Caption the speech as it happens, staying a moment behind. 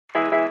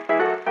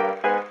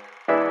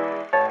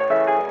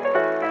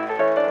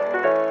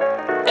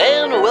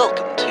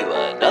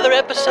another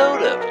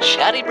episode of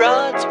Chatty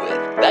Broads with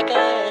Becca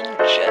and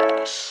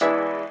Jess.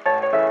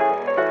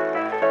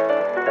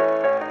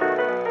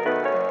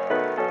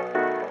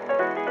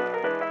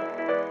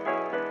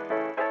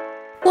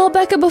 Well,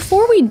 Becca,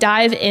 before we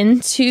dive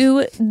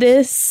into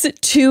this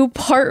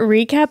 2-part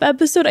recap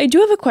episode, I do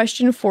have a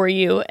question for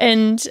you,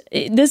 and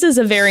this is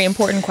a very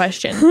important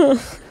question.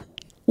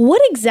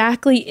 What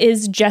exactly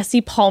is Jesse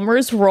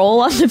Palmer's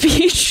role on the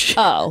beach?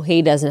 Oh,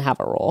 he doesn't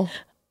have a role.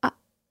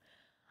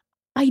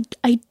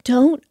 I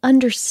don't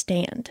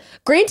understand.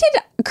 Granted,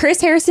 Chris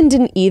Harrison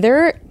didn't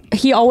either.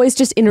 He always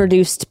just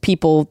introduced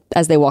people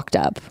as they walked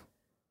up.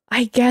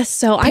 I guess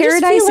so.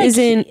 Paradise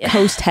isn't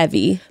coast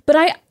heavy.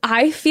 But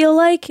I feel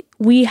like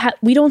we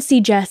don't see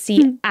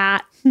Jesse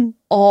at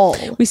all.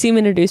 We see him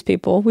introduce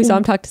people. We saw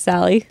him talk to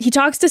Salley. He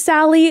talks to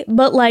Salley,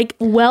 but like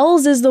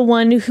Wells is the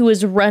one who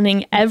is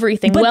running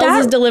everything. But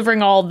Wells is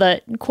delivering all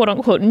the quote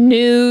unquote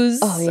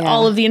news,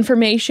 all of the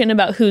information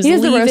about who's leaving.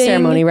 He does the rose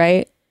ceremony,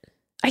 right?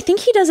 I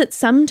think he does it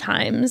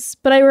sometimes,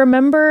 but I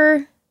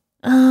remember,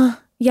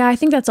 yeah, I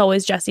think that's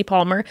always Jesse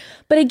Palmer.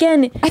 But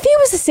again, I think it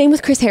was the same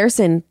with Chris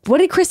Harrison.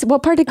 What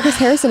part did Chris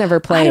Harrison ever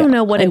play? I don't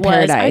know what it was.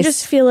 Paradise? I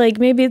just feel like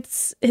maybe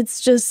it's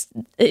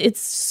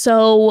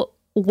so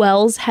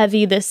Wells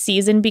heavy this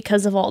season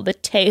because of all the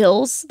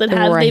tales that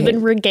they've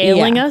been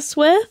regaling us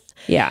with.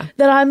 Yeah.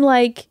 That I'm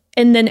like,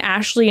 and then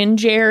Ashley and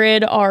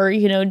Jared are,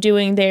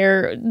 doing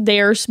their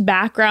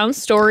background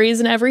stories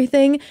and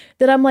everything,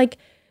 that I'm like,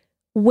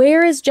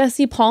 where is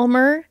Jesse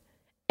Palmer?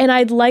 And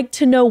I'd like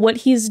to know what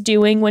he's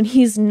doing when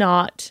he's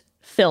not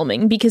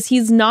filming, because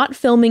he's not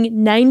filming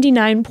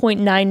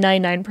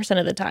 99.999%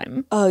 of the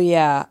time. Oh,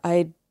 yeah.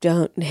 I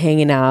don't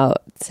hanging out,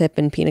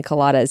 sipping pina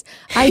coladas.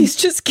 He's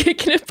just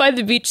kicking it by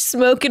the beach,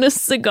 smoking a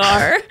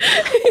cigar.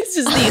 It's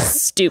just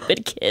these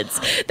stupid kids.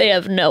 They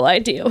have no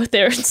idea what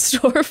they're in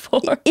store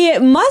for.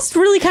 It must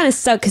really kind of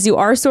suck because you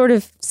are sort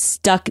of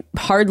stuck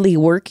hardly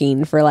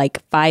working for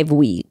like 5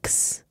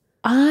 weeks.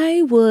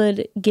 I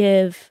would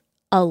give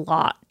a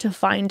lot to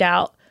find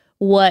out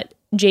what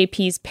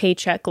JP's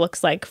paycheck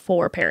looks like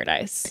for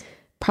Paradise.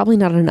 Probably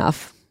not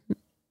enough.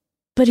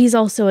 But he's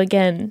also,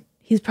 again,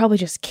 he's probably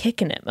just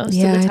kicking it most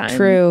of the time. Yeah,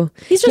 true.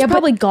 He's just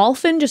probably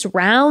golfing, just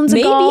rounds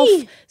of golf,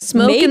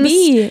 smoking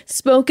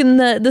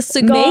the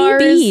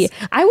cigars. Maybe.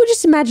 I would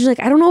just imagine, like,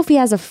 I don't know if he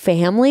has a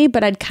family,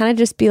 but I'd kind of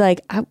just be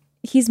like,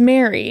 he's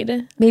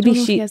married. Maybe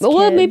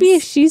maybe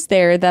if she's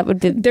there, that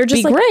would be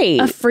like great.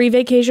 A free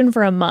vacation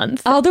for a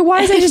month.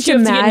 Otherwise, I just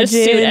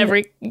imagine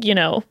every,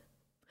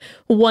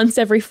 once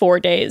every 4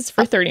 days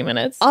for 30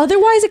 minutes.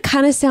 Otherwise, it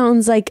kind of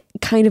sounds like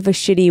kind of a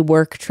shitty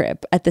work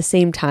trip at the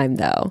same time,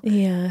 though.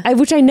 Yeah.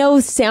 Which I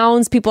know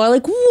sounds, people are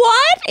like,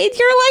 what? You're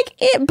like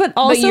it, but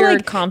also you're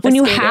like confiscated. When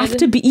you have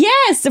to be,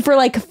 for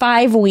like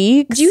 5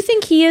 weeks. Do you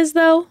think he is,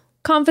 though?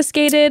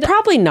 Confiscated?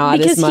 Probably not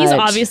because as much. He's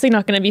obviously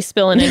not going to be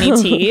spilling any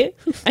tea.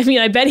 I mean,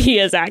 I bet he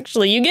is,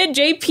 actually. You get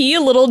JP a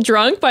little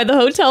drunk by the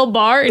hotel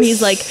bar and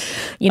he's like,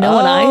 what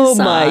I saw? Oh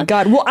my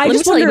God. Well, I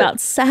just tell you about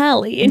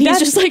Salley. And he's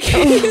just like,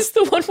 he's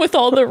the one with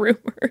all the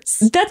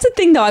rumors. That's the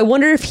thing, though. I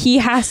wonder if he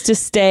has to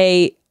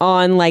stay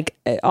on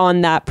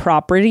that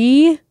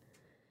property.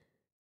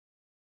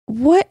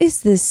 What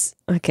is this?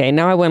 Okay,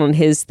 now I went on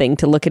his thing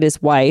to look at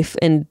his wife,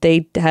 and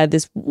they had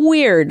this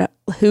weird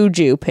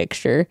Hooju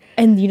picture.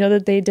 And you know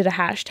that they did a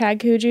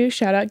hashtag Hooju?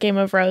 Shout out Game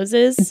of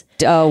Roses.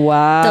 Oh,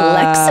 wow. The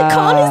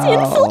lexicon is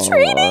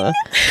infiltrating.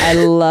 I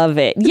love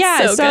it.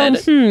 Yeah, so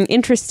good.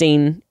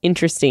 Interesting.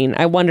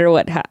 I wonder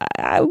what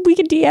we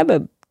could DM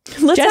him.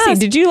 Jesse,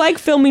 did you like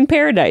filming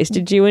Paradise?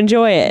 Did you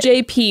enjoy it?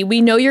 JP,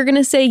 we know you're going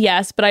to say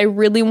yes, but I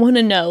really want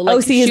to know.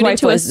 His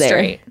wife was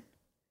there.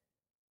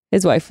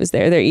 His wife was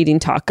there. They're eating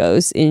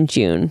tacos in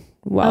June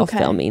while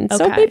filming.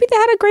 So maybe they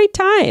had a great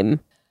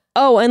time.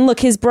 Oh, and look,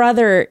 his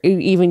brother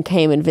even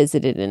came and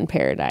visited in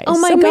Paradise. Oh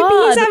my God. Maybe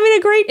he's having a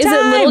great time. Is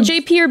it little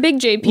JP or big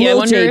JP? I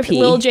wonder if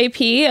little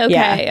JP.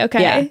 Okay.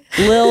 Yeah.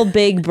 Lil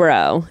Big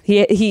Bro.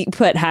 He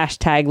put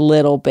hashtag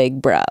Little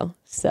Big Bro.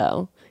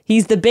 So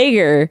he's the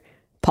bigger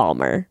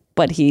Palmer,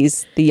 but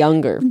he's the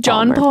younger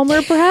John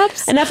Palmer,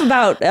 perhaps? Enough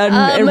about an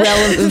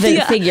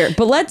irrelevant figure.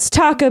 But let's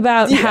talk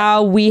about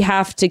how we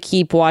have to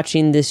keep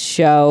watching this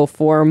show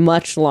for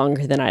much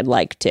longer than I'd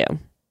like to.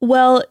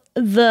 Well,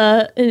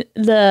 the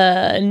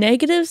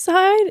negative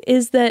side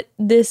is that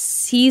this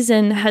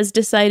season has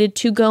decided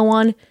to go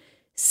on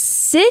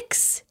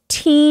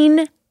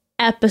 16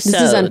 episodes.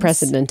 This is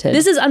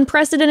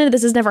unprecedented.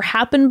 This has never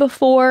happened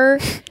before.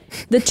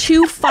 The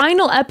 2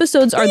 final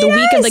episodes are the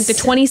week of like the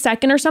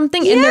 22nd or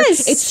something.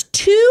 Yes. And it's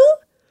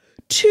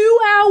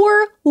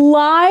 2-hour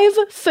live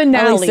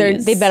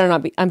finales. They better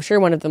not be. I'm sure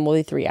one of them will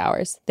be 3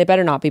 hours. They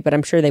better not be, but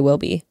I'm sure they will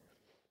be.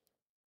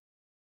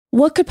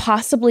 What could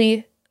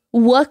possibly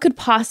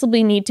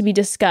need to be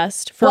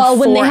discued for 4 hours?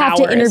 When they have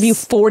to interview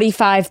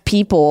 45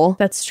 people.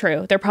 That's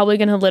true. They're probably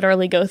going to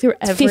literally go through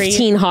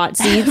 15 hot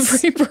seats.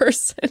 Every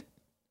person.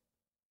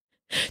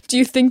 Do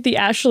you think the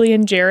Ashley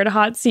and Jared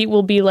hot seat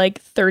will be like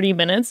 30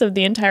 minutes of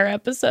the entire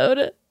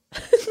episode?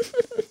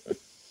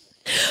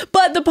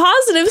 But the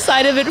positive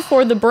side of it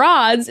for the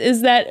broads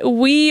is that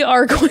we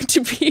are going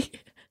to be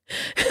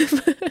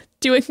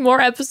doing more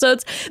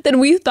episodes than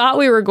we thought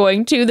we were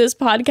going to. This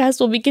podcast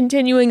will be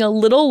continuing a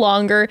little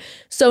longer.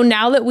 So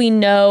now that we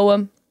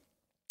know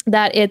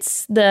that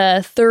it's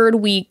the third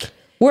week,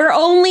 we're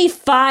only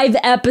 5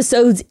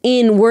 episodes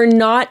in. We're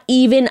not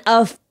even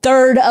a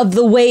third of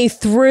the way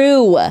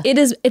through.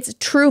 It's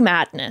true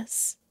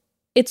madness.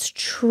 It's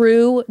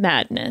true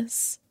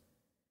madness.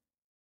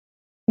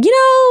 You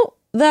know,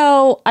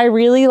 though, I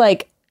really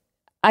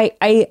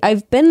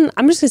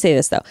I'm just gonna say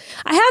this though.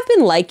 I have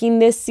been liking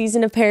this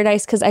season of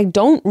Paradise because I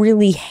don't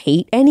really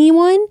hate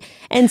anyone.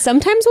 And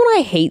sometimes when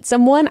I hate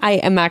someone, I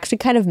am actually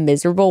kind of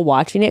miserable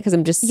watching it because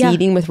I'm just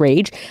seething with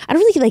rage. I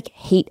don't really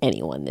hate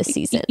anyone this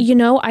season. You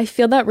know, I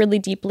feel that really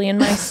deeply in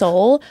my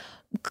soul.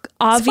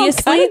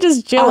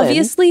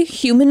 Obviously,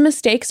 human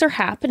mistakes are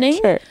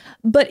happening. Sure.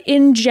 But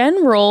in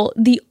general,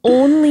 the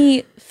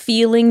only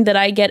feeling that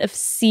I get of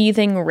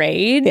seething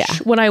rage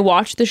when I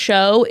watch the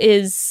show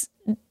is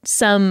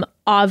some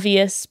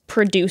obvious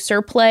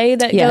producer play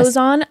that goes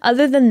on.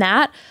 Other than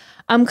that,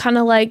 I'm kind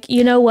of like,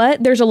 you know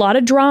what? There's a lot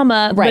of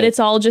drama, but it's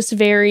all just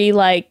very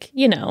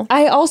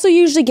I also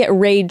usually get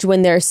rage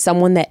when there's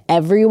someone that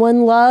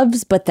everyone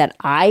loves, but that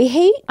I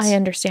hate. I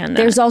understand that.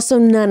 There's also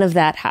none of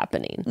that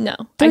happening. No,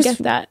 I get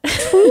that.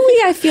 Truly,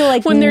 I feel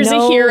like when there's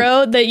a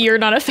hero that you're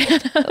not a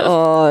fan of.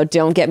 Oh,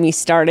 don't get me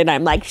started.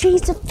 I'm like,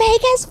 she's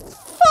fake as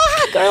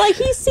fuck. Or like,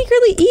 he's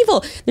secretly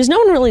evil. There's no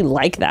one really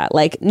like that.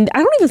 Like,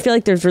 I don't even feel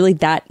like there's really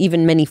that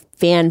even many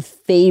fan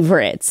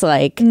favorites.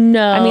 Like,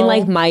 no. I mean,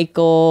 like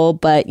Michael,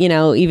 but you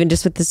know, even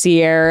just with the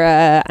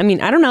Sierra. I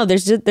mean, I don't know.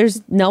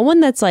 There's no one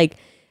that's like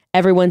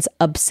everyone's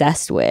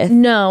obsessed with.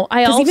 No,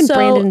 even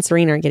Brandon and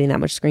Serena aren't getting that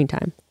much screen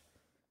time.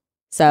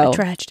 So a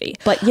tragedy.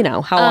 But you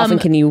know, how often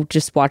can you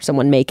just watch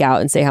someone make out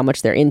and say how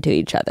much they're into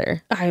each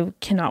other? I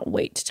cannot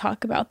wait to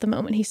talk about the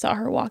moment he saw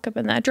her walk up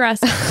in that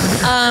dress.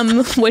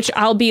 Which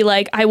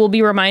I will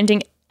be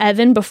reminding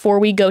Evan before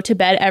we go to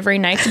bed every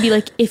night to be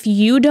like, if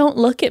you don't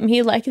look at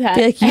me like that,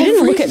 you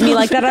didn't look at me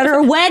like that at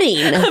our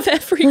wedding of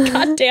every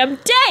goddamn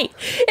day,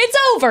 it's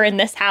over in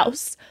this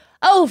house.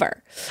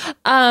 Over.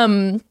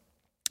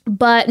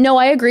 But no,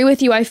 I agree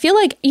with you. I feel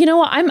like, you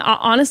know, I'm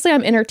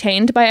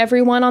entertained by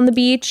everyone on the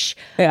beach.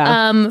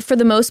 Yeah. For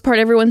the most part,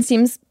 everyone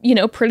seems, you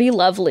know, pretty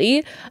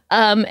lovely.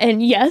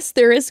 And yes,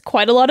 there is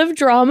quite a lot of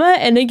drama.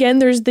 And again,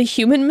 there's the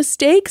human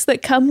mistakes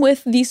that come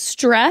with the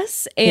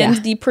stress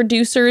and the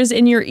producers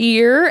in your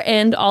ear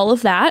and all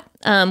of that,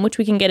 which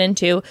we can get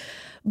into.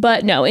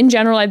 But no, in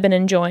general, I've been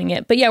enjoying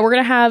it. But yeah,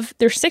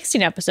 there's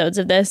 16 episodes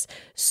of this.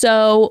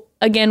 So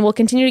again, we'll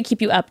continue to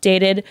keep you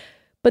updated.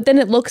 But then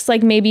it looks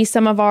like maybe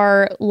some of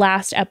our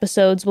last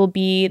episodes will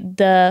be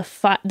the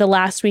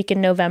last week in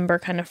November,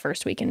 kind of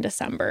first week in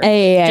December.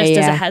 Just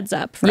as a heads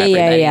up for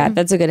everybody. Yeah.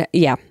 That's a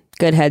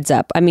good heads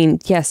up. I mean,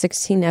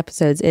 16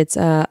 episodes. It's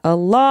a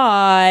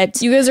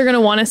lot. You guys are going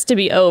to want us to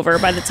be over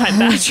by the time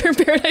Bachelor in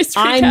Paradise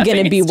I'm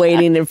going to be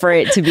waiting for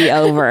it to be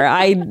over.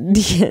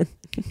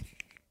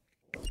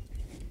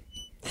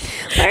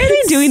 Why are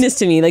they doing this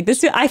to me? Like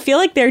this, I feel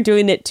like they're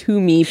doing it to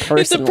me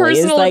personally. It's a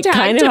personal attack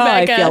kind to of how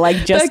Becca. I feel like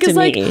just Becca's to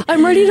like, me.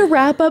 I'm ready to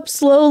wrap up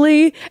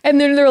slowly,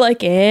 and then they're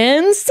like,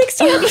 in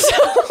 60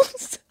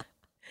 episodes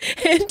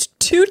and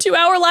 2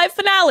 2-hour live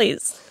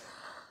finales.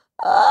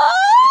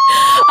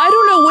 I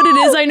don't know what it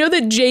is. I know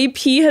that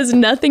JP has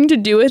nothing to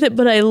do with it,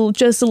 but I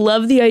just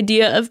love the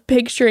idea of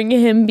picturing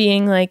him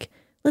being like,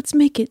 let's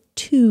make it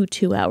 2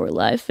 2-hour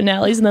live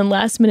finales, and then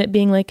last minute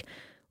being like,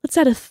 let's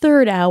add a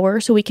third hour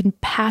so we can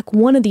pack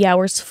one of the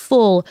hours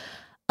full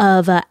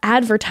of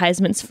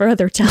advertisements for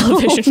other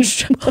television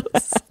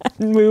shows.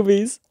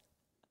 Movies.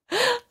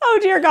 Oh,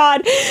 dear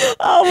God.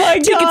 Oh, my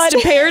God. Tickets to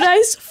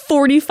Paradise,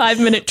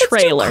 45-minute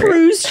trailer.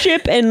 Cruise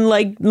ship and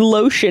like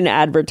lotion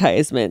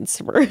advertisements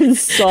for a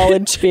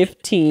solid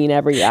 15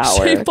 every hour.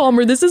 Shane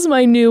Palmer, this is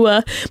my new,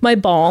 my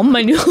balm,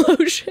 my new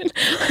lotion.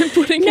 I'm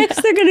putting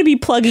next. They're going to be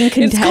plugging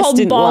contestant It's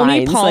called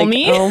Balmy lines.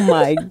 Palmy. Like, oh,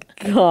 my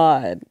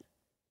God.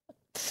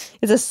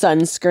 It's a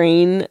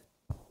sunscreen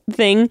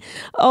thing.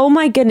 Oh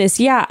my goodness.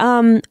 Yeah.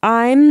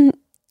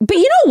 But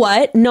you know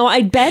what? No,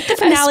 I bet the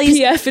finales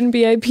SPF and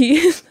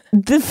BIP.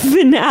 The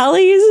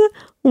finales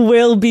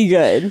will be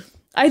good.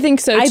 I think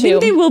so too. I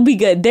think they will be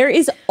good. There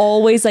is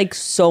always like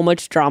so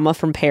much drama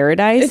from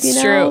Paradise. It's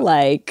true.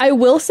 Like, I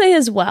will say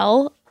as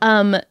well,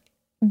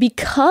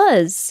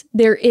 because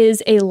there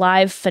is a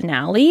live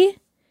finale,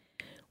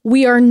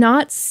 we are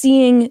not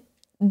seeing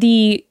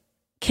the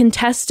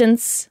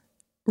contestants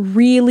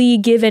really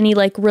give any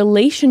like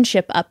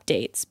relationship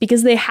updates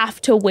because they have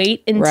to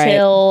wait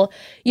until,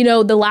 you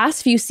know, the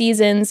last few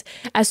seasons,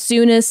 as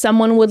soon as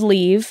someone would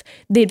leave,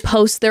 they'd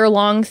post their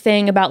long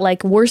thing about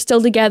like, we're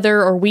still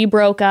together or we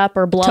broke up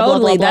or blah, blah,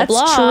 blah, blah,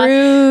 blah. That's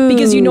true.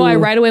 Because, you know, I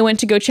right away went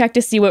to go check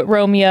to see what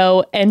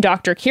Romeo and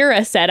Dr.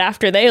 Kira said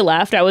after they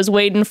left. I was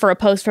waiting for a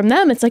post from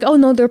them. It's like, oh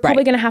no, they're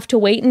probably going to have to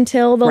wait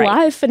until the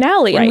live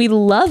finale. And we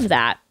love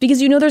that because,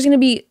 you know, there's going to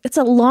be, it's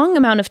a long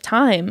amount of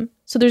time.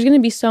 So there's going to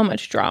be so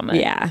much drama.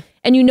 Yeah.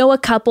 And you know, a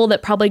couple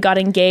that probably got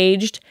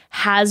engaged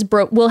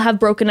will have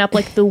broken up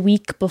like the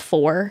week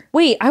before.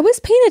 Wait, I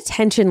was paying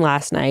attention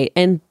last night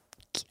and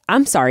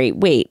I'm sorry.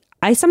 Wait,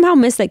 I somehow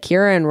missed that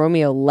Kira and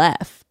Romeo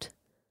left.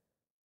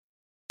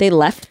 They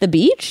left the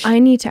beach? I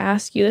need to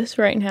ask you this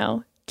right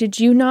now. Did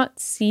you not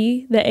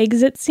see the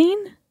exit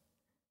scene?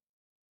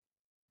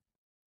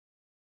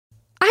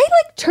 I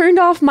turned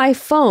off my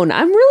phone.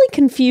 I'm really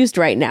confused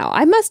right now.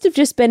 I must have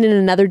just been in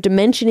another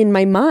dimension in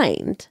my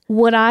mind.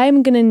 What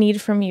I'm going to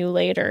need from you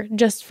later,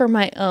 just for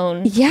my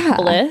own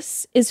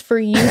bliss, is for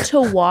you to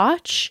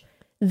watch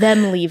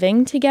them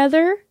leaving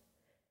together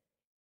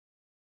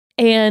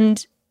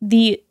and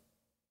the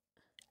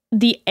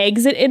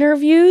exit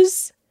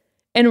interviews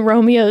and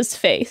Romeo's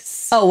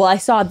face. Oh, well, I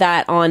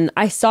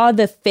saw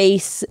the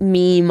face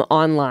meme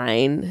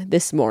online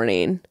this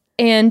morning.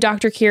 And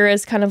Dr. Kira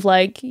is kind of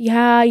like,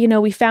 yeah,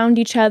 we found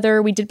each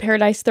other. We did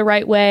paradise the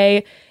right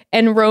way.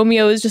 And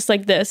Romeo is just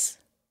like this.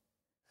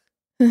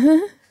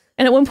 And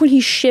at one point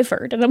he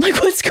shivered. And I'm like,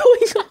 what's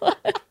going on?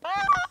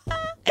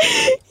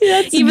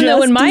 Even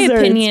though, in my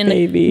opinion,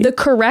 the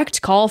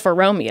correct call for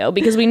Romeo,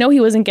 because we know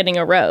he wasn't getting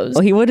a rose.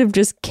 Well, he would have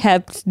just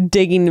kept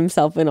digging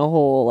himself in a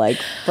hole,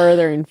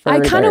 further and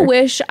further. I kind of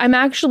wish, I'm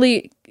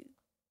actually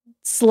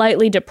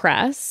slightly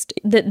depressed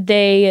that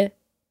they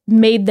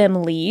made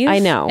them leave. I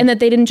know. And that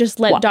they didn't just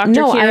let Dr.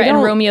 Kira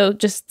and Romeo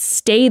just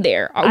stay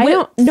there.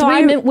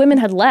 Three women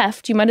had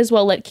left. You might as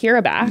well let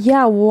Kira back.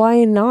 Yeah,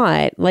 why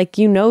not?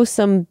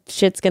 Some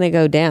shit's gonna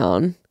go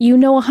down.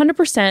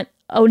 100%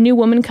 a new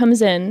woman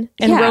comes in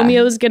and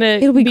Romeo's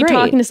gonna be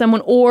talking to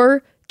someone,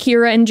 or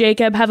Kira and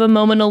Jacob have a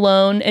moment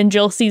alone and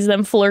Jill sees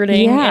them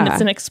flirting and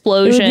it's an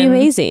explosion. It would be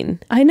amazing.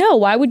 I know.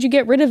 Why would you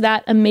get rid of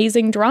that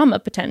amazing drama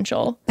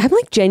potential? I'm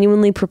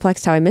genuinely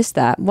perplexed how I missed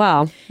that.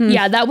 Wow.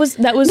 Yeah, that was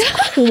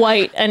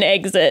quite an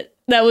exit.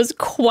 That was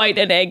quite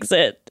an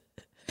exit.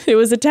 It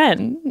was a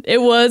 10. It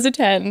was a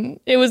 10.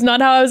 It was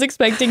not how I was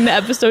expecting the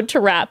episode to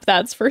wrap,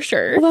 that's for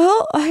sure.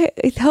 Well, I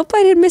hope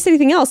I didn't miss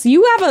anything else.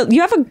 You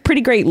have a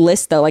pretty great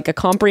list, though, a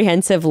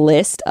comprehensive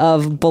list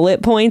of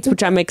bullet points,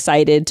 which I'm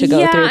excited to go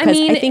through, because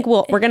I think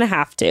we're going to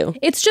have to.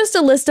 It's just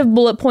a list of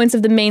bullet points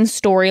of the main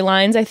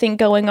storylines, I think,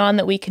 going on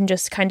that we can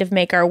just kind of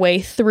make our way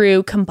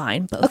through,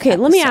 combine both episodes.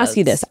 Let me ask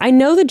you this. I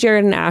know the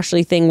Jared and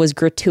Ashley thing was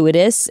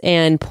gratuitous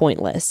and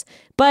pointless,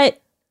 but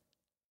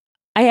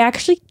I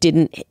actually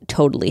didn't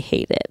totally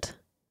hate it.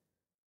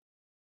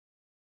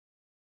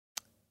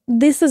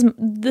 This is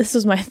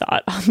my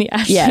thought on the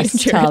Ashley and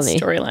Jared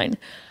storyline.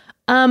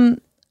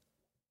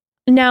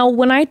 Now,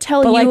 when I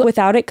tell you,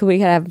 without it, could we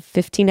have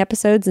 15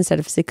 episodes instead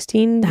of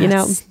 16?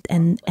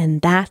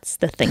 And that's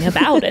the thing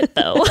about it,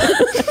 though.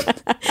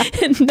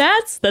 And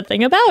that's the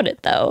thing about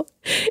it, though,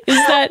 is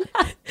that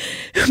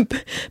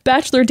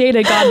Bachelor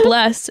Data, God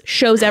bless,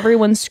 shows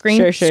everyone's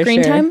screen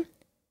time.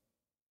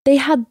 They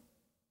had,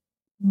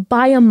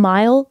 by a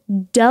mile,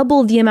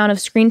 double the amount of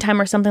screen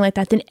time or something like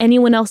that than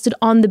anyone else did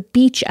on the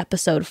beach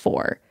episode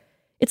 4.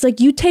 It's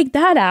you take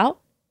that out,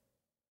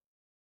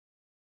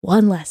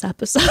 one less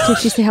episode. Did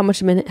she say how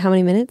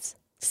many minutes?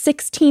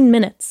 16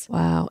 minutes.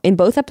 Wow. In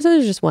both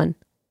episodes or just one?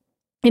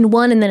 In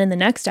one, and then in the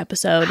next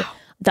episode. Wow.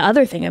 The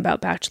other thing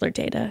about Bachelor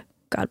Data,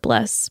 God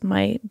bless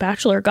my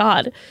Bachelor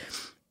God,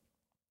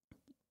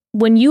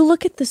 when you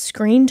look at the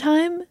screen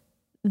time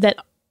that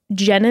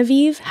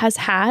Genevieve has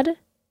had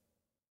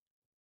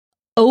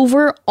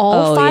over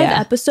all 5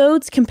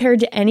 episodes compared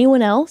to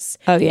anyone else.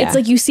 Oh, yeah.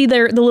 It's you see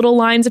the little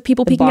lines of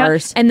people peeking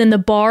out, and then the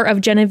bar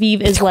of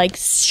Genevieve is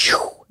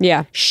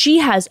yeah. She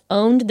has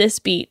owned this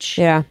beach.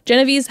 Yeah.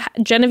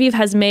 Genevieve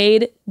has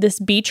made this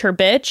beach her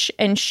bitch,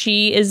 and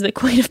she is the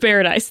queen of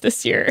paradise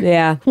this year.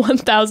 Yeah.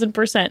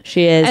 1000%.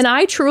 She is. And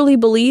I truly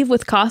believe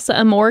with Casa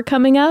Amor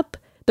coming up,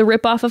 the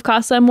ripoff of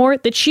Casa Amor,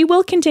 that she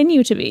will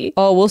continue to be.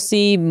 Oh, we'll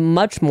see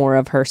much more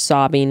of her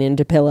sobbing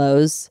into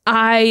pillows.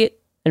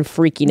 And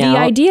freaking out. The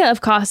idea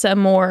of Casa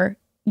Amor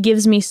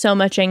gives me so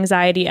much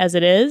anxiety as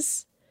it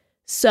is.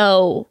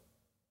 So,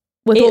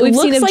 with what we've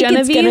seen of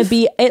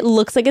Genevieve, it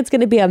looks like it's going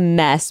to be a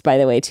mess, by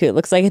the way, too. It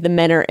looks like the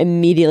men are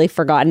immediately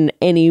forgotten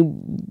any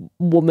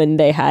woman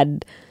they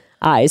had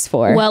eyes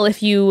for. Well,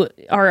 if you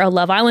are a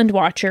Love Island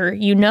watcher,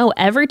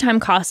 every time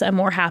Casa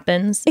Amor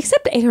happens.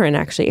 Except Aaron,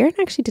 actually. Aaron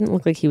actually didn't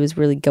look like he was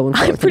really going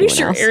for it. I'm pretty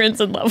sure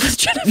Aaron's in love with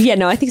Genevieve. Yeah,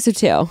 no, I think so,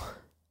 too.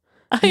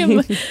 I am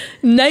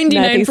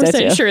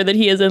 99% sure that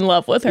he is in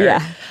love with her.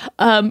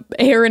 Yeah.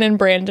 Aaron and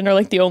Brandon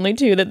are the only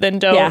two that then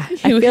don't. Yeah, I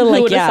feel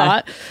who would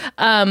have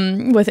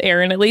thought? With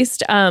Aaron, at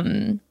least.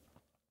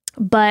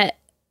 But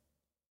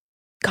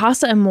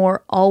Casa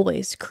Amor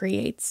always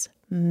creates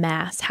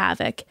mass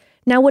havoc.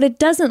 Now, what it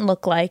doesn't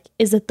look like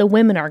is that the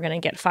women are going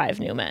to get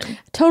 5 new men.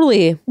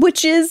 Totally.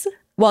 Which is...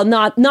 Well,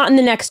 not in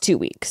the next 2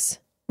 weeks.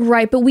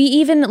 Right, but we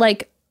even,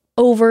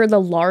 over the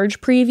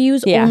large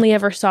previews, only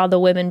ever saw the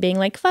women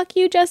being fuck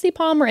you, Jesse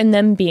Palmer, and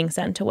them being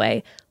sent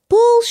away.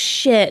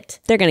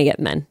 Bullshit. They're gonna get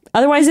men.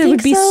 Otherwise, it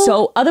would be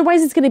so.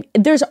 Otherwise, it's gonna.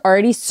 There's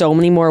already so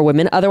many more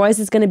women. Otherwise,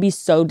 it's gonna be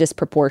so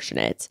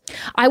disproportionate.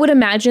 I would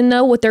imagine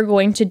though, what they're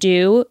going to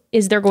do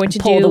is they're going to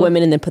pull the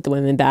women and then put the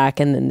women back,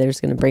 and then they're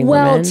just gonna bring.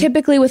 Well, women.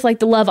 typically with like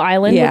the Love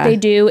Island, what they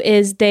do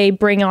is they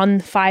bring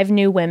on 5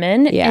 new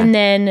women, and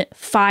then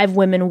 5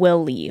 women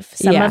will leave.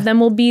 Some of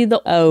them will be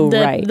the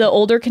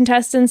older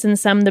contestants, and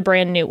some the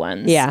brand new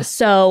ones. Yeah.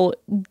 So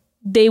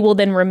they will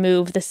then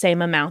remove the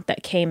same amount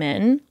that came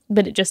in,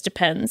 but it just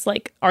depends.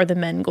 Like, are the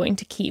men going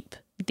to keep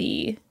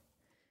the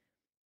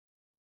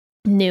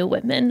new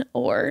women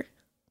or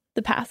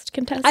the past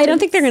contestants? I don't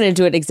think they're going to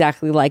do it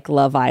exactly like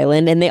Love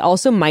Island, and they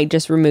also might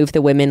just remove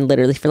the women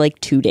literally for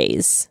like 2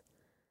 days.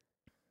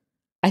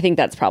 I think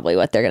that's probably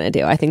what they're going to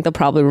do. I think they'll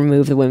probably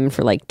remove the women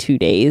for like 2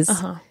 days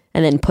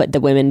and then put the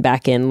women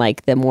back in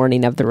like the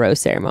morning of the rose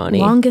ceremony.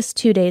 Longest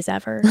 2 days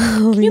ever.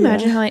 Can you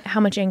imagine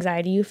how much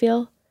anxiety you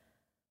feel?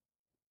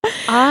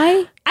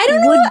 I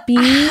don't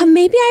know.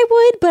 Maybe I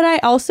would, but I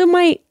also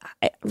might.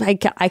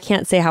 I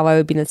can't say how I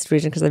would be in that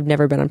situation because I've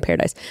never been on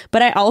Paradise.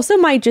 But I also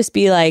might just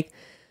be like,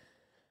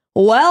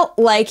 well,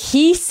 like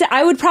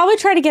I would probably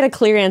try to get a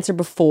clear answer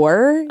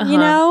before, you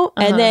know,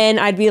 and then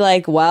I'd be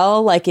like,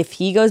 well, like if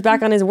he goes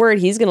back on his word,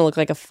 he's gonna look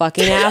like a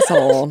fucking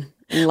asshole.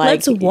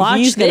 Like, let's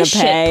watch this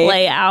shit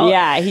play out.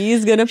 Yeah,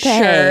 he's gonna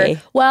pay.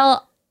 Sure.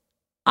 Well,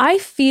 I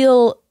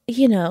feel.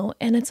 You know,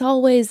 and it's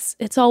always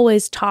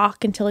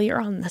talk until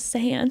you're on the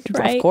sand,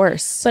 right? Of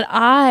course. But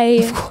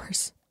I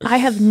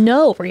have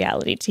no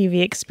reality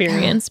TV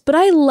experience, but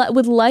I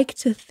would like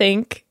to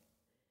think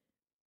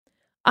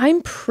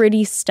I'm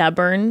pretty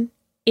stubborn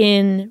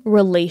in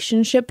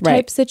relationship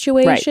type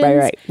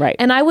situations. Right.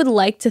 And I would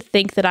like to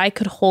think that I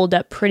could hold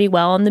up pretty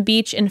well on the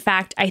beach. In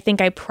fact, I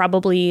think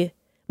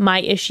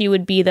my issue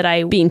would be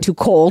that being too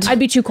cold. I'd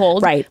be too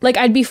cold. Right. Like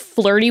I'd be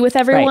flirty with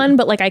everyone,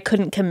 but like I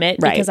couldn't commit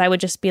because I would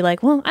just be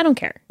like, well, I don't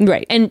care.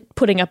 Right. And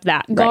putting up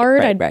that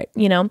guard, right.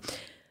 You know,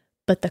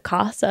 but the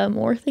Casa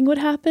Amor thing would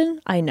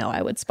happen. I know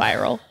I would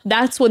spiral.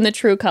 That's when the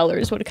true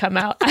colors would come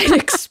out. I'd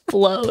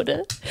explode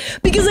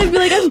because I'd be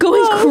like, I'm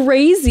going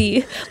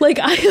crazy. Like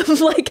I am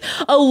like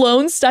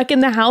alone, stuck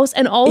in the house.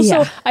 And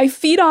also I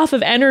feed off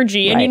of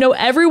energy and you know,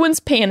 everyone's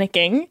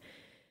panicking.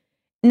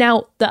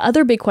 Now, the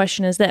other big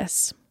question is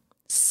this.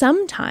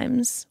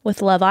 Sometimes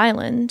with Love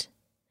Island,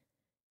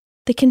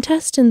 the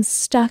contestants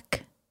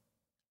stuck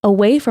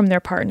away from their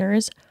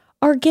partners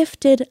are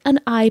gifted an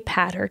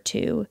iPad or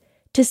two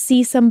to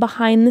see some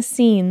behind the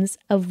scenes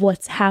of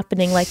what's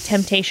happening, like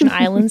Temptation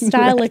Island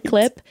style, a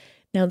clip.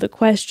 Now the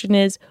question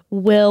is,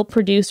 will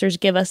producers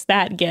give us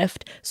that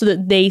gift so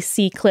that they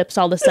see clips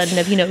all of a sudden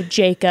of, you know,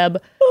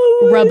 Jacob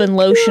rubbing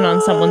lotion on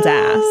someone's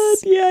ass?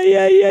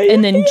 Yeah.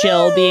 And then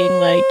Jill being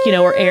like, you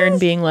know, or Aaron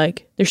being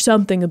like, there's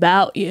something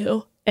about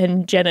you.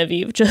 And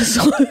Genevieve just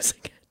losing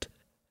it.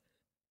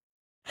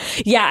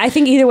 Yeah, I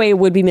think either way it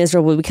would be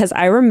miserable because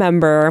I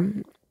remember,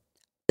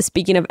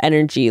 speaking of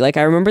energy, like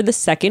I remember the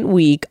second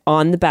week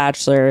on The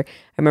Bachelor, I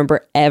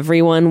remember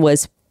everyone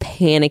was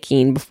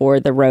panicking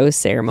before the rose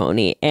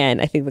ceremony. And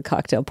I think the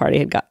cocktail party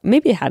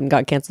hadn't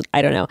got canceled.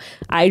 I don't know.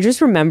 I just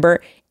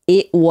remember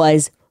it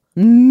was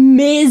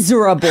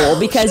miserable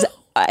because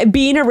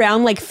being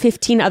around like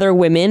 15 other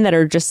women that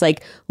are just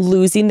like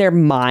losing their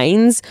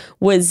minds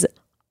was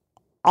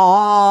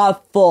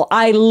awful.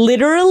 I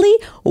literally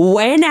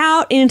went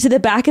out into the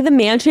back of the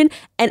mansion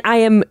and I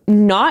am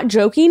not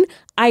joking.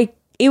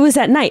 It was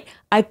at night.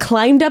 I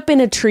climbed up in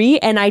a tree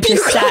and I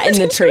just sat in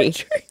the tree.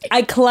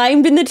 I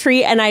climbed in the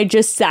tree and I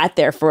just sat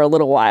there for a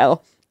little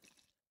while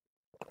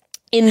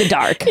in the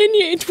dark.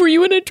 Were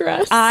you in a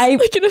dress?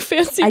 Like in a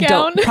fancy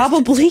gown?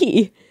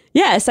 Probably.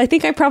 Yes, I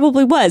think I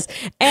probably was.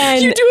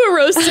 And you do a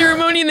rose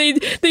ceremony and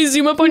they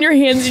zoom up on your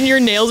hands and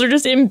your nails are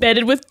just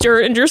embedded with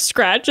dirt and just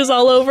scratches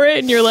all over it.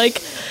 And you're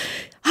like,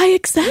 I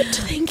accept,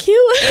 thank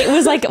you. It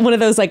was like one of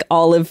those like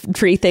olive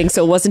tree things.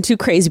 So it wasn't too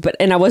crazy,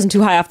 and I wasn't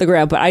too high off the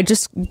ground. But I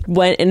just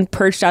went and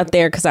perched out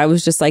there because I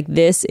was just like,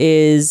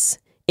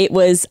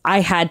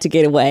 I had to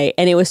get away.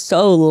 And it was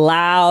so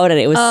loud and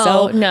it was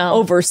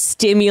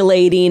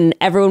overstimulating.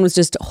 Everyone was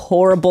just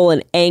horrible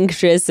and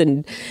anxious.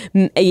 And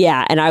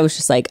and I was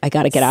just like, I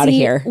got to get out of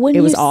here.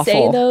 It was awful.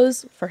 Say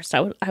those, first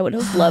I would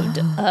have loved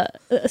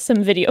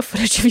some video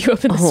footage of you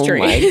up in the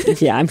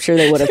street. Yeah, I'm sure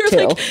they would have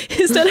too. Like,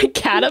 is that a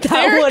cat up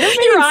there?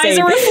 Your eyes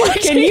are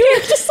reflecting. Can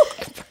you just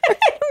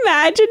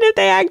imagine if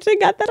they actually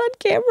got that on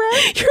camera?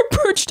 You're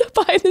perched up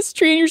behind this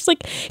tree and you're just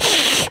like...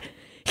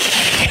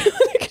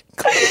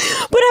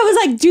 But I was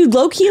like, dude,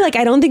 low key, like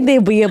I don't think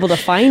they'd be able to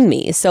find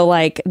me. So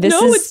like,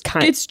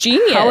 it's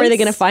genius. How are they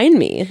going to find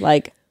me?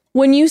 Like,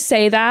 when you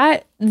say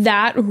that,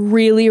 that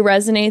really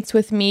resonates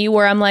with me,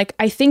 where I'm like,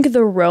 I think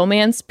the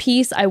romance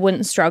piece I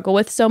wouldn't struggle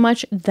with so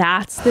much.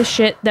 That's the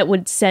shit that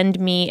would send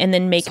me and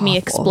then make me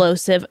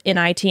explosive in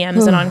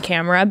ITMs and on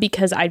camera,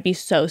 because I'd be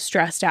so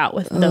stressed out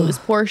with those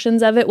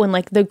portions of it when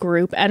like the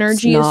group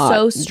energy is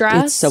so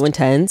stressed. It's so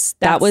intense.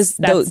 Those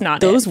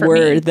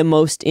were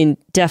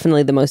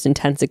definitely the most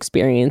intense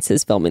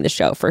experiences filming the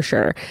show for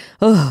sure.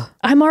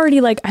 I'm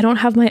already like, I don't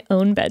have my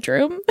own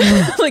bedroom.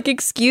 Like,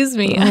 excuse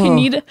me.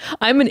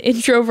 I'm an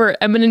introvert.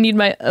 I'm going to need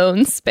my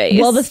own space.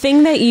 Well, the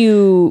thing that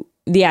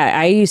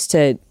I used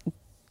to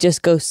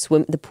just go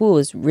swim. The pool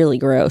is really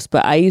gross,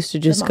 but I used to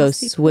just go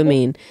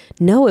swimming. Pool?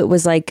 No, it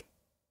was like,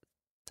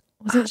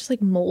 was it just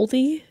like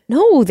moldy?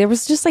 No, there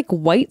was just like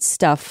white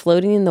stuff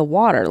floating in the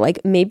water. Like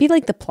maybe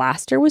like the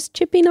plaster was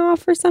chipping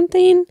off or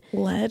something.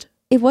 Lead.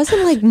 It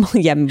wasn't like,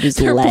 yeah, it was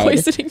They're lead.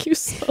 Poisoning you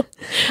so.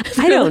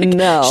 I don't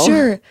know.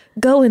 Sure,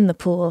 go in the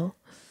pool.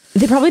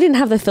 They probably didn't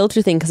have the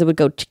filter thing because it would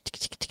go.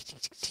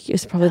 It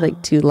was probably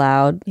like too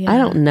loud. Yeah. I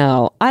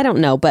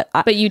don't know, but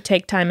you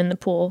take time in the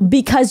pool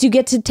because you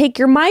get to take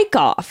your mic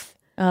off.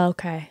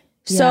 Okay.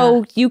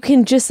 So you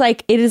can just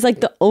like, it is like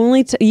the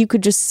only you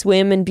could just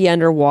swim and be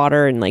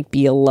underwater and like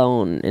be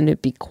alone and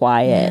it'd be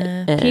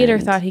quiet. Yeah. Peter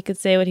thought he could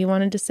say what he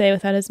wanted to say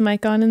without his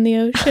mic on in the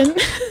ocean.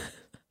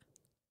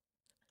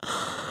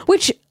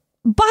 Which,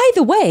 by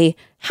the way,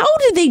 how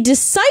did they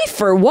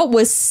decipher what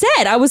was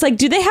said? I was like,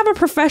 do they have a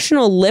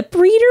professional lip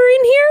reader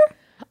in here?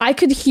 I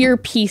could hear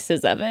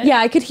pieces of it. Yeah,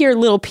 I could hear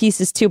little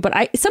pieces too, but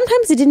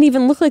sometimes it didn't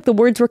even look like the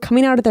words were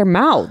coming out of their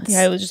mouths.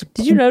 Yeah, it was just.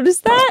 Did you notice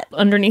that?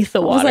 Underneath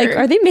the water. I was like,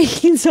 are they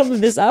making some of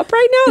this up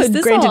right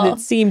now? Granted, it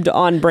seemed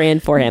on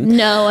brand for him.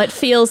 No, it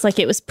feels like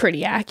it was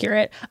pretty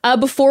accurate.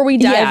 Before we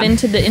dive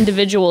into the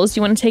individuals,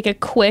 you want to take a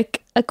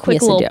quick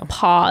little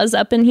pause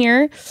up in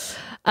here.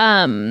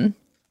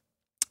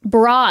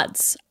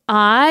 Broads.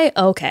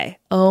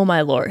 Oh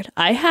my Lord.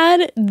 I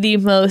had the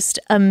most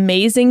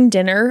amazing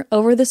dinner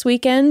over this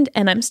weekend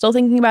and I'm still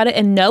thinking about it.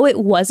 And no, it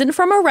wasn't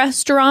from a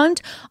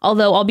restaurant,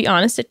 although I'll be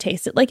honest, it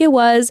tasted like it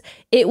was.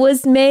 It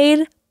was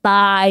made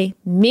by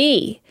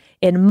me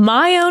in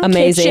my own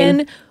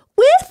kitchen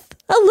with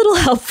a little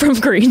help from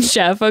Green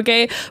Chef,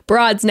 okay?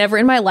 Broads, never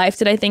in my life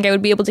did I think I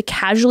would be able to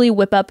casually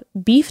whip up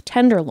beef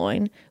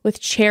tenderloin with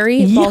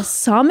cherry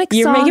balsamic sauce.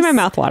 You're making my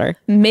mouth water.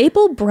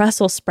 Maple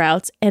Brussels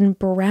sprouts and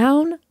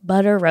brown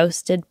butter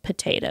roasted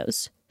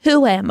potatoes.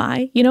 Who am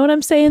I? You know what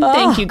I'm saying?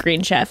 Thank you,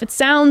 Green Chef. It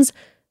sounds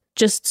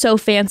just so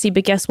fancy,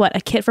 but guess what? A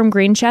kit from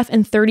Green Chef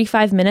in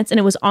 35 minutes and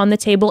it was on the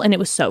table and it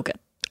was so good.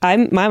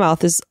 My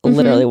mouth is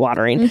literally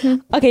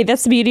watering. Okay,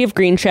 that's the beauty of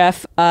Green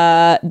Chef.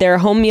 They're a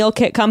home meal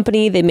kit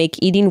company. They make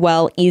eating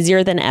well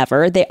easier than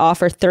ever. They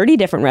offer 30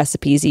 different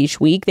recipes each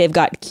week. They've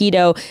got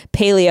keto,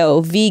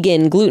 paleo,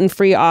 vegan,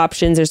 gluten-free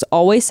options. There's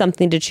always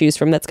something to choose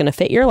from that's going to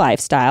fit your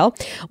lifestyle.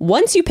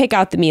 Once you pick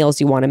out the meals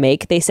you want to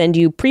make, they send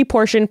you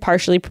pre-portioned,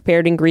 partially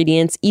prepared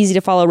ingredients, easy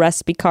to follow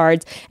recipe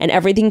cards, and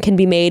everything can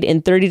be made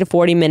in 30 to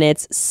 40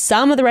 minutes.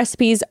 Some of the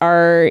recipes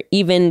are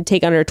even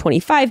take under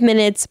 25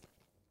 minutes.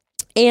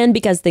 And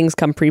because things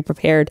come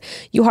pre-prepared,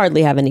 you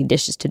hardly have any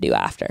dishes to do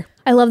after.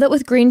 I love that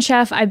with Green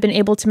Chef, I've been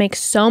able to make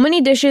so many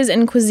dishes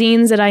and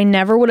cuisines that I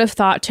never would have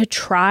thought to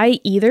try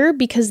either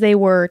because they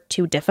were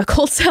too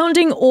difficult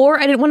sounding or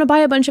I didn't want to buy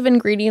a bunch of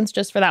ingredients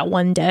just for that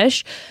one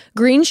dish.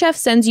 Green Chef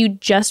sends you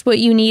just what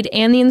you need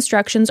and the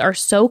instructions are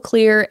so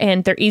clear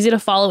and they're easy to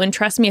follow. And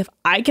trust me, if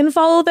I can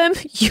follow them,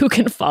 you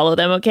can follow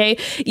them, okay?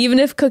 Even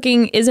if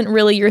cooking isn't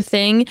really your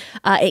thing,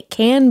 it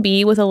can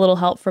be with a little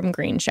help from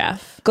Green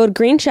Chef. Go to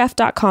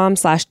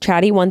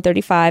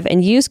greenchef.com/chatty135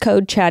 and use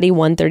code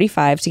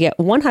chatty135 to get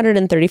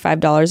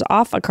 $135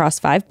 off across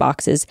 5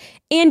 boxes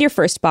and your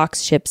first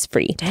box ships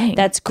free. Dang.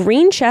 That's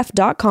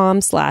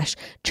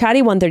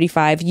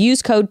greenchef.com/chatty135.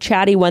 Use code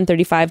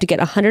chatty135 to get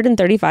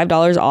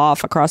 $135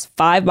 off across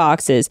 5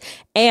 boxes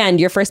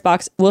and your first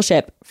box will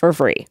ship for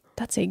free.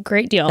 That's a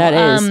great deal. That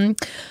is.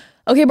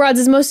 Okay, Broads,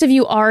 as most of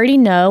you already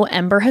know,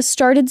 Ember has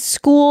started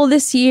school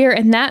this year,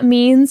 and that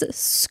means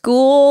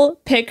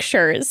school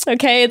pictures.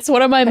 Okay, it's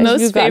one of my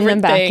most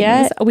favorite things.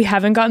 Yet? We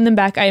haven't gotten them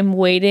back. I am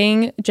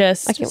waiting,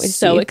 just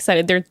so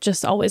excited. They're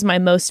just always my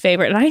most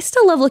favorite. And I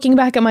still love looking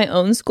back at my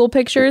own school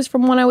pictures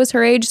from when I was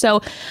her age.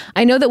 So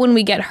I know that when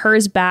we get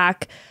hers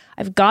back,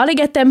 I've got to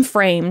get them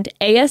framed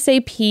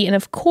ASAP and,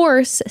 of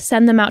course,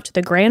 send them out to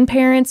the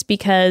grandparents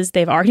because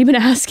they've already been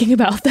asking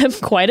about them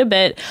quite a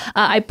bit.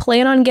 I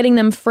plan on getting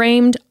them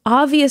framed,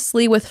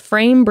 obviously, with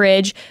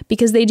FrameBridge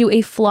because they do a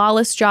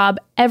flawless job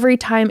every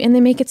time and they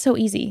make it so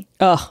easy.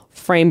 Oh,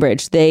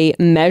 FrameBridge. They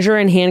measure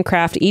and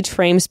handcraft each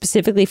frame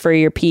specifically for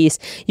your piece.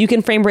 You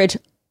can FrameBridge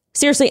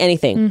seriously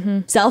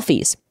anything.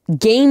 Selfies.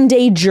 Game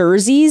day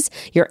jerseys,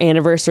 your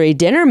anniversary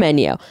dinner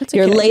menu,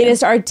 your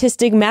latest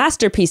artistic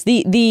masterpiece.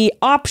 The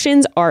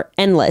options are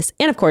endless.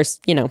 And of course,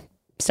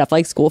 stuff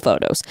like school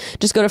photos.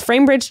 Just go to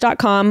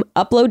framebridge.com,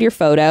 upload your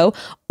photo,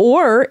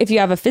 or if you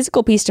have a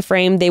physical piece to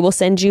frame, they will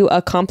send you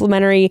a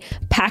complimentary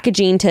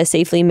packaging to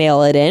safely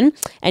mail it in.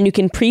 And you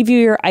can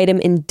preview your item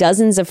in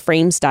dozens of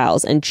frame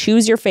styles and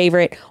choose your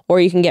favorite, or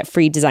you can get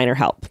free designer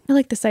help. I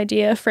like this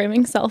idea of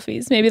framing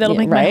selfies. Maybe that'll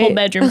make my whole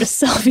bedroom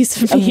just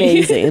selfies of me.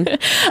 Amazing.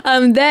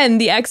 Then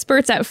the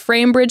experts at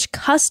Framebridge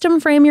custom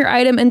frame your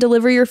item and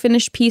deliver your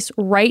finished piece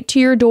right to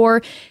your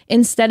door.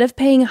 Instead of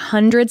paying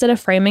hundreds at a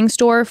framing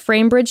store,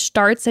 Framebridge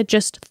starts at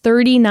just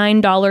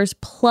 $39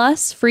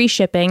 plus free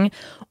shipping.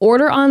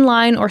 Order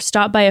online or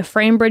stop by a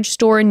Framebridge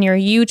store near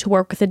you to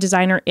work with a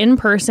designer in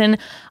person.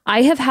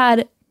 I have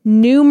had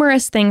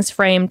numerous things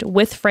framed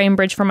with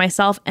Framebridge for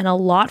myself and a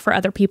lot for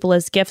other people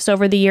as gifts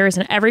over the years,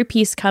 and every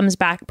piece comes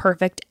back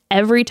perfect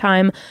every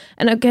time.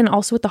 And again,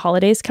 also with the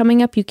holidays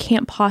coming up, you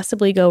can't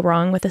possibly go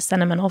wrong with a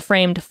sentimental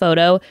framed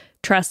photo.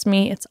 Trust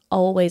me, it's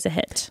always a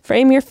hit.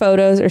 Frame your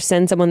photos or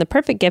send someone the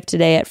perfect gift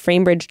today at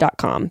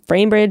framebridge.com.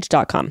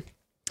 Framebridge.com.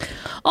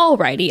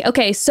 Alrighty.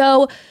 Okay,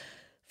 so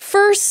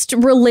first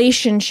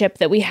relationship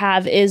that we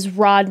have is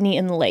Rodney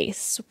and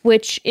Lace,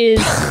 which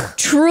is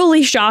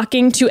truly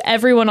shocking to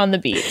everyone on the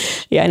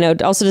beach. Yeah, I know.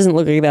 It also doesn't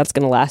look like that's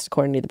going to last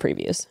according to the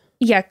previews.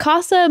 Yeah,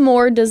 Casa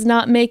Amor does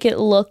not make it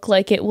look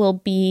like it will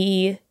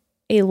be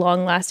a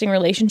long-lasting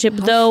relationship,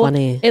 though.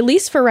 Funny. At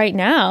least for right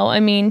now. I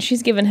mean,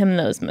 she's given him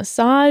those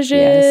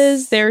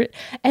massages. Yes.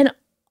 And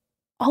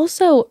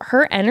also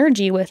her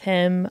energy with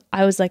him,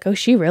 I was like, oh,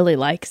 she really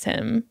likes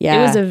him.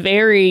 Yeah. It was a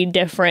very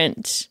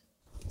different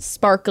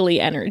sparkly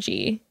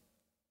energy.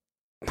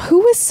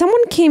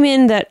 Someone came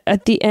in that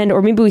at the end,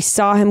 or maybe we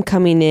saw him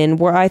coming in,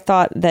 where I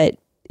thought that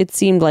it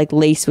seemed like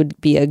Lace would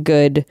be a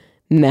good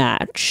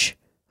match.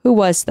 Who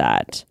was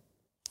that?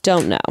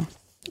 Don't know.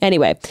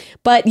 Anyway,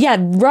 but yeah,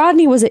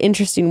 Rodney was an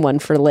interesting one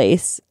for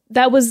Lace.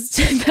 That was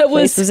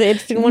Lace was an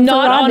interesting one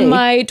not for Rodney. on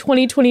my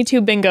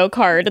 2022 bingo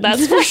card,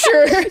 that's for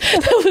sure.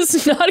 That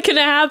was not going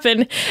to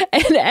happen.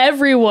 And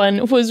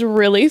everyone was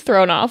really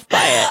thrown off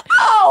by it.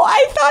 Oh,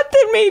 I thought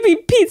that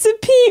maybe Pizza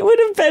Pete would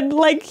have been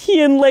like he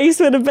and Lace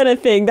would have been a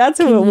thing. That's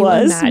who it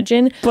was.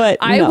 Imagine. But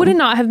I would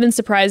not have been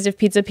surprised if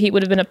Pizza Pete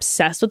would have been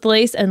obsessed with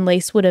Lace and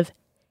Lace would have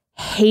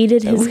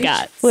hated his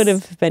guts. Would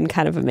have been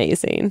kind of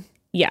amazing.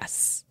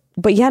 Yes.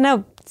 But yeah,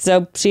 no.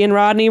 So she and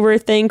Rodney were a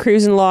thing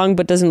cruising along,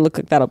 but doesn't look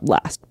like that'll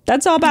last.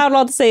 That's all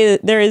to say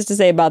there is to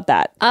say about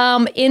that.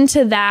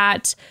 Into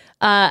that,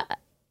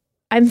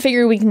 I'm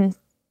figuring we can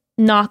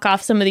knock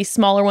off some of these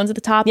smaller ones at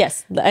the top.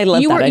 Yes, I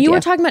love that idea. You were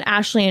talking about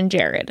Ashley and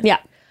Jared. Yeah.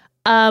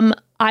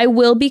 I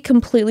will be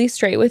completely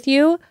straight with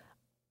you.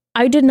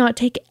 I did not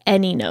take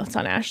any notes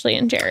on Ashley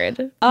and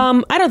Jared.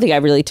 I don't think I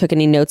really took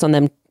any notes on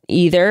them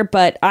either,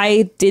 but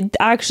I did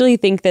actually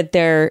think that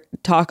their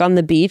talk on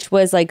the beach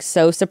was like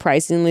so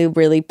surprisingly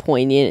really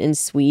poignant and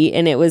sweet,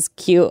 and it was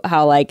cute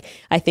how like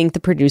I think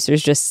the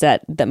producers just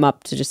set them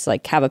up to just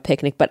like have a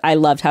picnic, but I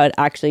loved how it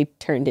actually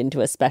turned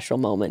into a special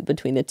moment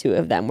between the two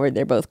of them where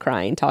they're both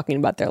crying, talking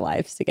about their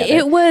lives together.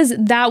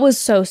 That was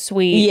so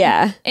sweet.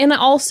 Yeah. And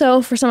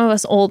also for some of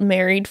us old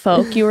married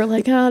folk, you were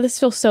like, oh, this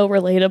feels so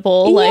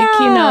relatable. Like,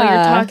 you're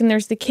talking,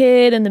 there's the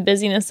kid and the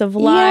busyness of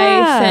life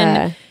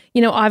and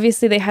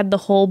obviously they had the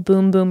whole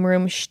boom boom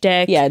room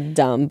shtick. Yeah,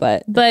 dumb,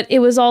 but it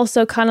was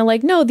also kind of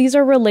like, no, these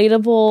are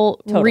relatable,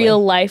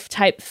 real life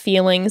type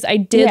feelings. I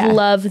did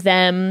love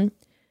them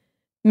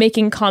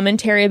making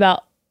commentary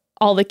about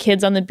all the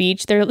kids on the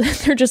beach. They're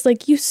just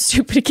like, you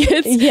stupid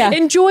kids. Yeah.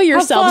 Enjoy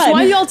yourselves.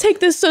 Why y'all take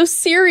this so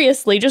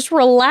seriously? Just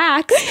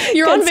relax.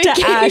 You're on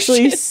vacation. To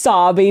Ashley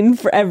sobbing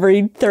for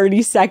every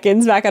 30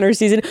 seconds back on her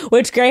season,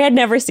 which Gray had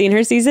never seen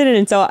her season.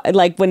 And so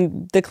like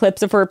when the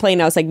clips of her playing,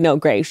 I was like, no,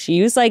 Gray,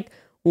 she was like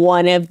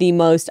one of the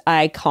most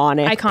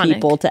iconic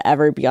people to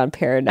ever be on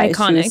Paradise.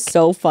 Iconic. She was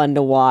so fun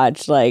to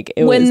watch. Like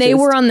when they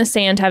were on the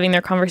sand having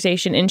their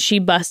conversation and she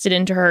busted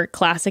into her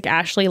classic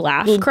Ashley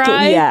laugh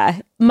cry. Yeah.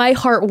 My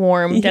heart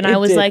warmed and I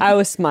was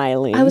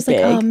smiling. I was like,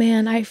 oh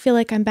man, I feel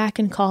like I'm back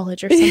in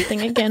college or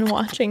something again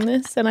watching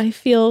this, and I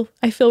feel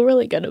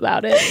really good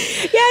about it.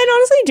 Yeah, and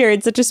honestly,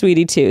 Jared's such a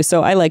sweetie too.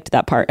 So I liked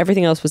that part.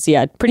 Everything else was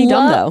pretty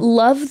dumb though.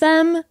 Love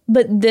them,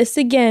 but this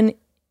again.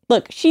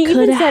 Look, she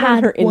even said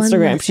on her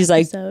Instagram, she's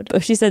like,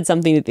 she said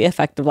something to the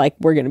effect of like,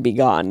 we're going to be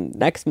gone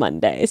next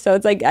Monday. So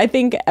it's like, I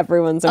think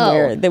everyone's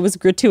aware that was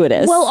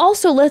gratuitous. Well,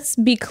 also, let's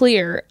be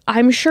clear.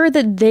 I'm sure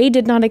that they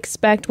did not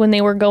expect when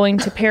they were going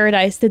to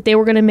Paradise that they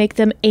were going to make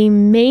them a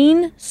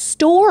main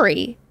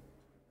story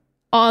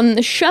on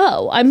the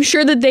show. I'm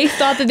sure that they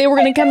thought that they were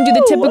going to come do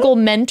the typical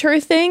mentor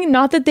thing,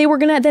 not that they were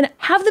going to then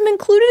have them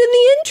included in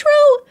the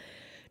intro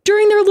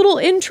during their little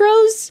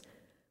intros.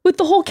 With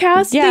the whole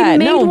cast, they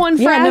made one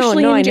for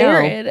Ashley and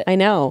Jared. I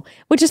know.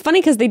 Which is funny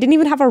because they didn't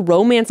even have a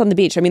romance on the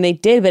beach. I mean, they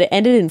did, but it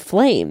ended in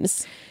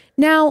flames.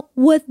 Now,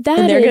 what that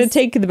and they're going to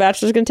take, the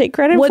Bachelor's going to take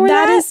credit for that? What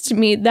that is to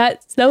me,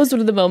 that was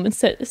one of the moments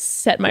that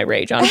set my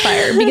rage on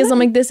fire. Because I'm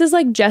like, this is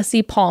like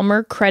Jesse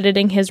Palmer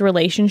crediting his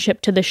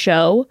relationship to the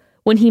show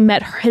when he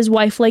met his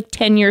wife like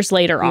 10 years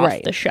later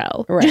off the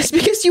show. Right. Just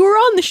because you were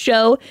on the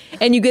show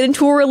and you get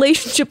into a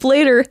relationship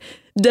later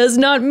does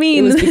not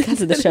mean it was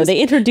because of the show.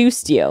 They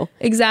introduced you.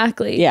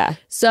 Exactly. Yeah.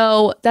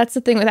 So that's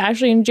the thing with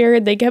Ashley and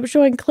Jared. They kept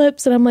showing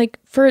clips, and I'm like,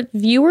 for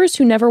viewers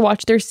who never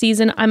watched their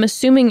season, I'm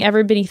assuming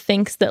everybody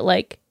thinks that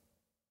like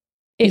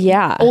it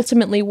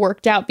ultimately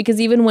worked out,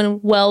 because even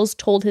when Wells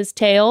told his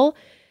tale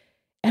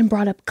and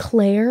brought up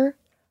Claire,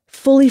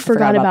 fully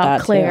forgot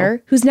about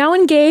Claire, who's now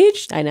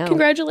engaged. I know.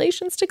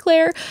 Congratulations to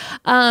Claire.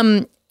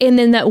 And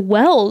then that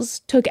Wells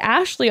took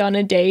Ashley on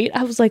a date.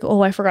 I was like,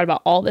 oh, I forgot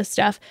about all this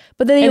stuff.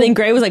 But then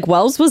Gray was like,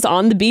 Wells was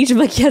on the beach. I'm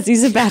like, yes,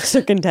 he's a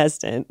Bachelor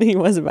contestant. He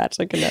was a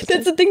Bachelor contestant.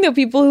 That's the thing, though.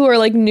 People who are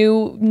like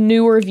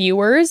newer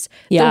viewers,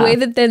 the way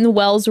that then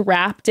Wells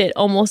wrapped it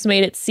almost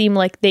made it seem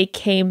like they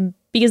came,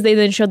 because they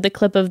then showed the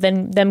clip of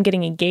them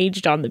getting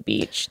engaged on the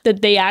beach,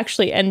 that they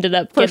actually ended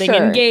up getting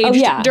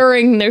engaged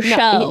during their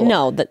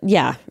show.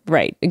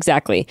 Right,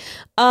 exactly.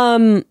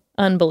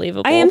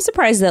 Unbelievable. I am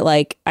surprised that,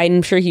 like,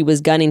 I'm sure he was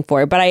gunning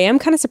for it, but I am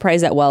kind of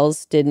surprised that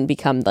Wells didn't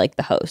become like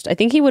the host. I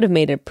think he would have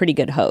made a pretty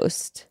good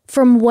host.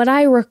 From what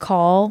I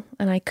recall,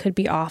 and I could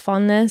be off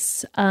on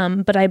this,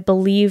 but I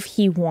believe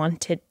he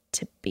wanted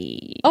to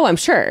be. Oh, I'm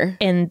sure.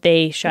 And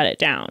they shut it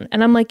down.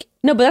 And I'm like,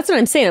 no, but that's what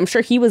I'm saying. I'm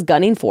sure he was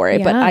gunning for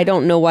it, but I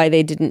don't know why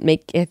they didn't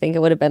make. I think it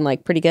would have been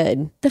like pretty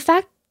good. The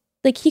fact,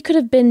 like, he could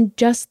have been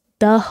just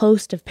the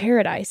host of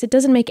Paradise. It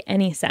doesn't make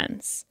any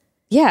sense.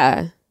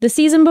 Yeah. The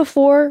season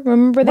before,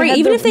 remember they had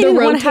even if they didn't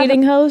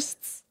rotating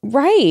hosts?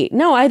 Right.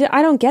 No, I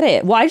don't get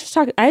it. Well,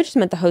 I just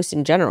meant the host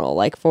in general,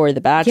 like for The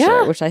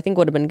Bachelor, which I think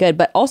would have been good.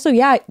 But also,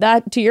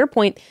 that, to your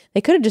point,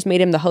 they could have just made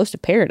him the host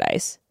of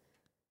Paradise.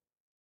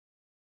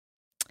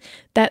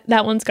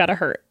 That one's got to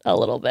hurt a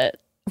little bit.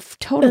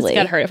 Totally. That's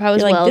got to hurt. If I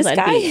was Wells,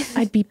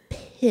 I'd be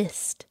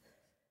pissed.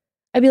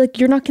 I'd be like,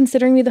 you're not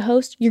considering me the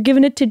host? You're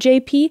giving it to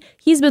JP?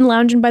 He's been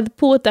lounging by the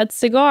pool with that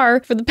cigar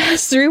for the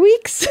past 3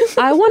 weeks.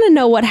 I want to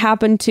know what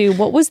happened to,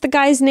 what was the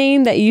guy's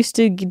name that used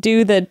to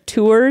do the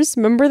tours?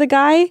 Remember the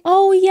guy?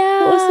 Oh,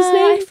 yeah. What was his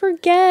name? I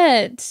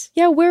forget.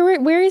 Yeah,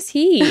 where is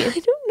he? I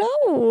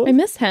don't know. I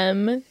miss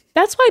him.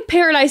 That's why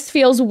Paradise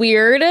feels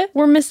weird.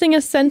 We're missing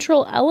a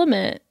central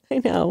element. I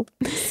know.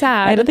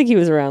 Sad. I don't think he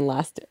was around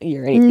last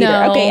year either.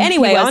 No, okay,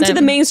 anyway, on to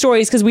the main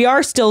stories, because we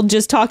are still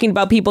just talking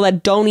about people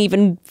that don't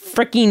even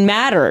freaking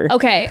matter.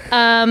 Okay,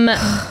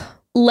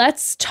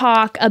 let's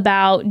talk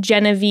about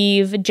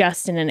Genevieve,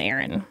 Justin, and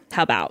Aaron.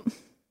 How about?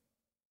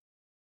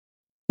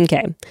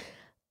 Okay.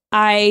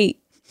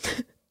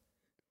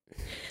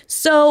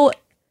 So,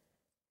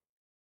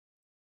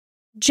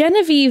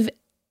 Genevieve,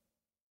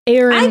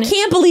 Aaron... I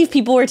can't believe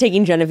people were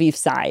taking Genevieve's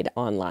side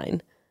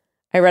online.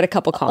 I read a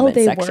couple comment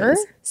sections. Were?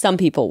 Some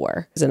people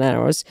were. And then I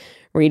was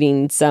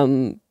reading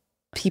some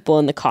people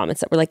in the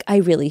comments that were like, I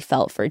really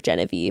felt for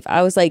Genevieve.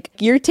 I was like,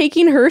 you're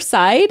taking her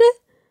side?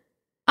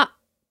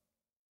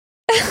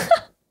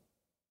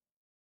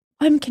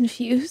 I'm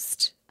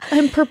confused.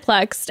 I'm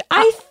perplexed.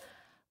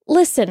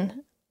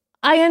 Listen,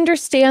 I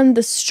understand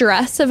the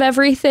stress of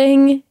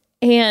everything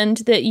and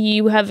that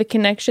you have a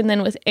connection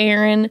then with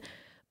Aaron.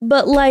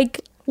 But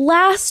like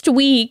last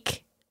week,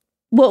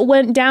 what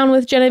went down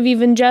with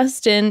Genevieve and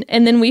Justin,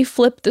 and then we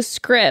flipped the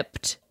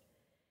script.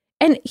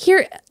 And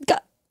here,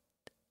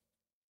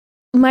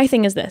 my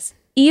thing is this.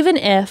 Even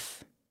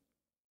if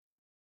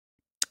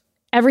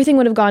everything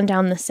would have gone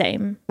down the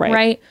same,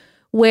 right?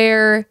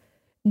 Where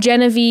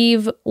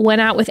Genevieve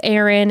went out with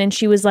Aaron and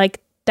she was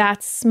like,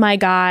 that's my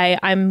guy,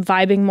 I'm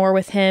vibing more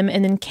with him,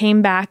 and then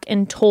came back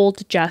and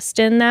told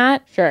Justin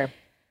that. Sure.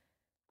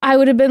 I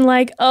would have been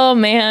like, oh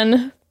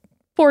man,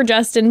 poor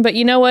Justin, but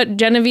you know what?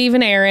 Genevieve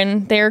and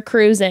Aaron, they're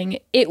cruising.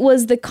 It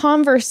was the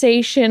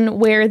conversation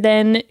where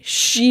then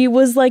she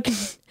was like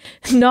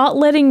not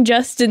letting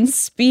Justin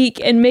speak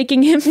and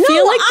making him feel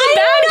like the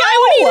bad guy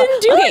when he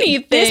didn't do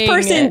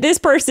anything. This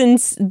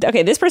person's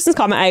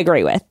comment I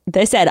agree with.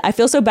 They said, I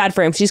feel so bad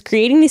for him. She's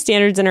creating these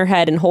standards in her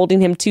head and holding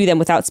him to them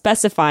without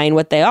specifying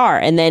what they are.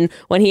 And then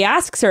when he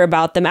asks her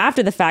about them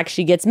after the fact,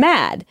 she gets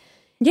mad.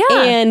 Yeah.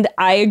 And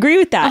I agree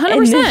with that.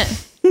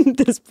 100%.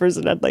 This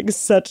person had like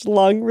such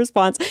long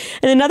response.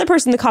 And another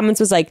person in the comments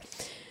was like,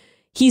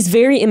 he's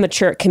very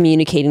immature at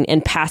communicating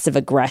and passive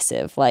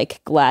aggressive.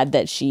 Like, glad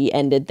that she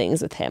ended things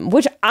with him,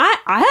 which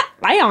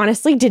I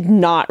honestly did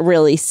not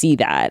really see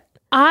that.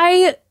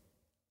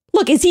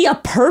 Look, is he a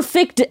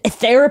perfect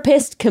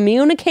therapist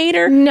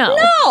communicator? No.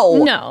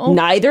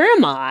 Neither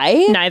am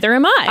I.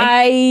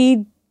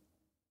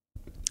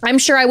 I'm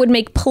sure I would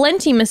make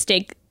plenty of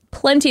mistakes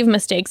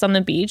on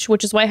the beach,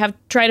 which is why I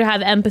try to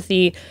have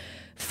empathy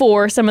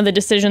for some of the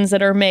decisions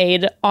that are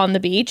made on the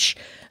beach.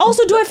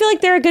 Also, do I feel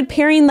like they're a good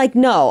pairing? Like,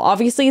 no,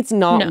 obviously it's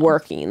not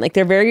working. Like,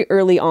 they're very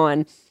early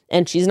on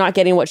and she's not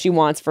getting what she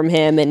wants from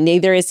him and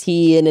neither is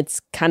he, and it's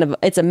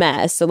a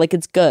mess. So like,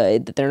 it's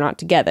good that they're not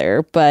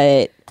together,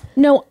 but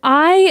no,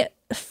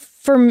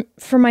 for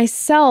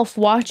myself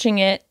watching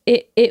it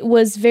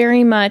was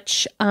very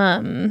much,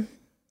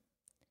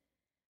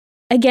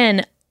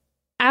 again,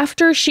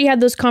 after she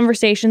had those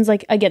conversations,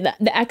 like, again,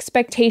 the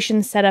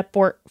expectations set up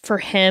for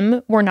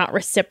him were not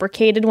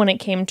reciprocated when it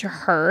came to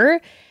her.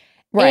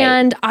 Right.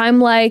 And I'm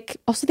like,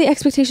 also the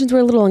expectations were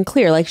a little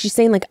unclear. Like she's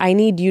saying like, I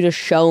need you to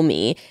show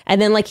me. And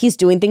then like he's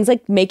doing things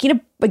like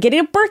getting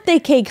a birthday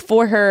cake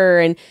for her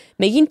and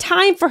making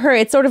time for her.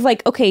 It's sort of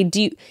like, okay,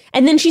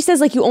 and then she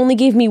says like, you only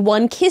gave me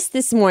one kiss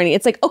this morning.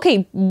 It's like,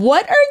 okay,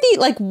 what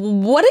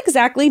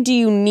exactly do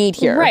you need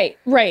here? Right.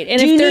 And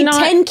do if you they're need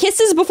not 10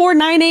 kisses before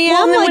 9 a.m.?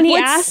 Well, and then when he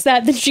asked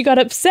that, then she got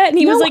upset and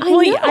he was like,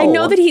 well, I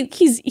know that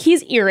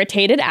he's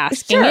irritated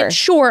asking it.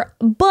 Sure.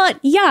 But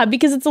yeah,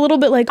 because it's a little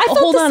bit like,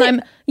 hold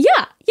on,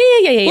 Yeah.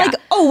 Like,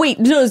 oh wait,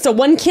 no, so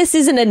one kiss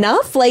isn't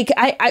enough? Like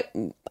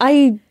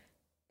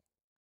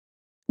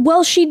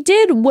Well, she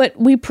did what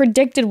we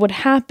predicted would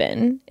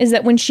happen, is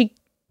that when she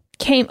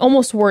came,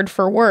 almost word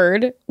for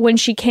word, when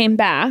she came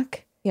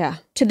back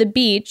to the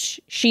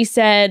beach, she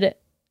said,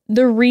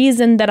 the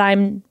reason that I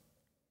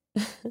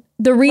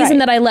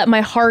let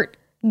my heart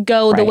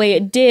go the way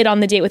it did on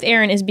the date with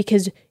Aaron is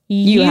because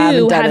you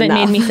haven't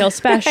made me feel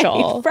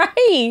special.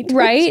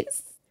 Right?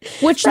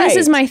 Which this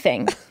is my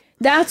thing.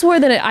 That's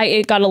where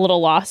it got a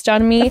little lost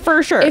on me.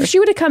 For sure. If she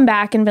would have come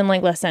back and been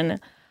like, listen,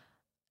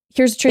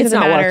 here's the truth of the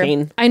matter.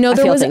 Working. I know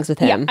there was things with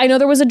him. I know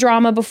there was a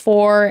drama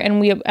before,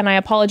 and I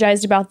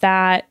apologized about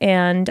that,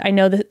 and I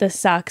know that this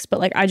sucks, but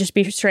like I just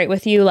be straight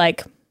with you,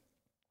 like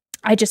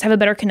I just have a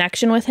better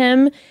connection with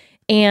him,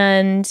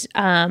 and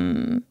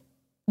I'm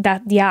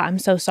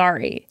so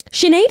sorry.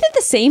 Shanae did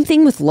the same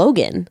thing with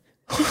Logan.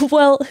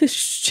 Well,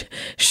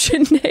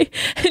 Shanae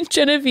and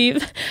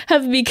Genevieve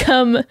have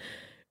become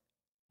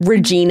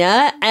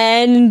Regina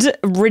and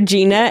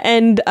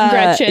Gretchen.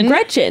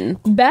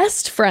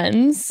 Best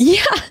friends.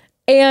 Yeah.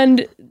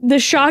 And the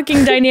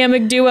shocking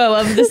dynamic duo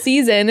of the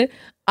season.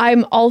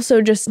 I'm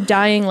also just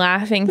dying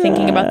laughing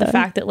thinking about the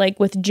fact that like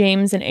with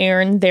James and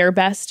Aaron, they're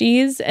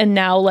besties. And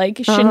now like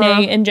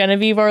Shanae and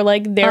Genevieve are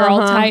like, they're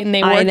all tight and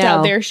they worked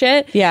out their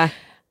shit. Yeah.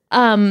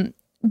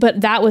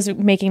 But that was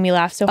making me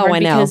laugh so hard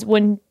because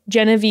when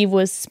Genevieve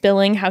was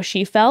spilling how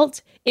she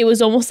felt, it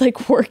was almost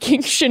like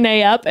working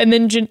Shanae up, and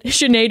then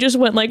Shanae just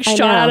went like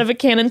shot out of a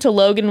cannon to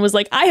Logan and was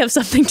like, I have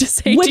something to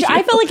say to you. Which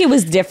I felt like it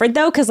was different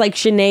though, because like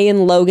Shanae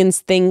and Logan's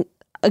thing,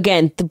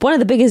 again, one of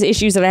the biggest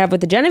issues that I have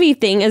with the Genevieve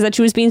thing is that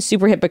she was being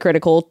super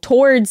hypocritical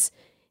towards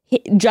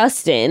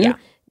Justin. Yeah.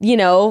 You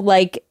know,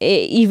 like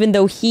even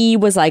though he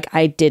was like,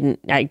 I did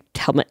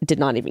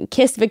not even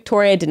kiss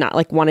Victoria, did not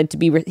like he wanted to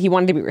be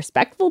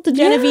respectful to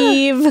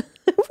Genevieve,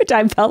 which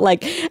I felt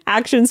like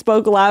action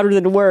spoke louder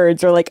than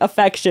words, or like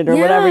affection or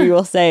whatever you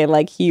will say.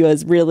 Like he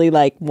was really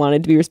like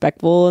wanted to be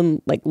respectful and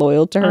like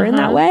loyal to her in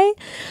that way.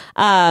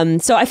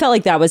 So I felt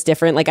like that was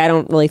different. Like I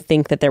don't really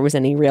think that there was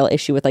any real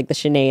issue with like the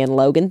Shanae and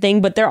Logan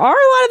thing, but there are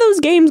a lot of those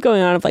games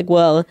going on of like,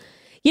 well,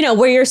 you know,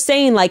 where you're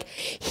saying like,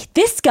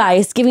 this guy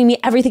is giving me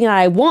everything that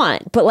I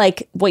want, but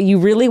like what you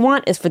really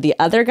want is for the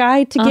other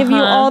guy to give you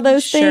all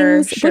those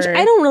things, which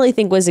I don't really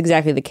think was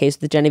exactly the case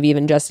with Genevieve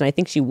and Justin. I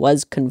think she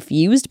was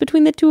confused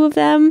between the two of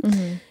them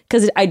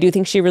because I do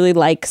think she really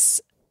likes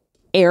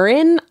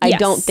Aaron. I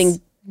don't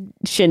think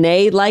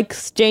Shanae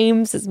likes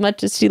James as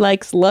much as she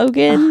likes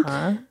Logan.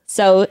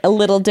 So a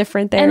little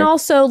different there. And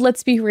also,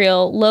 let's be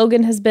real,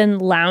 Logan has been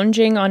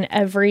lounging on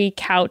every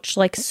couch,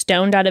 like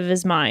stoned out of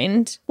his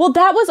mind. Well,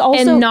 that was also...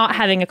 And not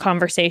having a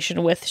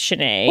conversation with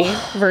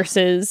Shanae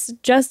versus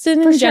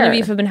Justin and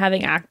Genevieve have been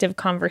having active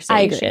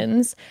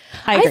conversations.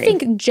 I agree. I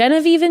think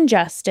Genevieve and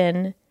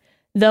Justin,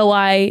 though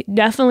I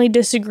definitely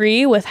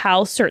disagree with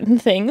how certain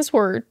things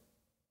were,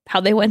 how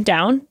they went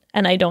down,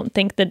 and I don't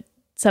think that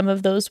some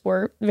of those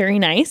were very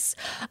nice.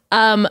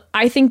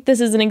 I think this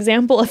is an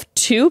example of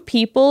two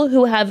people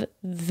who have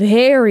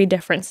very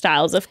different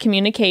styles of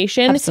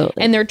communication.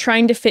 Absolutely. And they're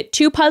trying to fit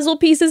two puzzle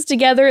pieces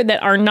together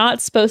that are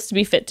not supposed to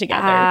be fit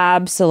together.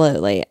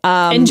 Absolutely.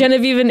 And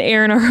Genevieve and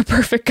Aaron are a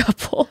perfect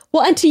couple.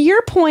 Well, and to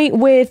your point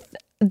with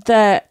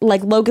the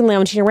like Logan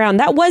lounging around,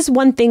 that was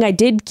one thing I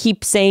did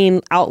keep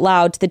saying out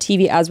loud to the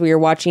TV as we were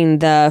watching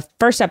the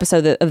first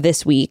episode of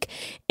this week,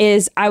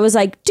 is I was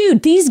like,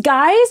 dude, these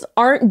guys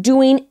aren't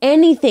doing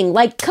anything.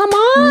 Like, come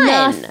on.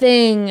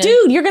 Nothing.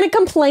 Dude, you're going to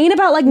complain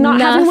about like not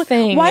having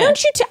one. Why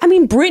don't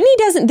you, Brittany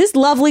doesn't, this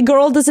lovely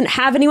girl doesn't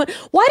have anyone.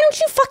 Why don't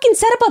you fucking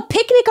set up a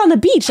picnic on the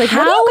beach? Like,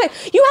 how?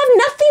 You have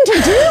nothing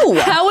to do.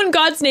 How in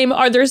God's name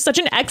are there such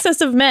an excess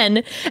of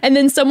men and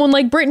then someone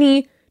like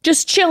Brittany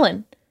just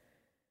chilling?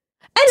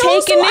 And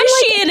take also,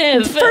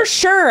 initiative. Like, for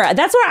sure.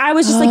 That's where I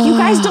was just like, you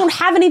guys don't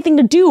have anything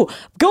to do.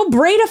 Go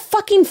braid a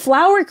fucking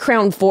flower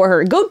crown for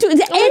her. Go do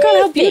anything. Oh my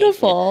God, how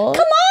beautiful.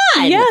 Come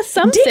on. Yeah,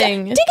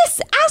 something.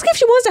 Ask if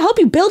she wants to help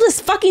you build a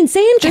fucking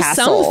sandcastle. Just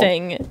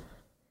something.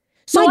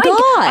 So my God.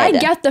 I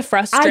get the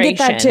frustration. I get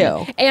that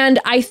too. And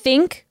I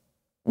think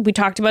we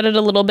talked about it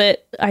a little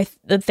bit, I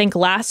think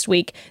last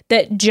week,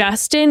 that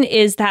Justin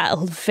is that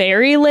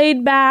very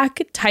laid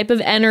back type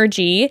of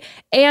energy,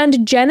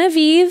 and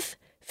Genevieve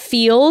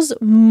feels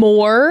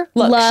more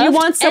loved. She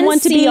wants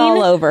someone to be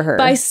all over her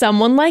by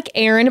someone like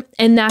Aaron,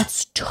 and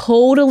that's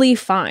totally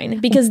fine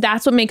because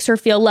that's what makes her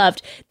feel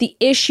loved. The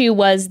issue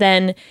was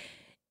then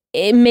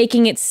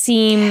making it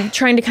seem,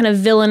 trying to kind of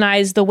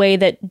villainize the way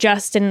that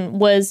Justin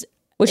was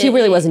Which he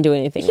really wasn't doing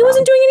anything He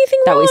wasn't doing anything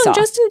that wrong. we saw.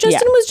 Justin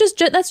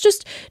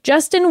was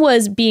Justin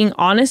was being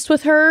honest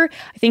with her.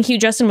 I think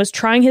Justin was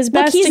trying his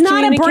best. Look, he's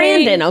not a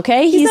Brandon,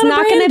 okay? He's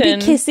not going to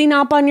be kissing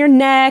up on your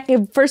neck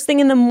first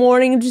thing in the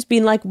morning and just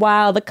being like,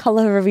 wow, the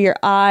color of your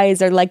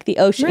eyes are like the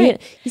ocean.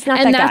 Right. He's not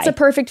and that guy. that's a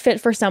perfect fit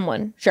for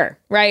someone. Sure.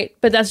 Right?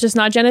 But that's just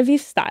not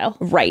Genevieve's style.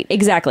 Right,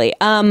 exactly.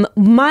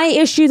 My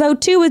issue, though,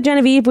 too, with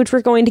Genevieve, which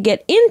we're going to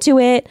get into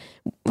it,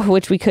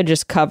 which we could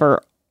just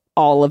cover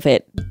all of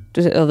it,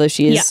 although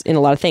she is in a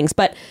lot of things.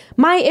 But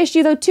my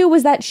issue, though, too,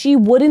 was that she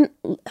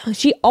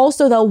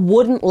also, though,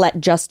 wouldn't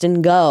let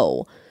Justin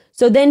go.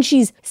 So then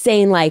she's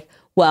saying, like,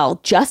 well,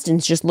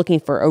 Justin's just looking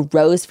for a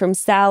rose from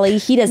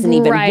Salley. He doesn't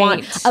even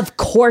want, of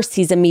course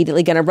he's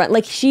immediately going to run.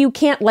 Like, you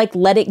can't, like,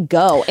 let it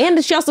go.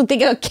 And she also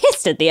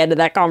kissed at the end of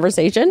that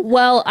conversation.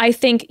 Well, I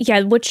think,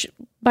 which,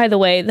 by the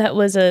way, that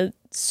was a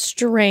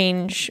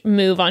strange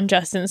move on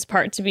Justin's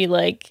part to be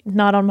like,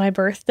 not on my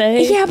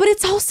birthday. Yeah, but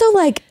it's also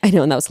like, I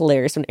know, and that was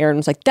hilarious when Aaron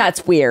was like,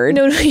 that's weird.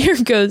 No,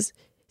 Aaron goes,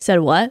 said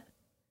what?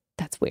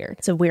 That's weird.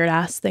 It's a weird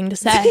ass thing to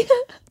say.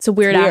 It's a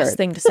weird ass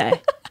thing to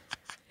say.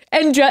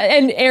 And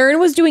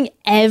Aaron was doing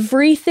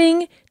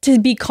everything to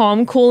be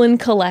calm, cool, and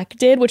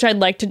collected, which I'd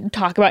like to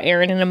talk about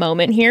Aaron in a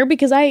moment here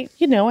because I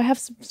have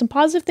some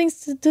positive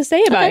things to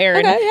say about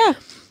Aaron. Okay, yeah.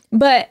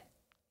 But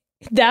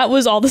that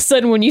was all of a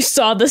sudden when you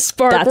saw the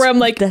spark where I'm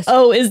like,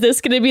 oh, is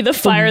this going to be the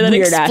fire that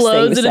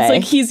explodes? And it's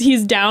like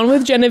he's down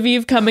with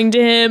Genevieve coming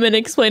to him and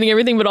explaining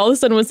everything. But all of a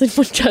sudden when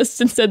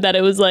Justin said that,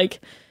 it was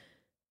like,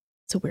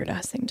 it's a weird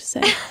ass thing to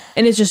say.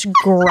 And it's just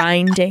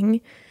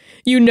grinding.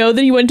 You know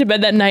that he went to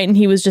bed that night and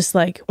he was just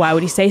like, why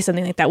would he say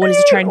something like that? What is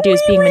he trying to do?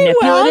 Is being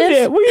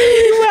manipulative? We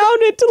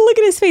rewound it to look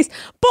at his face.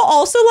 But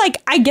also,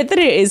 like, I get that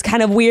it is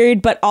kind of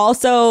weird, but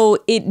also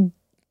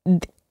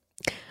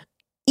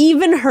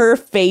even her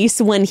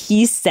face when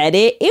he said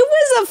it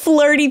was a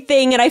flirty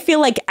thing. And I feel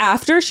like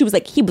after she was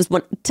like,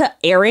 to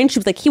Aaron, she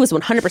was like, he was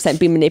 100%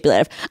 being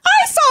manipulative.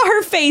 I saw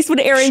her face when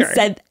Aaron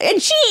said,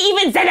 and she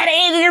even said that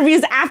in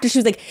interviews after. She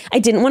was like, I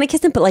didn't want to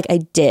kiss him, but like I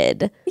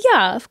did.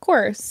 Yeah, of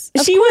course.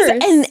 But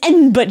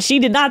she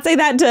did not say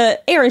that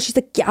to Aaron. She's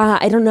like, yeah,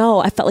 I don't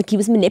know. I felt like he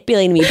was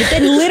manipulating me. But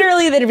then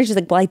literally in the interview, she's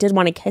like, well, I did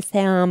want to kiss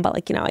him, but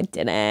like, I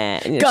didn't.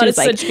 And God, it's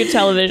such good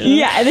television.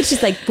 Yeah. And then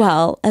she's like,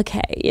 well,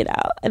 okay,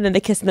 and then they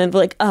kiss and then they're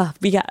like,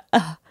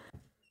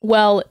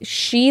 Well,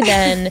 she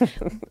then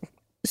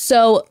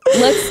so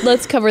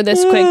let's cover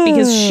this quick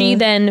because she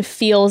then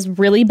feels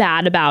really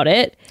bad about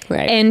it.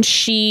 Right. And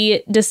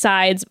she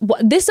decides,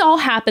 this all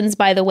happens,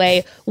 by the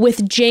way,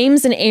 with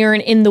James and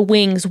Aaron in the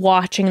wings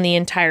watching the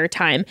entire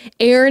time.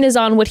 Aaron is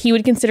on what he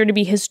would consider to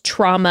be his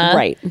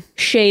trauma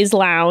chaise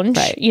lounge,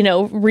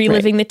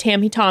 reliving the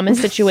Tammy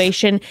Thomas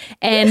situation.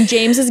 And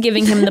James is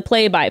giving him the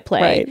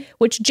play-by-play,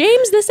 which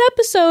James, this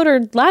episode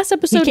or last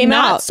episode,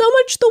 not so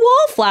much the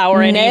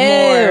wallflower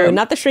anymore. No,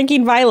 not the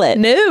shrinking violet.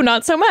 No,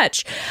 not so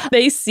much.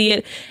 They see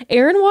it.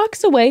 Aaron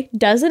walks away,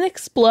 doesn't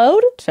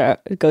explode. Sure.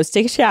 Goes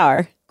take a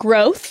shower.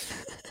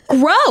 Growth.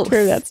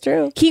 True, that's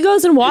true. He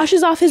goes and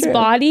washes off his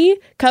body,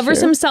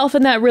 covers himself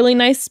in that really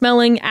nice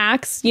smelling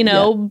Axe,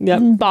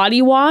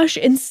 body wash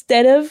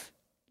instead of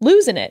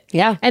losing it.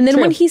 Yeah. And then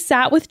when he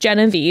sat with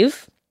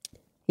Genevieve,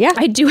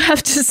 I do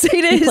have to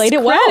say to his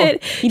credit, well.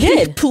 He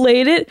did. He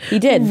played it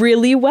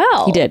really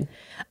well. He did.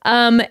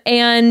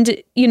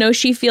 And,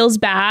 she feels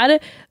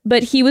bad,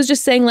 but he was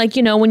just saying like,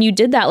 when you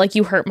did that, like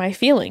you hurt my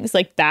feelings,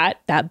 like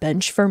that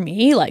bench for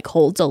me, like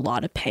holds a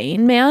lot of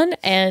pain, man.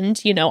 And,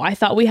 I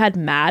thought we had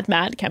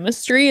mad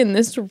chemistry and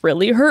this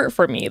really hurt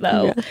for me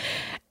though. Yeah.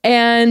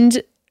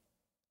 And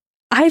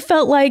I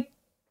felt like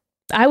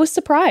I was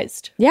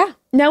surprised. Yeah.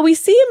 Now we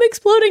see him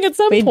exploding at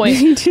some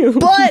point, me too.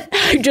 But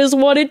I just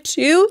wanted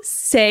to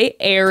say,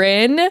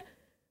 Aaron,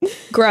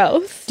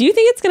 growth. Do you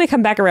think it's going to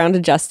come back around to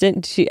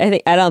Justin?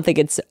 I don't think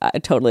it's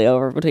totally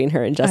over between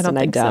her and Justin.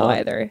 I don't think so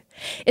either.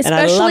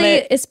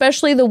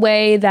 Especially the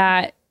way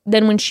that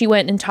then when she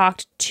went and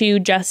talked to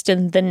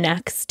Justin the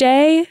next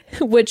day,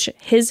 which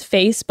his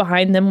face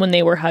behind them when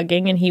they were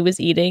hugging and he was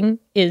eating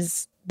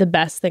is the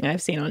best thing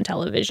I've seen on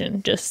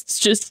television.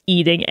 Just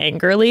eating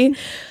angrily.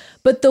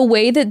 But the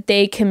way that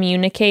they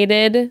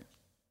communicated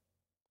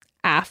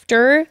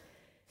after,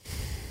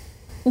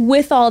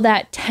 with all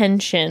that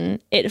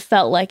tension, it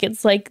felt like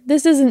it's like,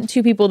 this isn't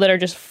two people that are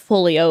just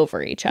fully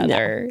over each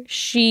other. No.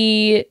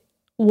 She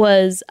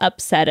was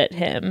upset at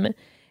him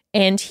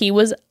and he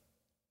was,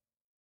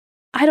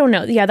 I don't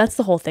know. Yeah, that's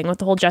the whole thing with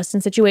the whole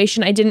Justin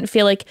situation. I didn't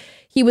feel like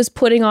he was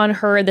putting on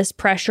her this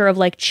pressure of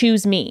like,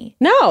 choose me.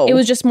 No. It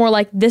was just more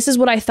like, this is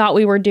what I thought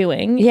we were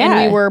doing. Yeah.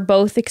 And we were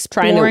both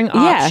exploring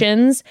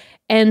options.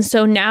 And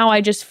so now I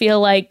just feel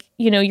like,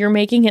 you're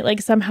making it like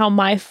somehow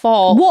my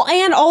fault. Well,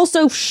 and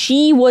also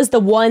she was the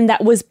one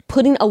that was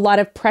putting a lot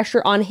of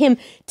pressure on him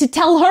to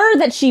tell her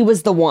that she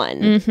was the one.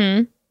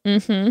 Mm-hmm.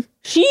 Mm-hmm.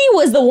 She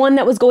was the one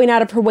that was going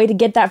out of her way to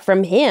get that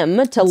from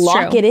him, to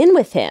lock it in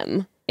with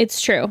him. It's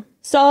true.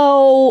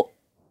 So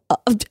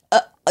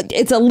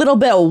it's a little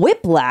bit of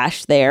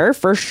whiplash there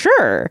for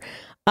sure.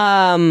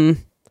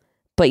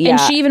 But But yeah. And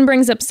she even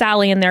brings up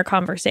Salley in their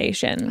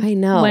conversation. I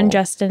know. When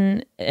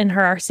Justin and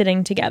her are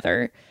sitting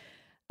together.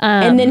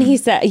 And then he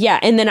said,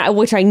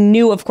 which I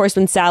knew, of course,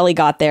 when Salley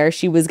got there,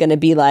 she was going to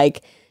be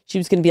like,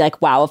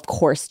 wow, of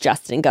course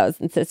Justin goes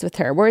and sits with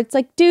her. Where it's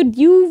like, dude,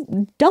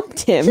 you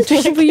dumped him.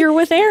 But you're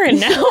with Aaron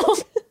now.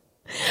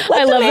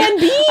 I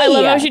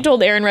love how she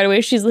told Aaron right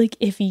away. She's like,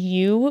 if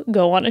you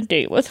go on a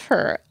date with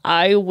her,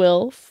 I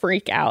will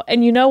freak out.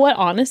 And you know what?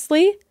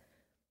 Honestly,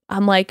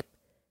 I'm like,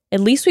 at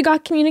least we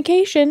got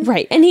communication.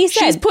 Right. And he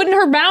said, she's putting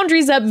her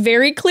boundaries up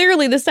very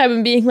clearly this time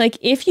and being like,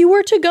 if you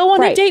were to go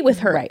on a date with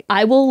her,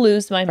 I will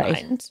lose my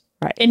mind.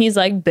 Right. And he's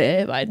like,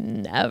 babe, I'd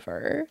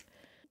never.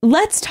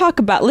 Let's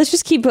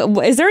just keep,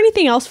 is there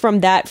anything else from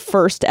that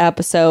first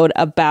episode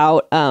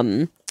about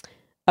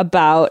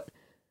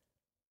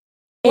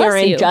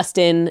Aaron,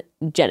 Justin,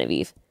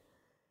 Genevieve?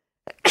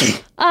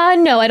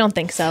 No, I don't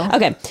think so.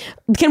 Okay.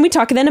 Can we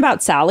talk then about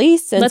Salley?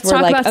 Let's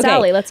talk about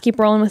Salley. Let's keep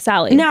rolling with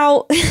Salley.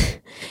 Now,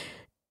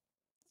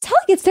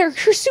 Salley gets there.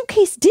 Her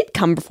suitcase did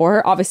come before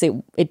her.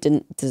 Obviously,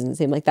 doesn't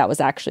seem like that was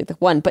actually the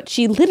one, but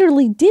she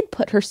literally did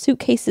put her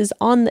suitcases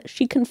on that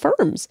she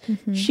confirms.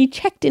 Mm-hmm. She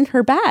checked in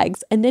her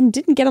bags and then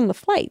didn't get on the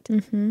flight.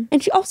 Mm-hmm.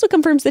 And she also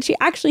confirms that she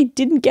actually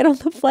didn't get on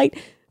the flight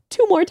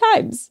 2 more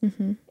times.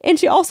 Mm-hmm. And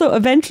she also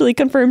eventually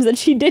confirms that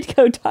she did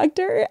go talk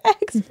to her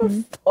ex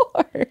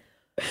before.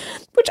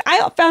 Which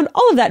I found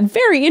all of that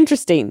very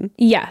interesting.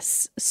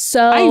 Yes.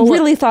 So I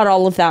really thought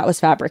all of that was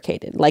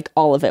fabricated. Like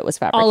all of it was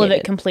fabricated. All of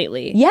it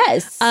completely.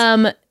 Yes.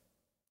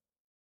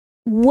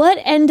 What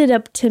ended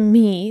up to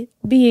me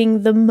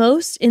being the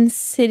most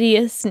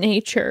insidious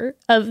nature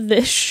of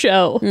this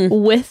show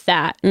with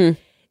that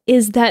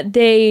is that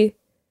they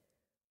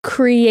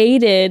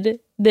created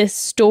this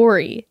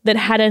story that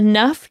had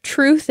enough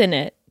truth in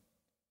it,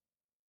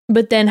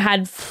 but then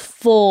had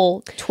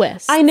full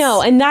twists. I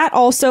know. And that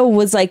also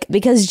was like,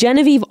 because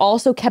Genevieve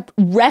also kept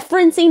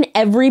referencing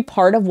every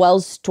part of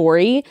Wells'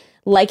 story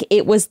like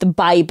it was the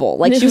Bible.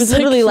 Like she was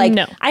literally like,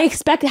 no. I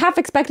half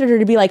expected her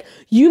to be like,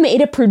 you made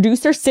a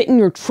producer sit in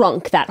your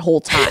trunk that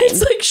whole time.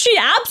 It's like, she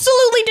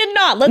absolutely did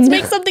not. Let's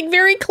make something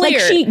very clear.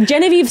 Like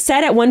Genevieve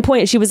said at one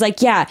point, she was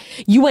like, yeah,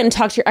 you went and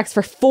talked to your ex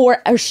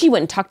she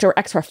went and talked to her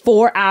ex for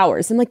 4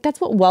 hours. And like, that's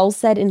what Wells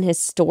said in his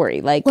story.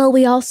 Like, well,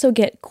 we also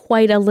get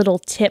quite a little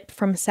tip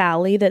from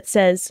Salley that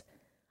says,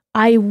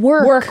 I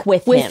work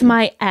with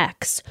my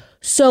ex.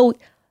 So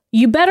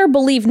you better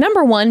believe,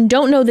 number one,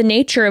 don't know the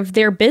nature of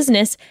their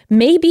business.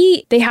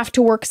 Maybe they have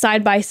to work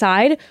side by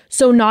side.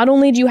 So not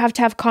only do you have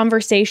to have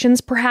conversations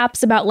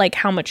perhaps about like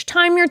how much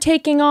time you're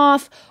taking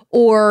off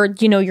or,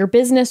 you know, your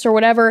business or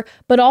whatever,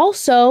 but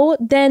also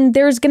then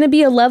there's going to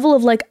be a level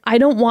of like, I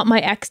don't want my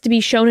ex to be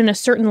shown in a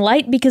certain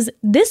light because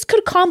this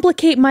could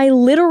complicate my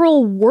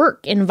literal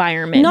work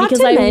environment. Not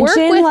because to I mention, work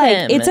with like,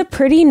 him. it's a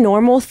pretty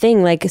normal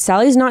thing. Like,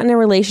 Sally's not in a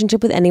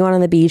relationship with anyone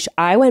on the beach.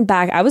 I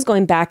was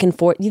going back and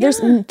forth.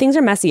 Things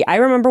are messy. I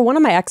remember one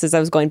of my exes I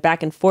was going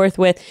back and forth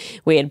with.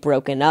 We had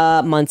broken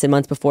up months and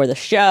months before the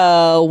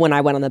show. When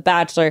I went on The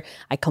Bachelor,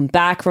 I come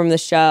back from the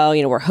show,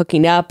 you know, we're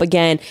hooking up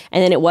again.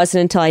 And then it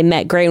wasn't until I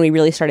met Gray and we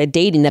really started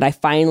dating that I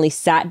finally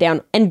sat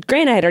down. And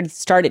Gray and I had already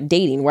started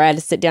dating, where I had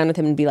to sit down with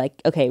him and be like,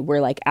 okay, we're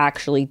like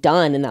actually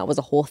done. And that was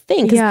a whole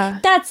thing. Yeah.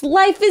 That's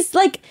life is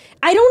like,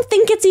 I don't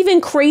think it's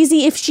even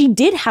crazy if she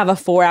did have a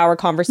 4-hour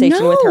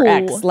conversation with her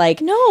ex.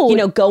 Like, no, you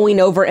know, going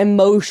over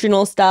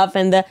emotional stuff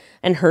and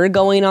her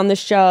going on the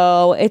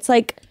show. It's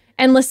like,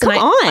 and listen,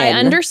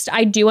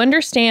 I do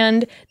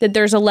understand that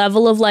there's a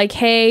level of like,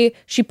 hey,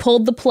 she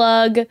pulled the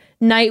plug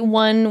night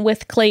 1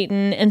 with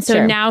Clayton. And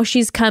so now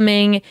she's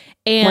coming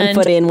and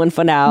 1 foot in, 1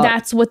 foot out.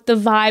 That's what the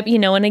vibe, you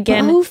know, and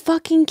again, but who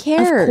fucking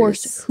cares? Of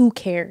course, who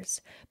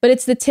cares? But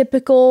it's the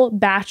typical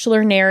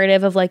Bachelor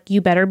narrative of like,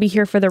 you better be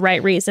here for the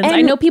right reasons. And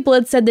I know people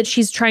had said that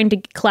she's trying to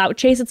clout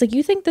chase. It's like,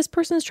 you think this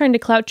person is trying to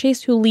clout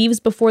chase who leaves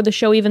before the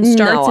show even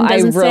starts and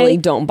doesn't say? I really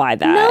don't buy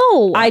that.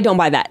 No. I don't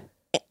buy that.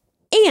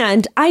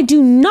 And I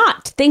do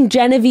not think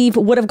Genevieve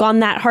would have gone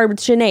that hard with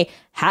Shanae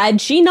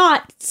had she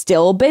not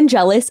still been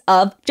jealous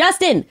of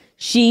Justin.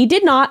 She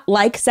did not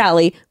like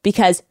Salley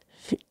because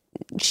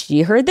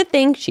she heard the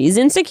thing. She's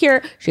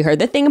insecure. She heard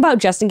the thing about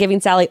Justin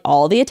giving Salley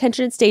all the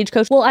attention at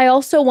Stagecoach. Well, I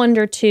also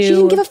wonder too. She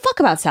didn't give a fuck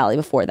about Salley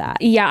before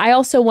that. Yeah, I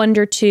also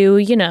wonder too,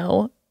 you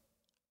know,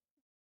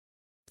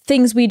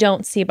 things we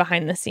don't see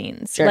behind the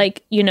scenes. Sure.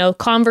 Like, you know,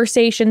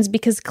 conversations,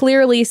 because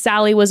clearly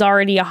Salley was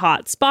already a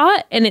hot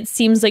spot and it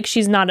seems like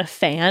she's not a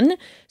fan.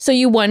 So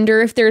you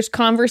wonder if there's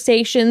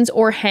conversations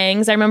or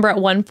hangs. I remember at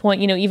one point,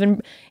 you know,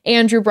 even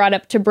Andrew brought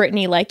up to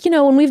Brittany, like, you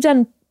know, when we've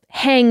done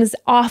hangs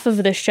off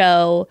of the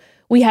show,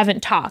 we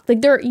haven't talked.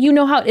 Like, there, you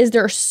know how it is,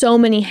 there are so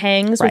many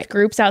hangs with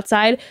groups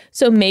outside.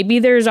 So maybe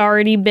there's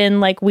already been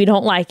like, we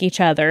don't like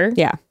each other.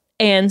 Yeah.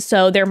 And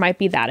so there might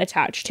be that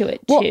attached to it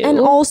too. And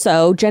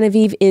also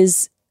Genevieve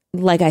is,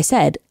 like I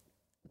said,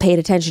 paid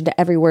attention to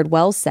every word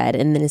Wells said,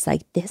 and then it's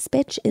like, this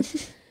bitch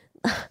is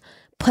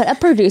put a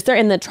producer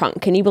in the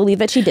trunk. Can you believe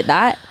that she did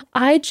that?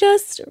 I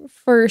just,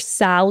 for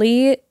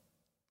Salley,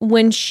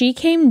 when she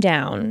came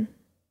down,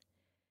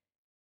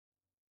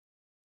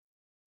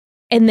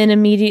 and then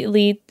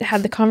immediately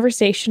had the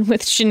conversation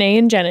with Shanae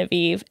and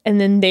Genevieve,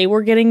 and then they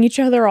were getting each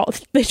other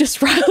they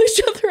just riled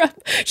each other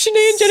up.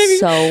 Shanae and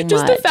Genevieve,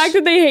 just the fact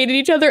that they hated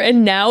each other,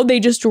 and now they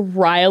just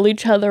rile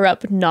each other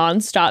up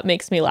nonstop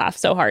makes me laugh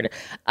so hard.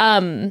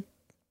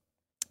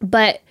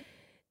 But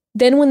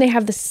then when they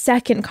have the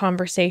second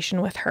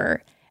conversation with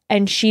her,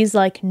 and she's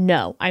like,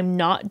 no, I'm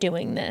not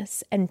doing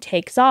this, and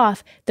takes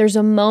off, there's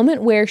a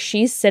moment where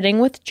she's sitting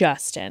with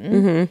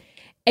Justin,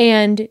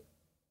 and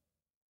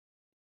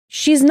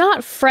she's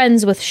not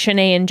friends with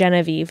Shanae and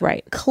Genevieve.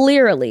 Right.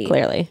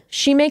 Clearly.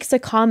 She makes a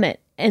comment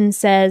and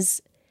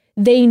says,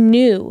 they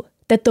knew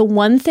that the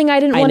one thing I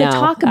didn't want to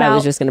talk about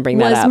was just gonna bring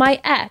that up. my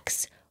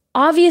ex.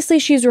 Obviously,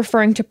 she's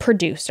referring to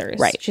producers.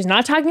 Right. She's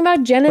not talking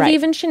about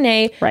Genevieve and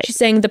Shanae. Right. She's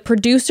saying the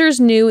producers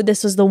knew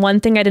this was the one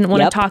thing I didn't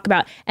want to talk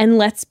about. And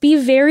let's be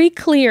very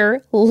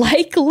clear,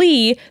 like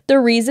Lee, the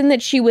reason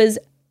that she was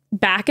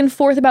back and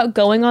forth about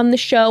going on the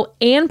show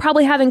and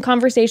probably having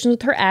conversations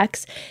with her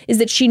ex is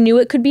that she knew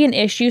it could be an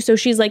issue. So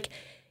she's like,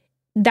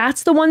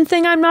 that's the one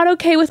thing I'm not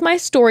okay with my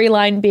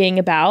storyline being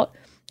about.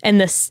 And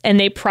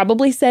they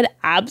probably said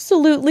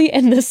absolutely.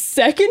 And the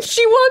second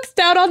she walks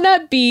down on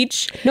that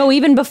beach,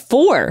 even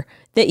before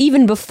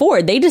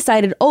they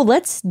decided,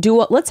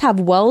 let's have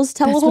Wells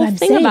tell the whole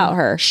thing about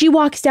her. She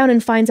walks down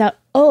and finds out,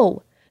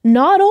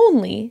 not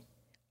only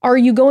are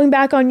you going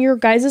back on your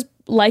guys'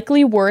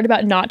 likely word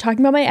about not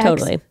talking about my ex,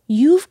 totally,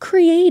 you've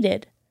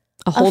created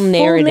a whole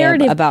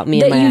narrative about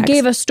me and my ex that you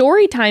gave a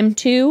story time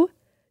to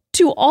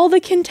all the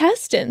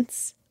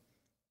contestants,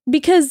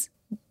 because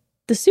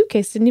the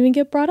suitcase didn't even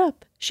get brought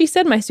up. She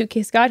said my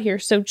suitcase got here,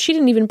 so she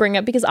didn't even bring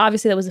up, because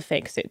obviously that was a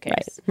fake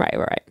suitcase. Right.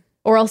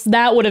 Or else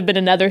that would have been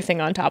another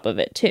thing on top of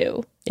it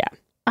too. Yeah.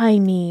 I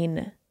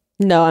mean,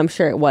 no, I'm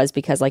sure it was,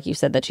 because like you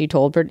said that she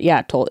told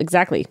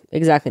exactly.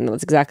 No,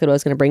 that's exactly what I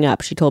was going to bring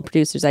up. She told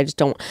producers, I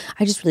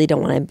just really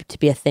don't want it to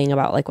be a thing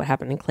about like what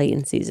happened in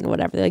Clayton's season,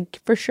 whatever. Like,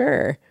 for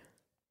sure.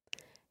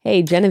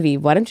 Hey,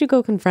 Genevieve, why don't you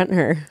go confront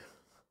her?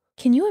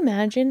 Can you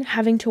imagine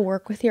having to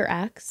work with your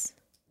ex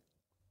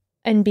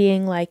and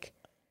being like,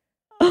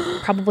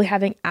 probably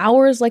having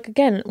hours, like,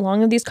 again,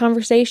 long of these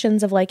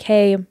conversations of like,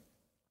 hey,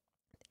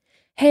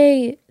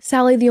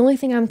 Salley, the only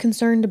thing I'm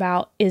concerned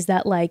about is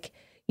that, like,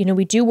 you know,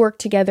 we do work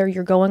together.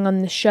 You're going on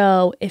the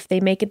show. If they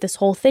make it this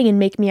whole thing and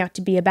make me out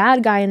to be a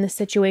bad guy in this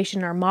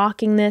situation, are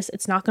mocking this,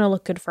 it's not going to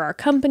look good for our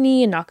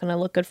company and not going to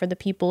look good for the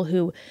people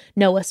who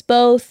know us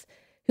both,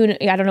 who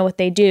I don't know what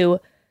they do.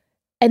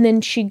 And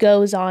then she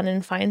goes on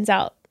and finds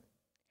out.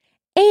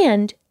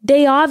 And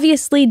they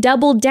obviously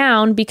doubled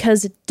down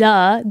because,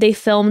 they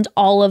filmed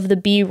all of the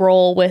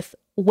B-roll with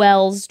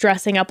Wells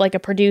dressing up like a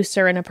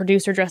producer and a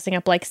producer dressing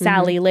up like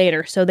Salley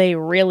later. So they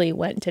really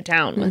went to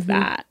town with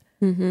that.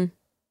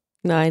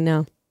 No, I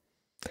know.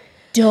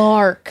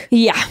 Dark.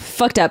 Yeah,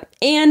 fucked up.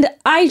 And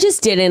I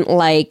just didn't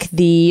like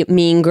the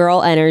mean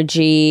girl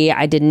energy.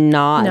 I did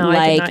not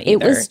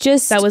it was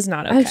just, that was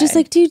not okay. I was just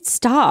like, dude,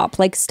 stop.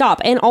 Like,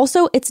 stop. And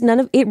also,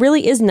 it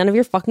really is none of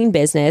your fucking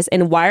business.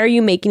 And why are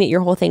you making it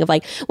your whole thing of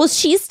like, well,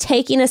 she's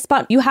taking a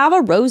spot. You have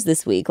a rose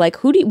this week. Like,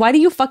 why do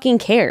you fucking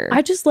care?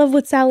 I just love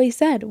what Salley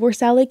said, where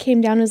Salley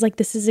came down and was like,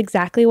 this is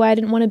exactly why I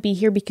didn't want to be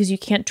here, because you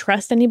can't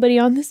trust anybody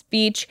on this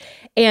beach.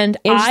 And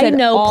I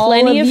know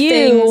plenty of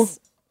things.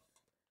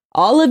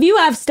 All of you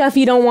have stuff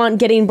you don't want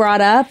getting brought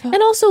up. And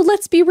also,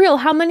 let's be real.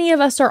 How many of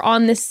us are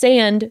on this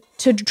sand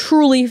to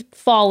truly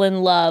fall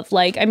in love?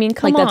 Like, I mean,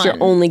 come on. Like, that's your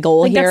only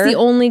goal here? That's the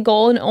only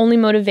goal and only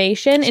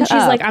motivation. And she's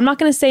like, I'm not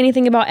going to say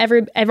anything about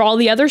all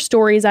the other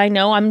stories I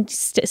know. I'm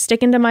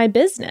sticking to my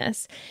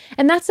business.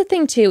 And that's the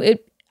thing, too.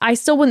 I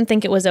still wouldn't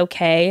think it was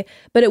okay,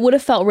 but it would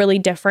have felt really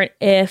different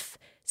if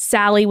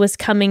Salley was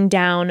coming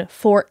down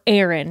for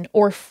Aaron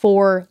or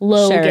for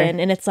Logan. Sure.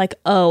 And it's like,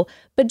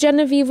 but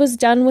Genevieve was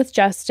done with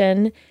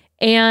Justin.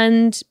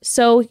 And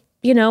so,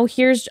 you know,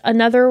 here's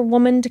another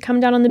woman to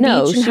come down on the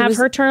beach and have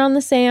her turn on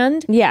the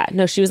sand. Yeah,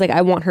 no, she was like,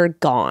 I want her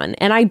gone.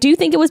 And I do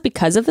think it was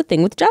because of the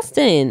thing with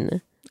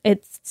Justin.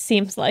 It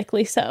seems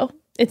likely so.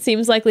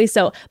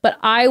 But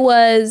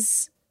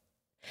and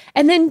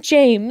then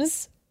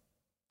James.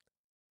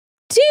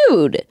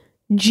 Dude,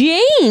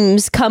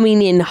 James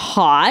coming in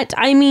hot.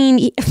 I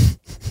mean,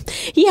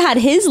 he had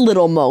his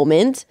little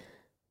moment.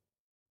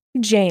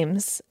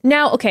 James.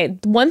 Now, okay,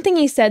 one thing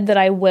he said that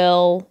I'm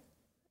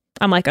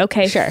like,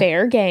 okay, sure.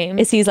 Fair game.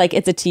 He's like,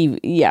 it's a TV.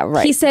 Yeah,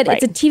 right. He said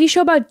it's a TV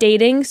show about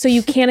dating, so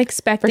you can't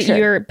expect that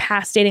your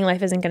past dating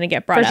life isn't going to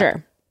get brought up. For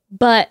sure.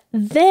 But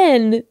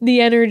then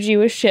the energy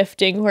was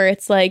shifting where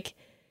it's like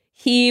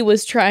he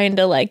was trying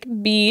to like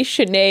be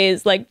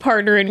Shanae's like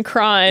partner in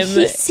crime.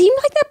 He seemed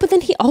like that, but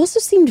then he also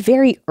seemed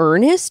very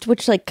earnest,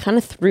 which like kind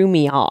of threw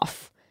me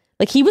off.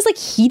 Like he was like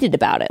heated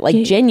about it,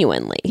 like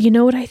genuinely. You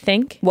know what I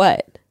think?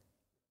 What?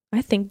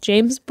 I think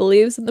James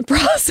believes in the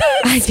process.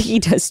 I think he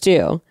does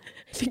too.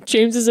 I think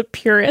James is a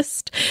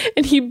purist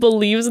and he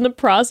believes in the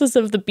process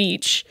of the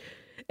beach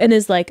and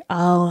is like,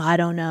 oh, I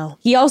don't know.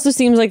 He also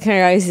seems like kind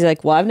of guy, he's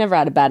like, well, I've never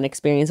had a bad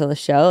experience on the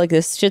show. Like,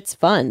 this shit's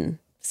fun.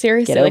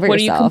 Seriously, like, what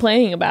are you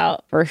complaining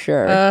about? For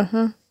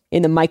sure.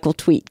 In the Michael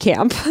tweet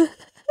camp.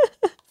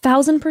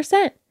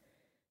 1,000%.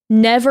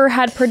 Never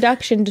had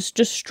production just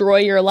destroy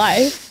your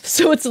life.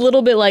 So it's a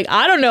little bit like,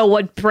 I don't know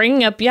what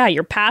bringing up,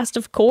 your past,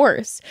 of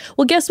course.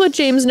 Well, guess what,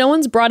 James? No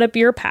one's brought up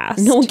your past.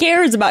 No one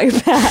cares about your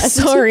past.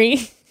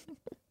 Sorry.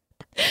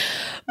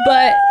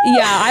 But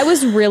I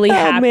was really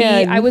happy.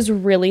 Man. I was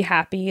really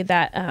happy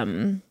that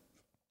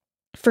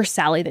for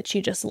Salley that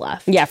she just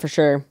left. Yeah, for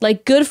sure.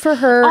 Like, good for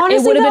her. Honestly,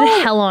 it would have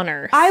been hell on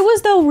earth. I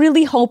was, though,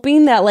 really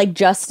hoping that, like,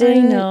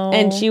 Justin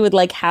and she would,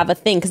 like, have a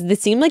thing. Because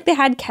it seemed like they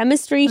had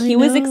chemistry. He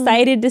was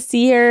excited to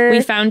see her.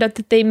 We found out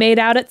that they made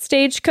out at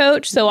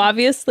Stagecoach. So,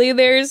 obviously,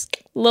 there's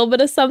a little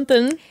bit of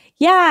something.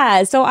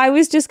 Yeah. So, I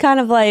was just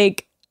kind of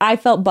like, I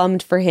felt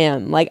bummed for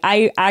him. Like,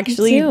 I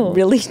actually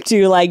really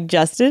do like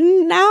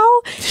Justin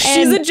now.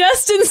 She's a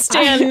Justin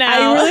stan now.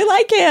 I really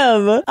like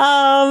him.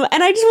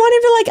 And I just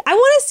wanted to, like, I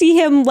want to see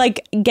him,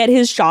 like, get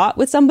his shot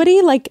with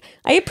somebody. Like,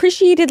 I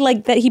appreciated,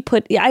 like, that he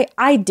put,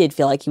 I did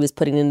feel like he was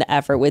putting in the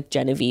effort with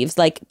Genevieve's,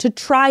 like, to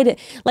try to,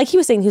 like he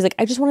was saying, he was like,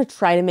 I just want to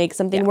try to make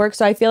something work.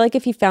 So I feel like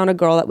if he found a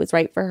girl that was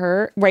right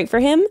for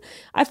him,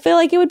 I feel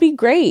like it would be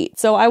great.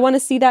 So I want to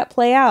see that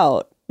play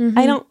out. Mm-hmm.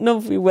 I don't know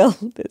if we will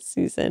this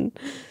season.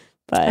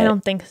 But I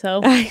don't think so.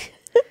 I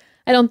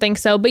don't think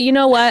so. But you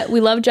know what? We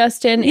love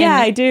Justin. Yeah,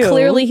 and I do.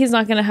 Clearly, he's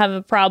not going to have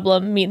a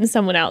problem meeting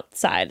someone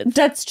outside.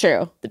 That's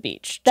true. The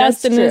beach.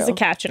 That's Justin true. is a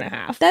catch and a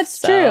half. That's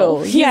so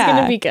true. He's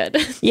going to be good.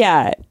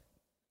 Yeah.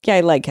 Yeah,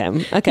 I like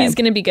him. Okay. He's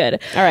going to be good.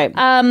 All right.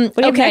 What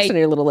do you have next on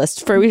your little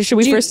list? Should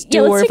we first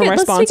do a word from our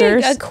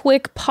sponsors? Let's take a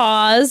quick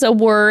pause, a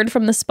word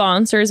from the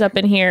sponsors up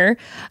in here.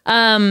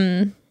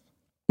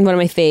 One of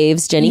my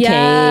faves, Jenny Kane.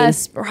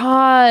 Yes,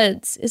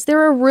 Rods. Is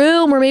there a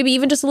room or maybe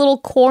even just a little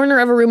corner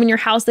of a room in your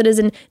house that is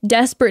in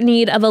desperate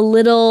need of a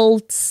little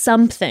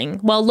something?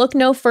 Well, look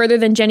no further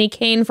than Jenny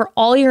Kane for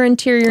all your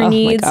interior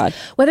needs. My God.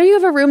 Whether you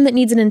have a room that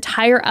needs an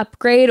entire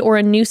upgrade or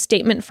a new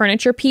statement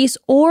furniture piece,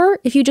 or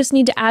if you just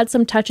need to add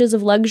some touches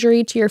of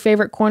luxury to your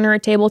favorite corner or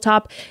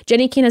tabletop,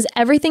 Jenny Kane has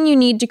everything you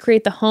need to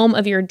create the home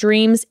of your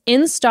dreams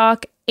in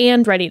stock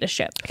and ready to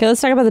ship. Okay, let's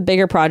talk about the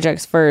bigger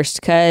projects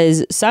first,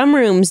 because some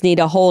rooms need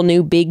a whole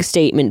new big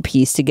statement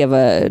piece to give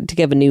a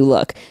new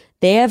look.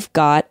 They have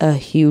got a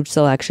huge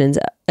selections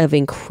of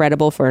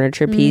incredible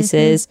furniture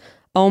pieces.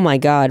 Oh my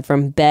God,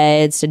 from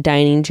beds to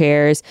dining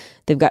chairs.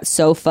 They've got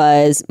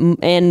sofas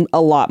and a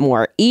lot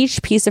more.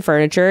 Each piece of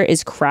furniture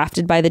is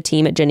crafted by the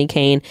team at Jenny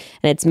Kane,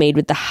 and it's made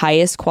with the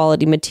highest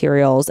quality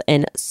materials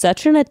and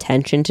such an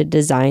attention to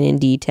design and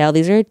detail.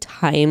 These are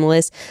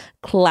timeless,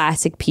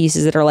 classic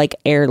pieces that are like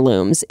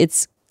heirlooms.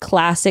 It's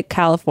classic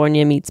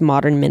California meets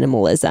modern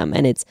minimalism,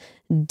 and it's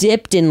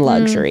dipped in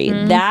luxury.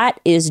 That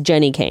is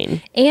Jenny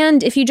Kane.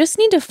 And if you just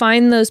need to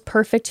find those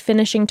perfect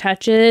finishing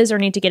touches or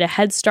need to get a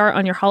head start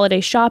on your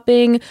holiday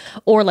shopping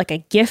or like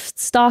a gift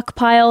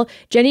stockpile,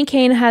 Jenny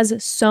Kane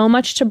has so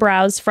much to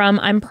browse from.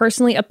 I'm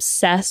personally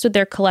obsessed with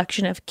their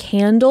collection of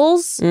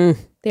candles.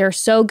 They are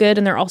so good,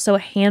 and they're also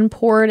hand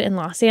poured in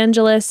Los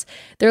Angeles.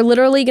 They're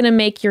literally going to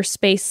make your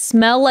space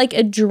smell like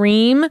a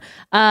dream.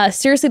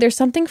 Seriously, there's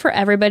something for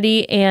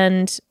everybody,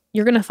 and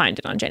you're going to find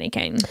it on Jenny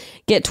Kane.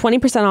 Get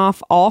 20%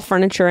 off all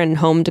furniture and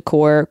home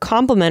decor,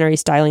 complimentary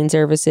styling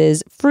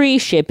services, free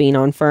shipping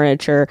on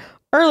furniture,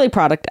 early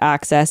product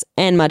access,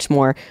 and much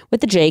more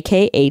with the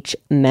JKH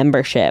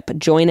membership.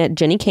 Join at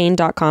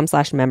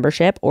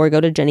jennykane.com/membership or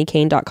go to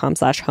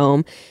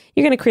jennykane.com/home.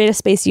 You're going to create a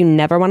space you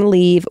never want to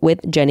leave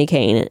with Jenny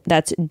Kane.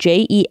 That's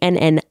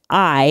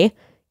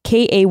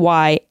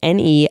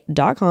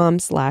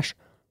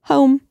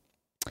JENNIKAYNE.com/home.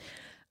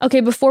 Okay,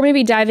 before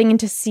maybe diving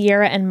into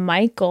Sierra and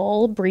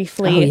Michael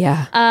briefly. Oh,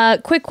 yeah.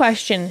 Quick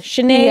question.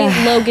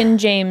 Shanae, Logan,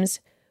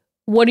 James,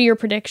 what are your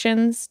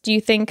predictions? Do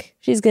you think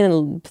she's going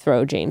to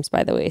throw James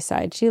by the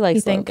wayside? She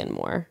likes Logan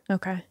more.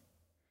 Okay.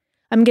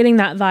 I'm getting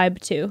that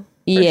vibe too.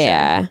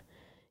 Yeah. Sure.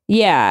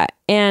 Yeah.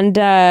 And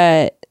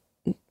they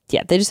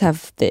just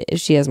have,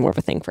 she has more of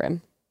a thing for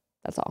him.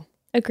 That's all.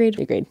 Agreed.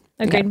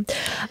 Okay.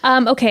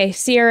 Okay,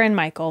 Sierra and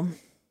Michael.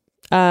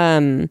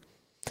 Yeah,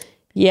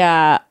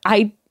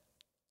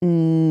 You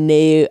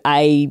knew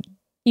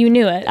it. You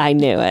knew it. I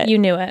knew it. You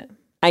knew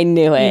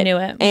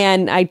it.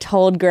 And I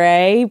told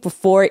Gray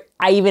before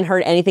I even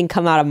heard anything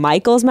come out of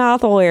Michael's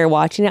mouth while we were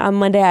watching it on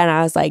Monday, and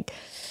I was like,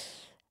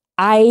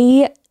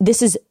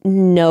 this is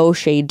no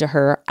shade to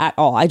her at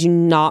all. I do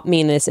not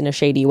mean this in a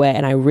shady way,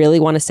 and I really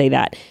want to say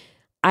that.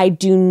 I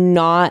do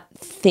not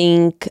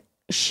think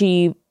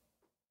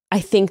I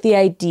think the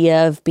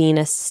idea of being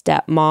a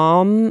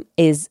stepmom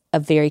is a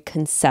very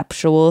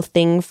conceptual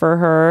thing for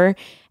her.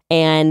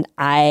 And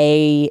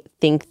I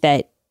think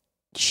that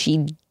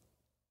she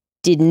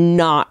did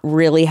not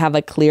really have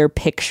a clear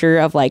picture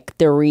of like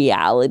the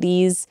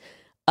realities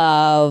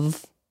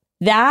of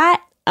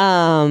that.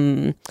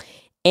 And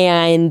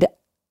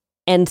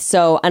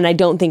I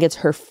don't think it's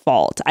her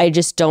fault. I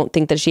just don't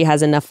think that she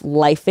has enough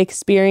life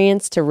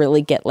experience to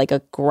really get like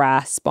a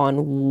grasp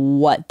on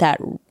what that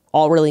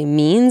all really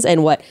means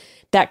and what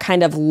that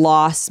kind of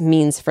loss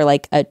means for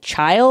like a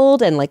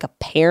child and like a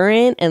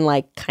parent and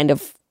like kind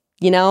of,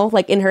 you know,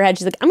 like in her head,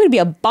 she's like, I'm going to be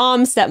a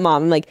bomb stepmom.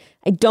 I'm like,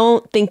 I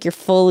don't think you're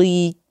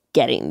fully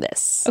getting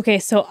this. Okay,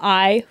 so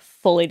I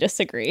fully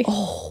disagree.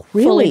 Oh,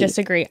 really? Fully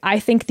disagree. I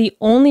think the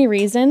only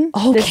reason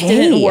this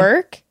didn't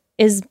work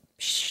is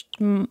she's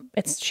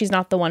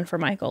not the one for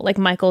Michael. Like,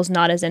 Michael's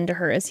not as into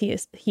her as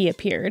he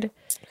appeared.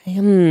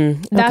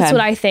 That's what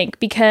I think,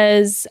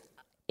 because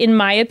in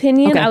my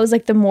opinion, I was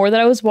like, the more that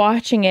I was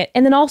watching it,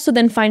 and then also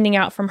then finding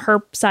out from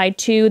her side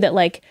too, that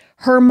like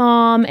her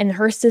mom and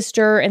her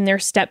sister and their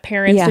step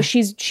parents, so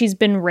she's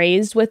been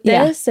raised with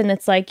this, and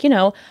it's like, you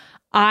know,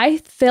 I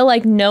feel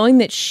like knowing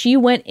that she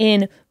went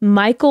in,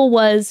 Michael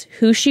was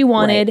who she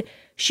wanted. Right.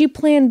 She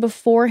planned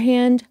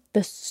beforehand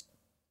the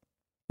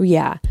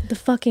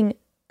fucking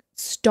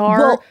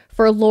star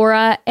for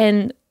Laura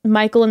and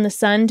Michael and the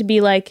son to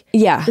be like,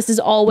 this is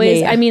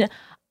always, I mean,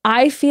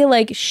 I feel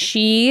like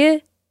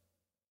she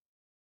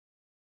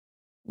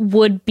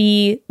would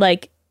be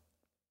like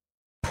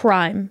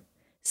prime,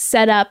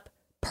 set up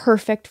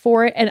perfect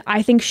for it. And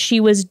I think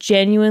she was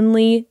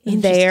genuinely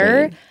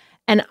there.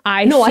 And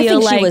I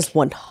think she was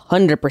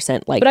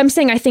 100% like. But I'm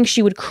saying I think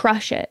she would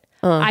crush it.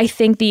 I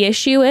think the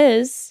issue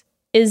is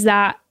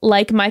that,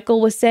 like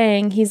Michael was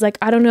saying, he's like,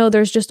 I don't know,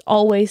 there's just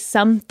always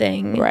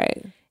something.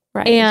 Right.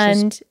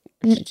 And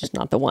she's just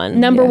not the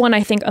one. Number one,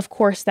 I think, of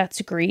course, that's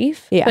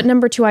grief. Yeah. But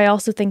number two, I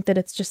also think that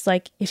it's just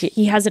like, if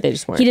he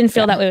didn't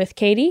feel that way with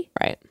Katie.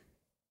 Right.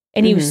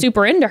 And he was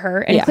super into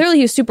her. And clearly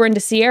he was super into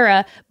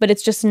Sierra, but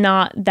it's just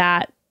not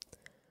that,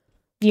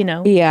 you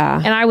know. Yeah.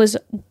 And I was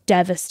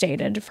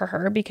devastated for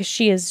her because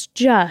she is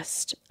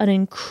just an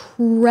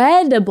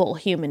incredible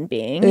human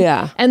being.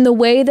 Yeah. And the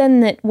way then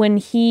that when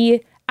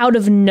he, out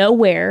of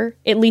nowhere,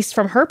 at least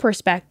from her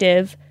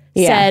perspective,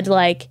 said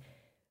like,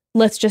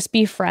 let's just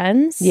be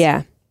friends.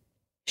 Yeah.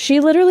 She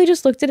literally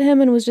just looked at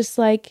him and was just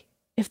like,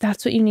 if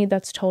that's what you need,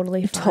 that's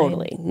totally fine.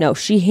 Totally. No,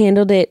 she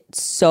handled it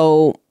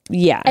so...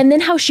 Yeah. And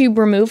then how she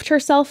removed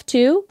herself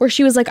too, where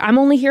she was like, I'm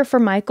only here for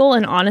Michael.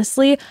 And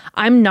honestly,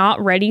 I'm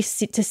not ready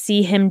to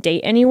see him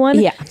date anyone.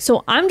 Yeah.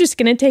 So I'm just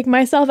going to take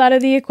myself out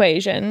of the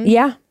equation.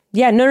 Yeah.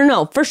 Yeah.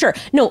 No, for sure.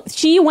 No,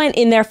 she went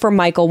in there for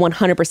Michael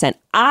 100%.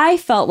 I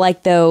felt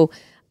like though,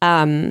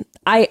 I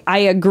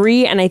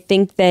agree. And I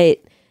think that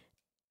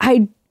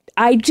I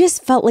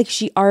just felt like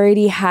she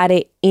already had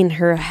it in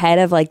her head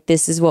of like,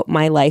 this is what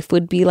my life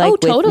would be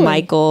like with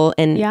Michael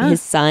and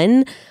his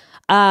son.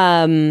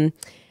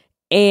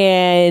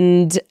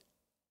 And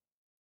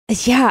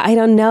yeah, I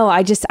don't know.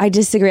 I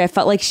disagree. I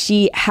felt like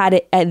she had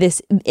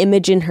this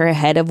image in her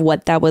head of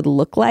what that would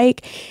look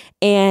like.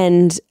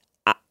 And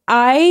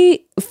I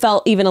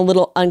felt even a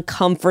little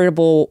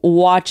uncomfortable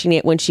watching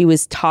it when she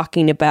was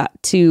talking about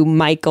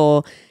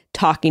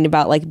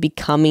like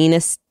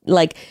becoming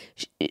like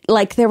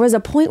there was a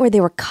point where they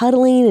were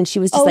cuddling and she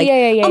was just oh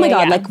my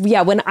God, like,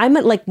 when I'm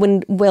at like,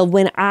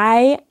 when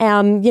I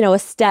am, you know, a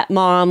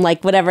stepmom,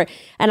 like whatever.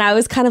 And I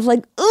was kind of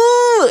like,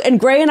 ooh, and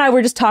Gray and I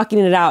were just talking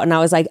it out. And I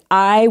was like,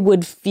 I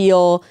would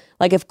feel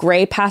like if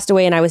Gray passed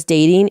away and I was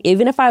dating,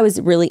 even if I was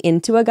really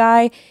into a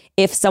guy,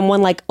 if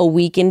someone like a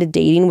week into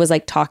dating was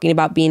like talking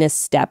about being a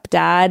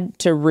stepdad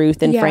to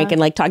Ruth and Frank and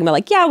like talking about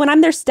like, when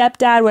I'm their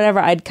stepdad, whatever,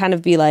 I'd kind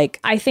of be like.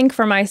 I think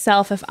for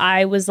myself, if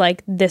I was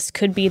like, this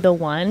could be the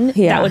one,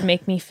 that would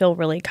make me feel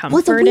really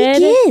comforted. Well,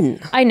 it's a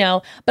weekend. I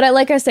know. But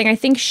like I was saying, I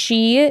think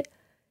she,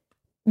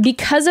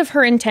 because of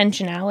her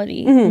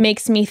intentionality,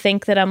 makes me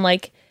think that I'm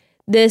like,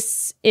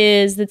 this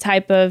is the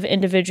type of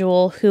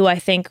individual who I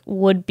think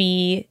would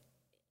be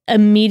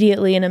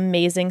immediately an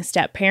amazing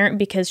step parent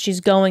because she's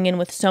going in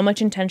with so much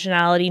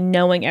intentionality,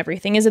 knowing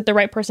everything. Is it the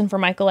right person for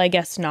Michael? I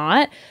guess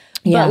not.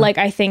 Yeah. But like,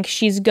 I think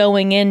she's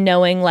going in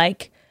knowing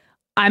like,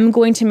 I'm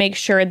going to make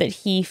sure that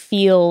he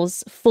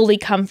feels fully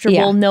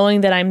comfortable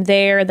knowing that I'm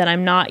there, that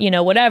I'm not, you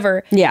know,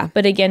 whatever. Yeah.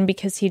 But again,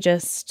 because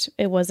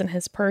it wasn't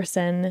his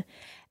person.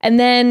 And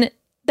then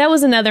that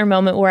was another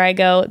moment where I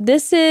go,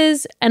 this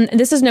is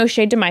no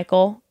shade to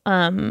Michael.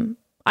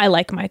 I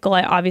like Michael.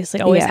 I obviously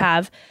always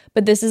have.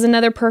 But this is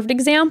another perfect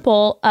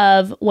example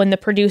of when the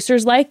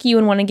producers like you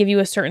and want to give you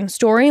a certain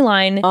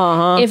storyline.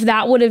 If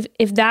that would have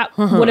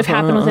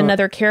happened with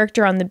another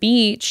character on the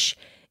beach,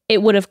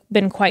 it would have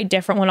been quite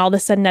different when all of a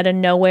sudden out of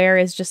nowhere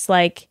is just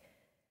like,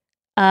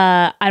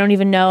 I don't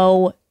even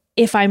know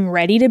if I'm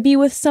ready to be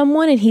with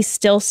someone and he's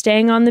still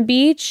staying on the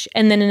beach.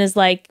 And then it is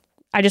like,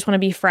 I just want to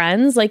be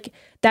friends. Like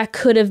that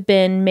could have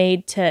been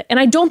made to, and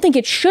I don't think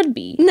it should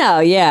be. No,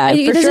 yeah,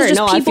 this is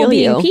just people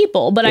being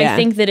people. But I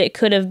think that it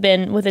could have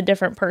been with a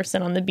different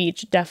person on the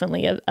beach.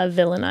 Definitely a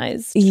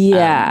villainized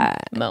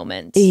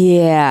moment.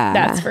 Yeah,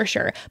 that's for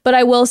sure. But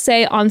I will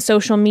say on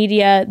social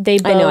media, they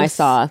both. I know I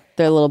saw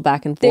their little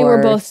back and forth. They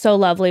were both so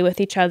lovely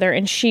with each other,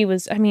 and she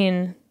was. I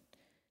mean,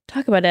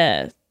 talk about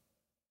an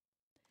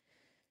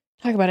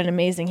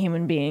amazing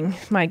human being.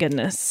 My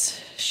goodness,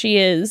 she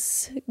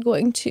is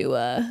going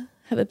to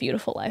have a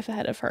beautiful life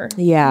ahead of her.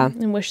 Yeah.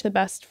 And wish the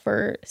best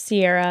for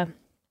Sierra.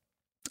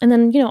 And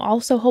then, you know,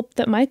 also hope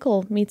that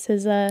Michael meets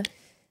his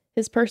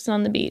person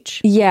on the beach.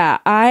 Yeah,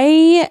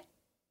 that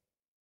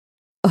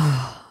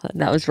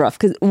was rough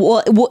because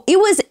well, it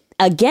was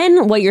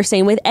again what you're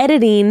saying with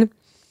editing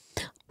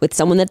with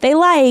someone that they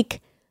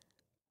like.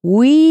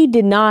 we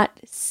did not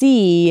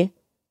see,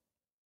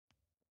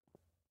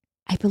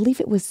 I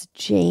believe it was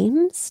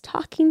James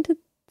talking to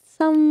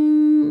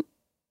the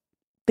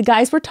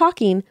guys were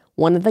talking.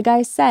 One of the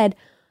guys said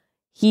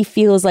he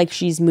feels like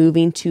she's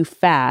moving too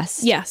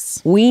fast.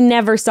 Yes. We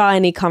never saw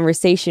any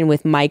conversation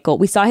with Michael.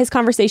 We saw his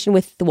conversation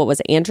with, what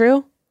was it,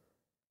 Andrew?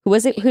 Who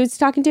was it? Who's he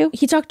talking to?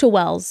 He talked to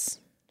Wells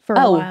for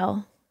a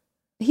while.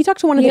 He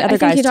talked to one of the other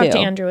guys too. He talked to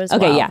Andrew as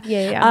well.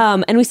 Okay,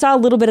 yeah. And we saw a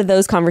little bit of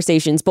those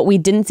conversations, but we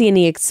didn't see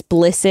any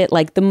explicit,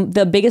 like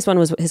the biggest one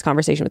was his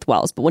conversation with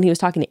Wells. But when he was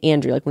talking to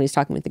Andrew, like when he was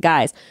talking with the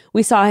guys,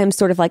 we saw him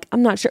sort of like,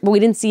 I'm not sure, but we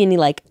didn't see any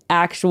like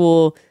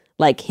actual,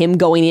 like him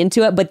going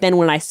into it. But then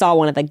when I saw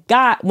one of the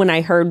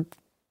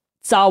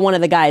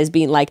guys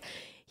being like,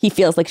 he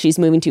feels like she's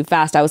moving too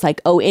fast, I was like,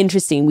 oh,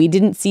 interesting. We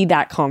didn't see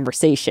that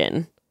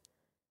conversation.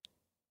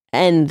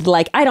 And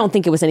like, I don't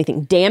think it was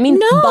anything damning.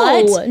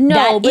 But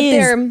that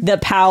is the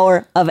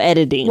power of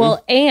editing.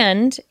 Well,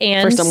 and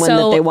for someone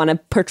that they want to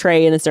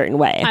portray in a certain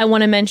way. I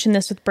want to mention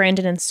this with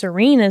Brandon and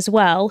Serene as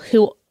well,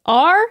 who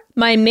are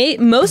my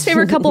most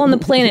favorite couple on the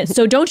planet.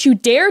 So don't you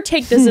dare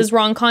take this as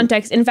wrong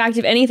context. In fact,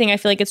 if anything, I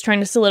feel like it's trying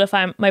to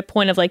solidify my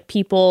point of like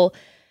people.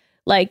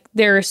 Like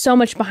there's so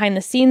much behind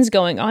the scenes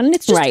going on, and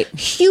it's just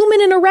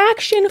human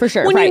interaction. For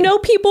sure, when you know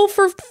people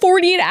for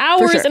 48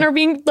 hours and are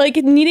being like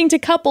needing to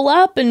couple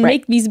up and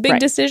make these big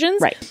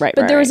decisions.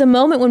 But there was a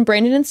moment when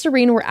Brandon and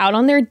Serene were out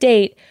on their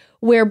date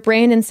where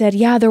Brandon said,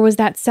 yeah, there was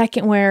that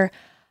second where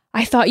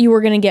I thought you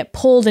were going to get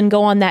pulled and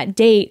go on that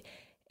date.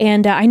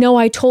 And I know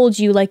I told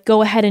you, like,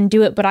 go ahead and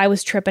do it, but I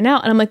was tripping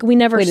out. And I'm like, we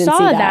never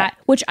saw that,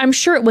 which I'm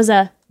sure it was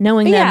a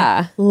knowing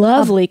them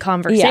lovely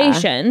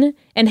conversation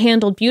and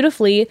handled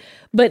beautifully.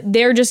 But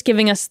they're just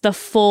giving us the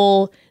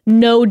full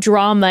no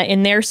drama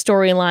in their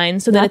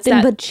storyline. So that it's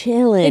nothing but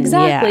chilling.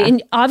 Exactly. Yeah.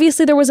 And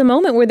obviously there was a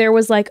moment where there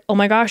was like, oh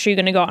my gosh, are you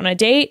going to go on a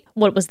date?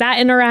 What was that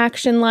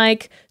interaction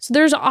like? So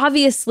there's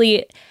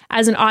obviously,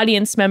 as an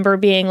audience member,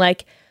 being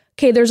like,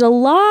 okay, there's a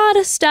lot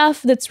of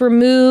stuff that's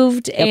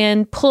removed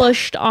and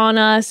pushed on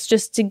us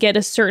just to get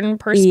a certain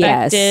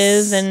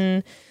perspective.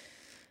 And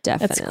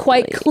that's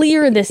quite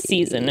clear this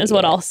season is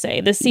what I'll say.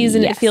 This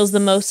season, it feels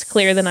the most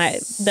clear than I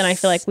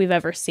feel like we've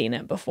ever seen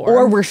it before.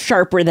 Or we're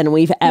sharper than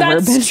we've ever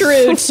been. That's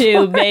true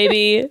too,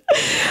 baby.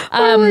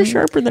 Or we're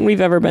sharper than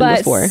we've ever been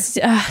before.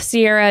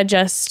 Sierra,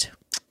 just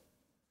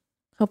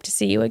hope to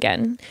see you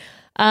again.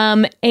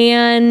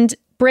 And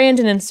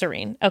Brandon and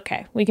Serene.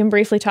 Okay, we can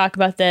briefly talk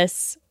about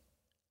this.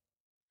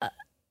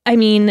 I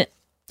mean,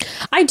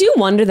 I do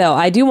wonder though.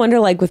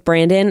 Like with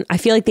Brandon, I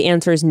feel like the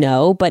answer is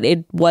no, but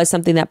it was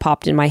something that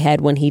popped in my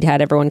head when he'd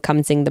had everyone come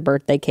and sing the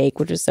birthday cake,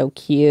 which was so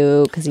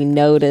cute because he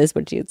noticed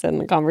what she had said in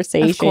the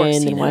conversation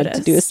and wanted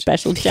to do a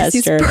special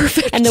gesture.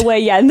 And the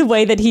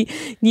way that he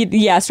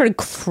started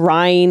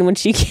crying when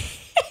she came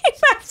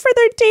back for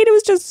their date. It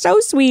was just so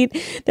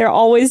sweet. They're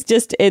always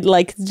just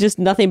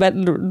nothing but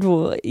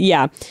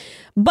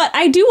But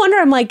I do wonder,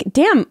 I'm like,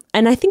 damn.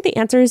 And I think the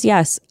answer is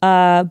yes.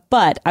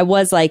 But I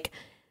was like,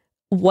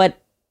 what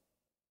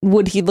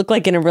would he look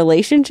like in a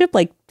relationship?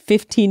 Like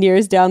 15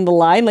 years down the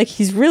line? Like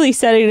he's really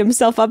setting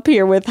himself up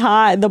here with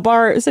setting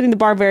the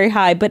bar very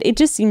high. But it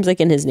just seems like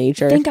in his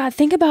nature.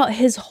 Think about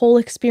his whole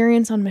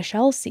experience on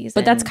Michelle's season.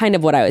 But that's kind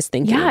of what I was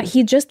thinking. Yeah,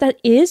 that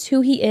is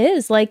who he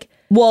is. Like,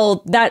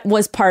 well, that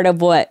was part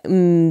of what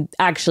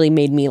actually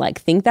made me like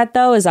think that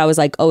though, is I was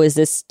like, oh, is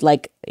this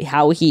like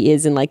how he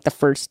is in like the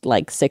first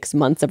like 6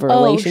 months of a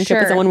relationship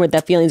with someone where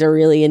the feelings are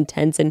really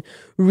intense and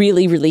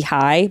really, really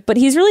high, but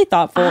he's really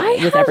thoughtful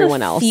with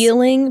everyone else.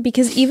 Feeling,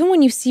 because even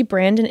when you see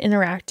Brandon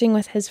interacting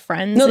with his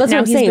friends, no, that's what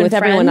I'm saying. With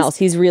everyone else,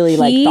 he's really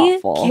like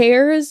thoughtful. He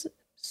cares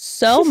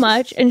so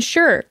much, and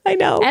sure, I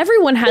know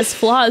everyone has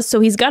flaws, so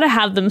he's got to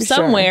have them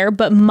somewhere. Sure.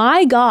 But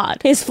my God,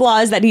 his flaw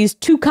is that he's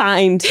too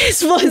kind.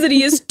 His flaw is that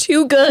he is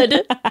too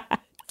good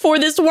for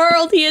this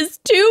world. He is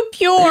too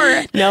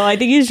pure. No, I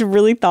think he's a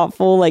really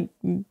thoughtful, like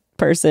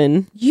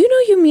person. You know,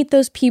 you meet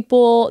those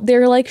people,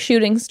 they're like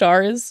shooting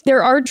stars.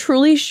 There are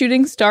truly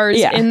shooting stars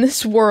in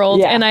this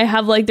world, and I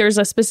have like there's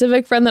a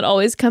specific friend that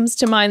always comes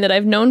to mind that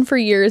I've known for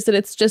years. That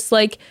it's just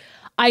like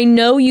I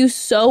know you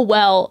so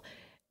well.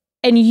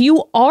 And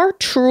you are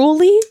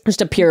truly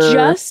just a pure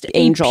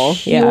angel,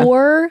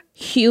 pure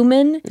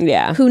human,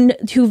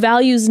 who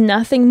values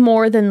nothing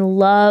more than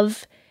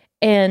love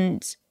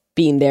and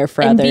being there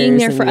for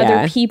others,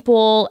 other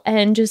people,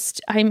 and just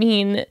I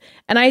mean,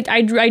 and I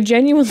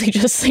genuinely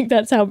just think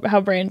that's how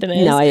Brandon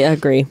is. No, I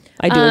agree.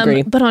 I do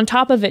agree. But on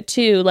top of it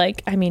too,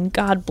 like I mean,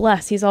 God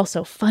bless, he's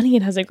also funny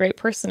and has a great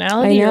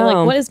personality. You're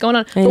like, what is going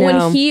on?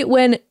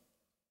 But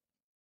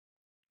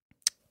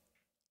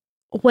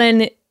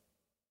when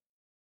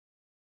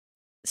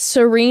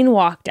Serene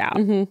walked out,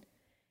 and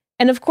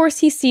of course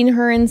he's seen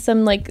her in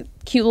some like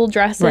cute little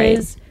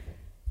dresses.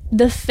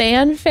 The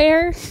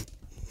fanfare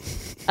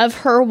of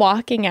her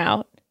walking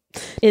out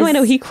is, I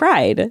know, he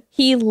cried.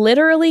 He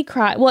literally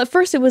cried. Well, at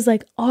first it was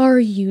like, are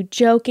you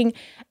joking?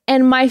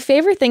 And my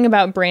favorite thing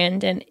about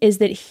Brandon is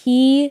that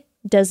he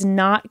does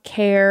not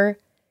care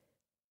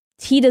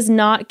he does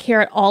not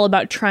care at all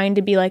about trying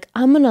to be like,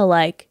 I'm gonna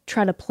like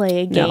try to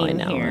play a game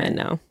here. I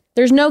know.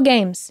 There's no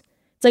games.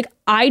 It's like,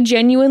 I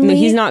genuinely...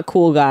 He's not a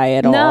cool guy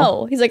at all.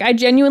 No. He's like, I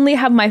genuinely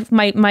have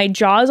my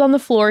jaws on the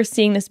floor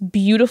seeing this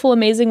beautiful,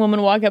 amazing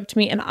woman walk up to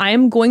me, and I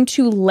am going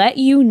to let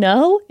you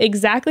know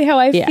exactly how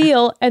I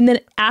feel. And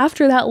then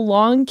after that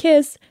long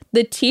kiss,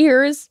 the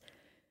tears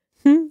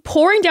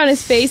pouring down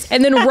his face,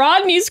 and then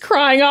Rodney's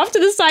crying off to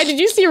the side. Did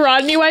you see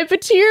Rodney wipe a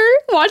tear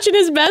watching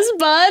his best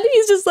bud?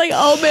 He's just like,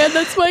 oh man,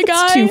 that's my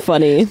guy. It's too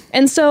funny.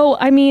 And so,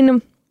 I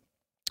mean,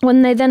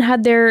 when they then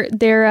had their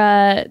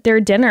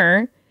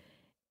dinner,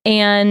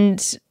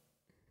 and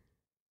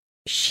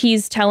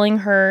she's telling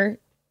her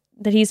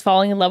that he's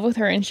falling in love with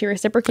her, and she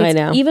reciprocates. I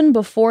know. Even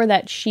before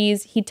that,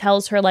 he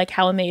tells her like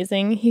how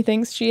amazing he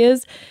thinks she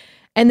is.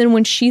 And then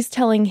when she's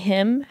telling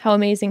him how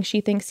amazing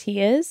she thinks he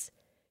is,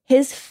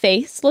 his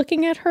face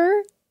looking at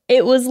her,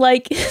 it was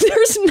like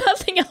there's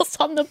nothing else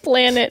on the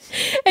planet.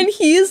 And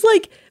he is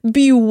like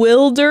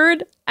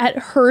bewildered at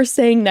her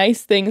saying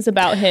nice things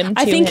about him.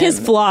 I think his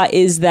flaw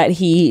is that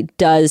he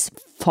does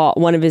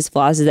one of his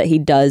flaws is that he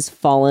does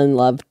fall in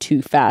love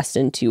too fast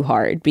and too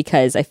hard,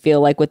 because I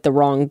feel like with the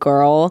wrong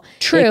girl,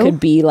 it could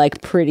be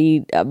like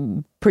pretty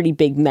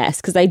big mess.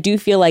 Because I do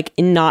feel like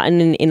not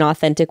in an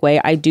inauthentic way,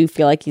 I do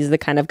feel like he's the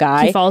kind of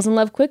guy he falls in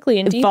love quickly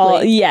and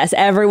deeply. Yes,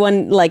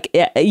 everyone, like,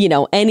 you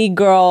know, any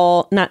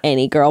girl, not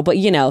any girl, but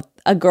you know,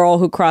 a girl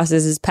who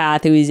crosses his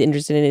path who he's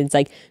interested in, it's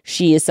like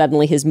she is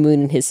suddenly his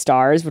moon and his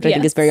stars, which I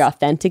think is very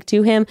authentic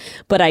to him.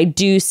 But I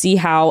do see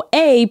how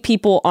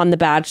people on The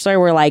Bachelor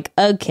were like,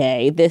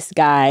 okay, this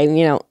guy,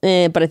 you know,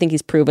 but I think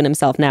he's proven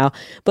himself now.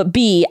 But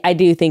B, I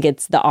do think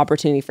it's the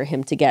opportunity for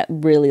him to get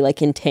really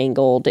like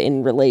entangled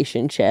in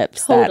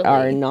relationships that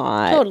are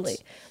not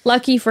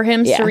lucky for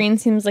him. Serene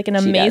seems like an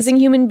amazing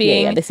human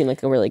being. Yeah, they seem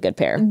like a really good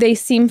pair. They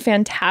seem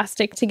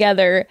fantastic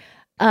together.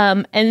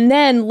 And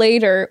then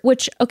later,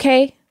 which,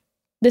 okay,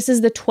 this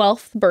is the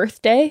 12th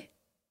birthday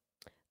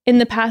in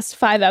the past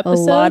 5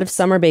 episodes. A lot of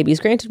summer babies.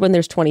 Granted, when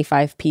there's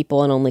 25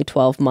 people and only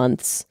 12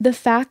 months. The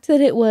fact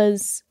that it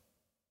was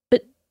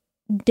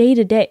day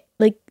to day,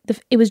 like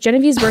it was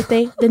Genevieve's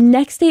birthday. The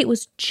next day it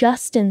was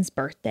Justin's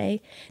birthday.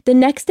 The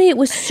next day it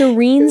was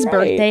Serene's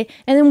birthday.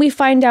 And then we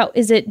find out,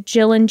 is it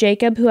Jill and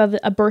Jacob who have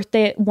a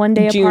birthday one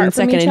day apart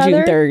from each other? June 2nd and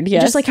June 3rd,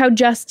 yes. Just like how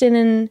Justin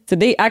and... So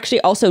they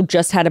actually also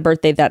just had a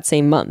birthday that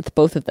same month.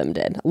 Both of them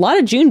did. A lot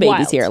of June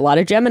babies here. A lot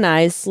of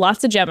Geminis.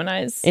 Lots of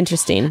Geminis.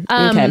 Interesting.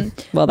 Okay.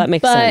 Well, that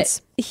makes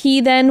sense. He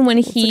then, when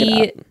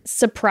he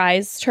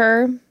surprised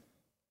her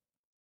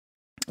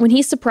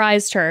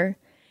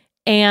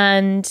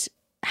and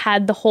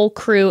had the whole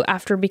crew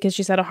after, because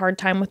she's had a hard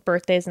time with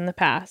birthdays in the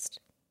past,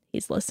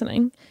 he's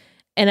listening,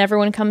 and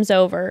everyone comes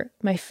over.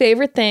 My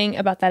favorite thing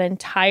about that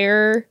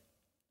entire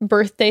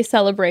birthday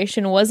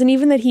celebration wasn't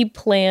even that he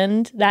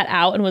planned that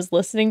out and was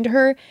listening to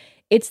her.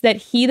 It's that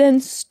he then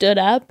stood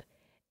up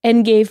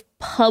and gave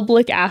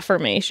public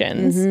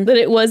affirmations. That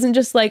it wasn't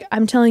just like,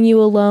 I'm telling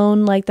you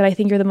alone, like, that I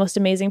think you're the most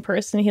amazing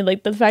person. He,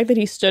 like, the fact that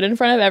he stood in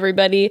front of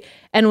everybody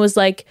and was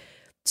like,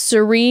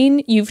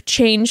 Serene, you've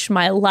changed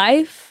my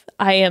life.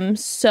 I am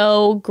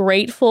so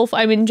grateful.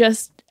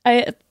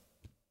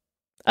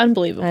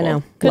 Unbelievable. I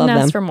know. Couldn't Love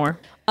ask them. for more.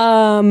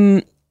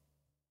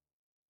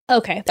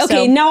 Okay.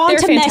 Okay, now on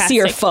to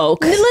messier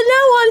folk. Now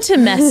on to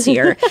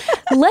messier.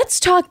 Let's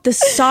talk the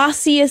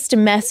sauciest,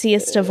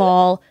 messiest of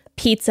all,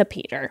 Pizza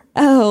Peter.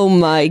 Oh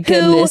my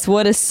goodness,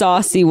 what a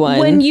saucy one.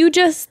 When you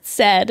just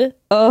said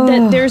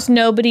that there's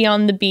nobody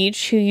on the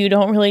beach who you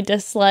don't really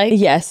dislike.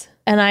 Yes.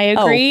 And I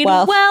agreed.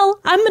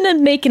 Well, I'm going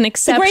to make an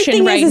exception right now.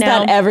 The great thing is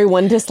that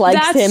everyone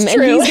dislikes him, and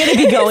he's going to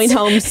be going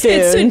home soon.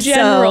 It's a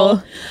general.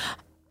 So.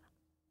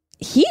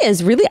 He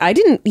is really, I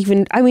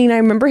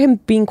remember him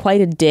being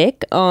quite a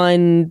dick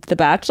on The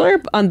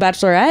Bachelor, on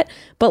Bachelorette,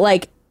 but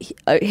like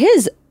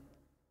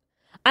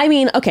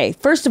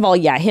first of all,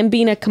 him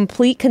being a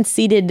complete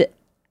conceited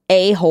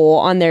a-hole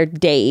on their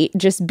date,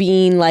 just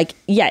being like,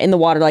 in the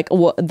water, like,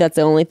 well, that's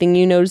the only thing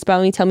you noticed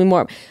about me, tell me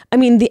more. I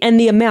mean,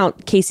 the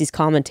amount, Casey's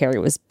commentary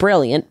was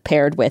brilliant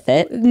paired with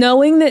it.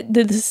 Knowing that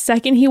the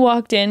second he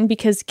walked in,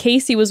 because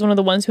Casey was one of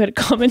the ones who had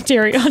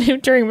commentary on him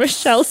during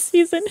Michelle's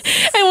season,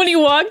 and when he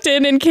walked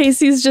in and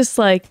Casey's just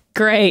like,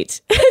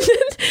 great. And then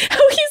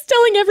how he's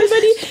telling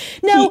everybody,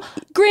 now,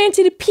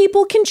 granted,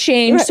 people can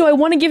change, so I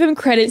want to give him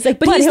credit,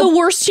 but he's the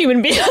worst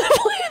human being on the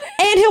planet.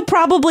 And he'll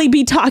probably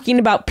be talking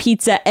about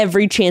pizza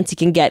every chance he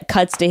can get.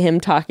 Cuts to him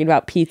talking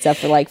about pizza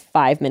for like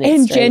 5 minutes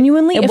and straight.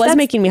 Genuinely, it was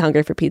making me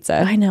hungry for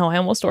pizza. I know, I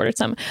almost ordered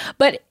some.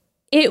 But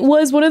it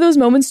was one of those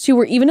moments too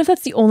where even if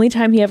that's the only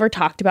time he ever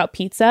talked about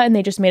pizza and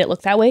they just made it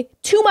look that way,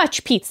 too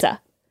much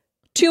pizza.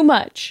 Too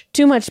much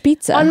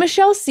pizza. On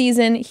Michelle's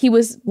season, he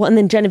was... Well, and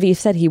then Genevieve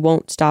said he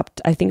won't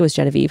stop... I think it was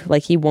Genevieve.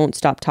 Like, he won't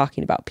stop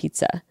talking about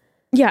pizza.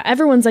 Yeah,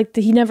 everyone's like,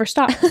 he never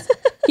stops.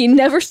 He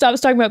never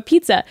stops talking about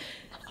pizza.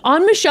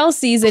 On Michelle's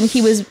season,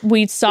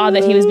 we saw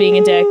that he was being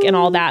a dick and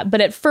all that.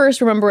 But at first,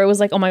 remember, it was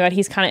like, oh my God,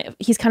 he's kind of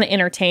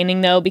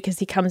entertaining though, because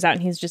he comes out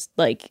and he's just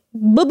like,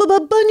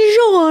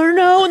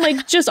 buongiorno, and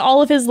like just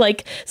all of his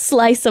like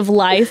slice of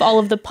life, all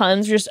of the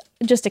puns,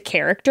 just a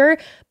character.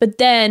 But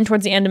then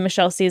towards the end of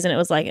Michelle's season, it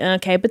was like,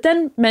 okay. But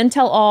then Men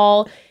Tell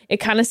All, it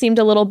kind of seemed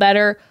a little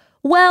better.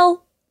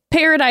 Well,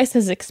 Paradise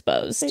has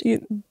exposed.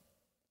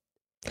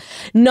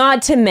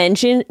 Not to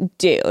mention,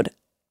 dude,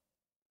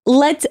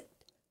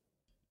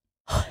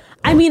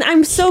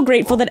 I'm so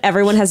grateful that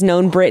everyone has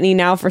known Brittany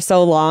now for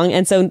so long.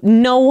 And so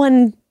no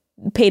one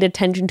paid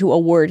attention to a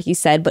word he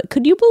said. But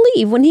could you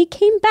believe when he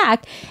came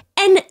back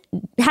and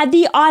had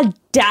the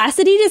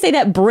audacity to say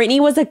that Brittany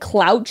was a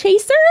clout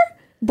chaser?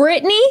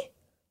 Brittany?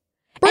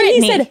 And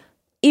he said,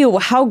 ew,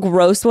 how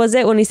gross was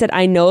it when he said,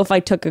 I know if I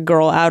took a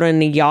girl out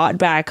on a yacht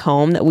back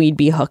home that we'd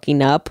be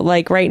hooking up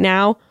like right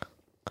now.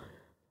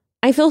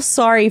 I feel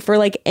sorry for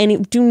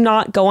do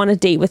not go on a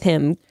date with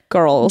him,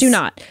 girls. Do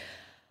not.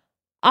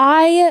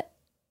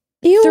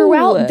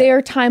 Throughout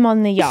their time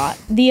on the yacht,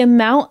 the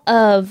amount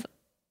of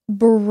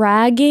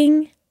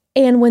bragging,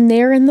 and when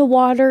they're in the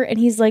water and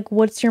he's like,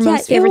 what's your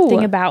most favorite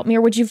thing about me?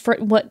 Or what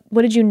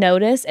did you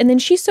notice? And then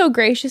she's so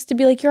gracious to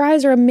be like, your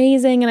eyes are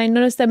amazing. And I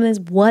noticed them as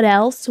what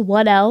else?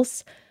 What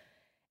else?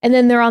 And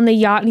then they're on the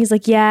yacht and he's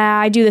like, yeah,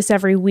 I do this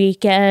every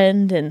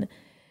weekend. And,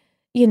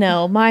 you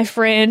know, my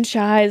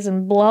franchise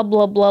and blah,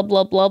 blah, blah,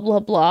 blah, blah, blah,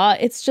 blah.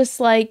 It's just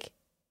like,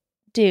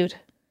 dude.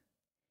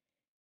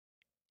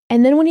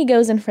 And then when he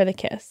goes in for the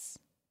kiss,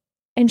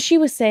 and she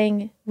was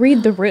saying,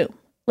 read the room.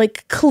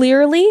 Like,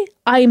 clearly,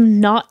 I'm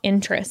not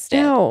interested.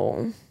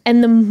 No.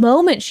 And the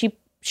moment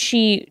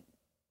she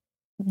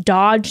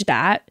dodged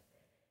that,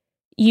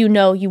 you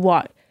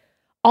what?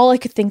 All I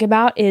could think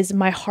about is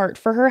my heart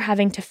for her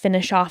having to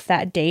finish off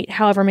that date,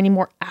 however many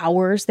more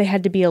hours they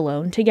had to be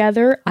alone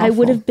together. Awful. I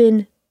would have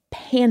been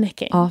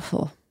panicking.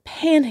 Awful.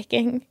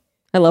 Panicking.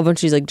 I love when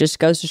she's like, just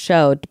goes to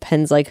show, it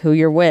depends like who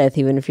you're with,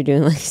 even if you're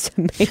doing like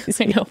some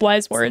amazing. I know,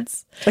 wise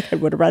words. Like I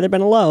would have rather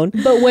been alone.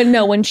 But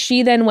when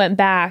she then went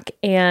back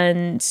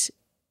and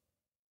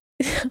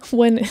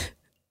when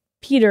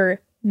Peter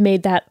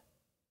made that,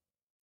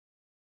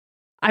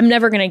 I'm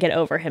never going to get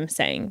over him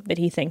saying that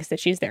he thinks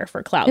that she's there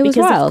for clout. Because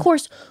wild. Of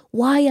course,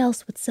 why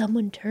else would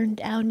someone turn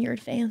down your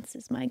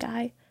advances, my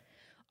guy?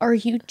 Are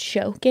you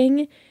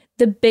joking?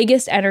 The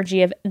biggest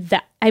energy of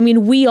that. I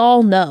mean, we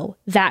all know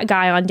that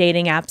guy on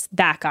dating apps,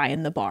 that guy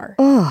in the bar.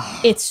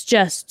 Ugh. It's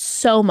just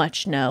so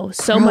much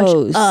so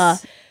Gross. Much.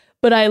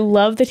 But I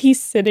love that he's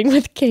sitting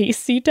with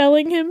Casey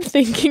telling him,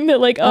 thinking that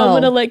like, I'm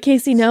going to let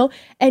Casey know.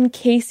 And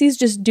Casey's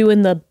just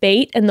doing the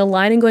bait and the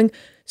line and going,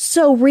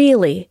 so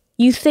really,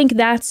 you think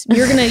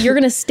you're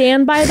going to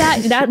stand by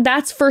that?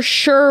 That's for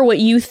sure what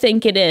you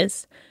think it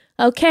is.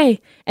 Okay.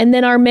 And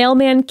then our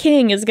mailman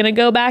king is going to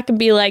go back and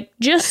be like,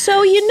 just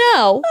so you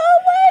know,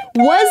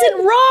 wasn't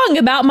wrong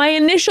about my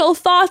initial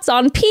thoughts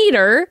on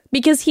Peter,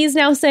 because he's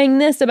now saying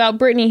this about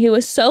Brittany, who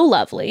is so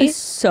lovely. It's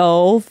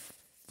so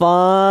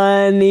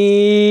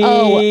funny.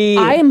 Oh,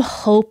 I am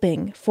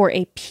hoping for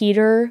a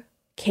Peter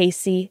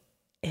Casey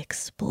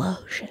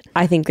explosion.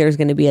 I think there's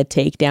going to be a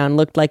takedown.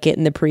 Looked like it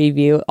in the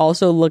preview.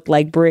 Also looked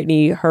like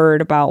Brittany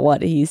heard about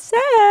what he said.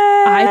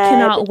 I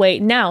cannot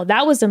wait. Now,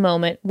 that was a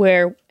moment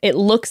where it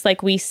looks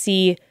like we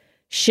see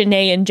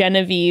Shanae and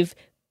Genevieve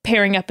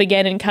pairing up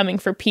again and coming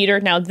for Peter.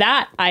 Now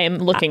that I am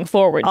looking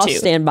forward to. I'll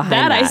stand behind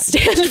that. I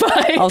stand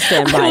by. I'll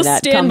stand by that.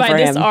 Stand by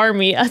this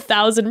army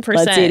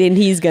 1,000%. That's it. And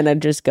he's going to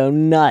just go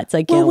nuts.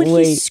 I can't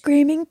wait. He's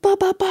screaming,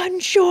 Baba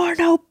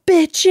Buongiorno,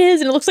 bitches.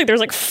 And it looks like there's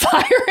like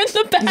fire in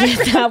the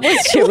background. Yeah,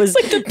 it was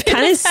like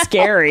kind of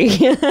scary.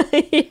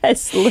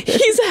 Yes.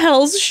 He's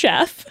Hell's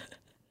chef.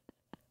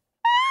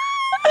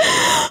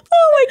 Oh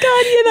my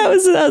god, yeah,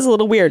 that was a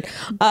little weird.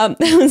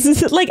 It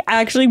was like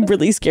actually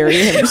really scary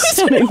him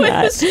saying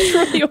that. It's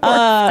really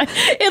horrifying.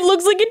 It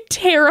looks like a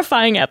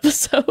terrifying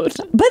episode. But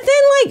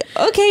then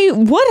like, okay,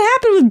 what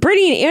happened with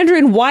Brittany and Andrew,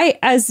 and why,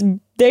 as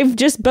they've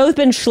just both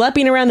been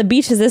schlepping around the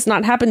beach, has this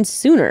not happened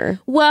sooner?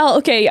 Well,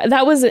 okay,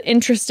 that was an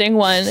interesting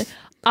one.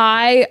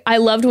 I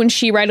loved when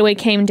she right away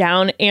came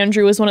down.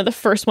 Andrew was one of the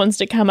first ones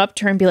to come up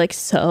to her and be like,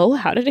 so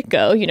how did it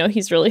go? You know,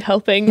 he's really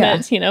hoping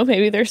that, you know,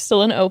 maybe there's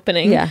still an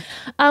opening. Yeah.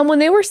 When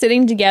they were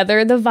sitting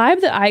together, the vibe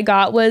that I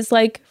got was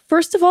like,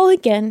 first of all,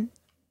 again,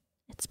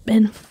 it's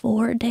been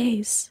 4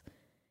 days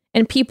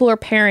and people are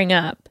pairing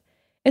up.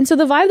 And so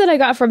the vibe that I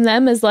got from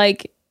them is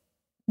like,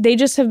 they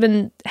just have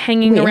been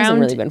hanging around. It hasn't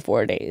really been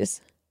 4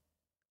 days.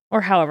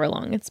 Or however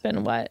long it's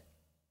been, what?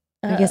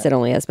 I guess it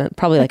only has been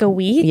probably like a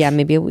week. Yeah,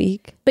 maybe a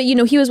week. But, you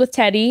know, he was with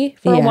Teddy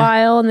for a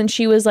while, and then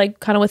she was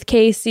like kind of with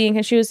Casey,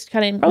 and she was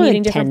kind of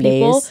meeting like different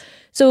people.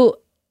 So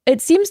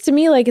it seems to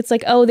me like it's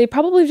like, oh, they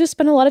probably just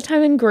spent a lot of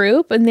time in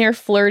group and they're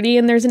flirty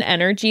and there's an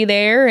energy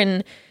there.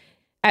 And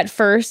at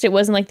first it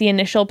wasn't like the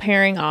initial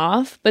pairing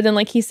off. But then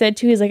like he said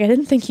too, he's like, I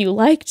didn't think you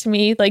liked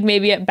me, like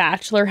maybe at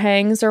bachelor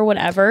hangs or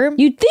whatever.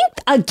 You'd think,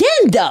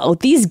 again, though,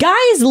 these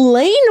guys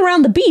laying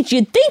around the beach,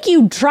 you'd think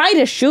you'd try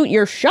to shoot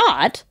your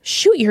shot.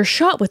 Shoot your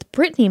shot with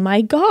Brittany,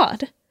 my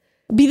God.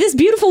 This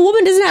beautiful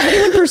woman doesn't have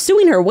anyone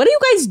pursuing her. What are you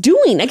guys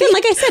doing? Again,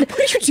 like I said, what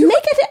are you doing?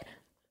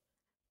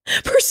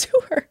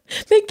 Pursue her.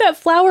 Make that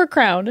flower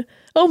crown.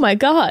 Oh my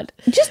God.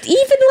 Just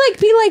even like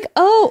be like,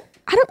 oh,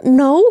 I don't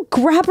know,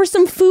 grab her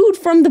some food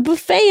from the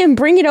buffet and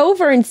bring it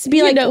over and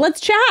be like, let's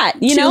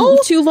chat, you know?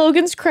 To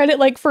Logan's credit,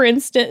 like, for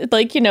instance,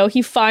 like, you know,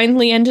 he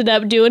finally ended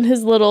up doing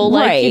his little,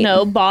 like, you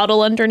know,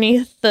 bottle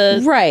underneath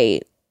the...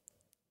 Right.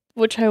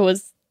 Which I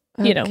was,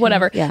 you know,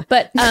 whatever. Yeah.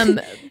 But,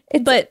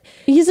 but...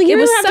 He's like, you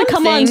don't have to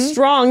come on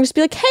strong. Just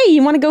be like, hey,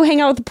 you want to go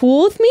hang out at the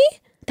pool with me?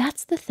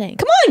 That's the thing.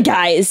 Come on,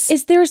 guys.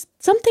 There's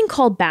something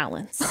called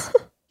balance.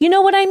 You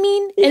know what I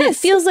mean? Yes. And it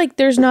feels like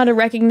there's not a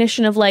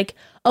recognition of like,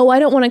 oh, I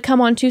don't want to come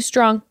on too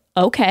strong.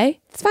 Okay.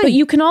 It's fine. But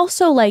you can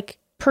also like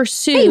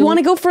pursue. Hey, you want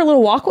to go for a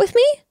little walk with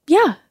me?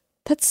 Yeah.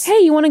 That's... Hey,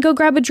 you want to go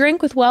grab a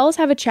drink with Wells,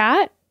 have a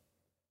chat?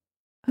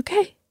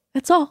 Okay.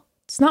 That's all.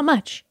 It's not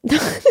much.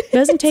 It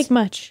doesn't take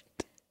much.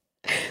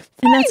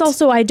 And that's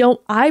also,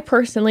 I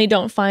personally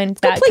don't find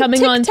that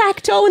coming on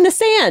tic-tac-toe in the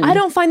sand. I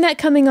don't find that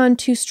coming on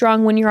too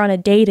strong when you're on a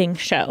dating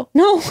show.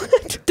 No.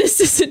 This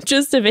isn't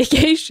just a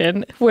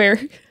vacation where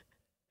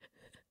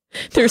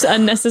there's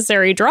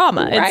unnecessary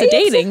drama. Right? It's a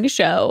dating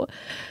show.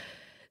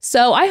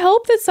 So I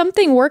hope that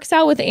something works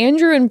out with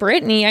Andrew and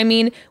Brittany. I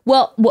mean,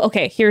 well,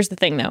 okay, here's the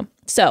thing though.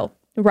 So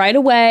right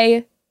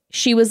away,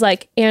 she was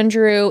like,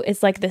 Andrew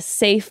is like this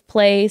safe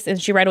place.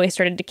 And she right away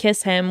started to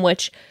kiss him,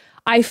 which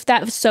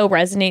that so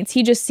resonates.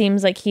 He just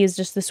seems like he is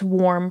just this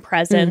warm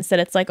presence that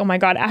it's like, oh my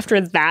God, after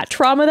that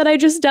trauma that I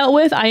just dealt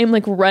with, I am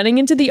like running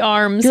into the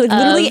arms. You're like,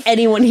 literally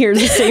anyone here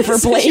is a safer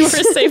place. You were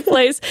a safe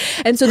place.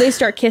 And so they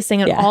start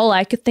kissing and all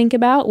I could think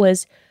about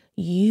was,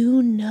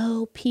 you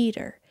know,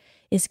 Peter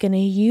is going to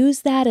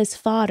use that as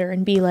fodder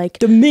and be like,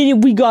 the minute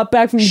we got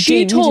back from the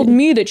she told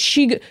me that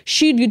she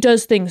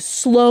does things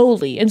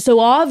slowly. And so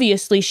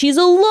obviously she's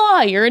a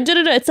liar and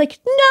da-da-da. It's like,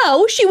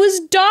 no, she was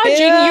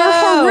dodging your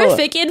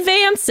horrific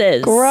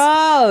advances.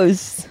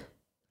 Gross.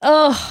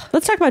 Ugh.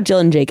 Let's talk about Jill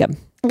and Jacob.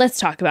 Let's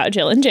talk about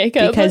Jill and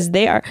Jacob. Because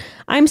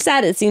I'm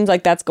sad it seems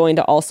like that's going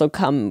to also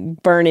come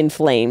burn in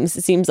flames.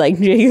 It seems like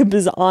Jacob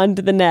is on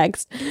to the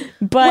next.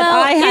 But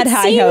I had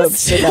high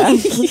hopes for them.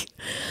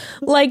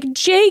 Like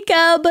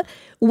Jacob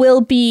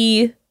will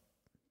be...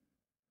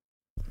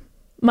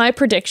 My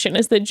prediction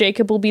is that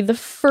Jacob will be the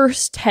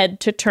first head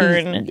to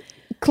turn...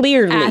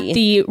 Clearly. At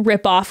the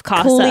rip-off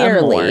Casa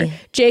Amor.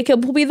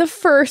 Jacob will be the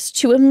first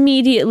to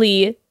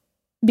immediately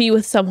be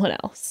with someone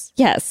else.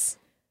 Yes.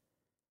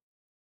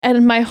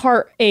 And my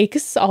heart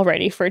aches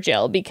already for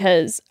Jill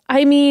because,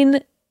 I mean,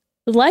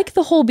 like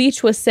the whole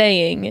beach was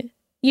saying,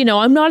 you know,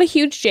 I'm not a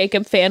huge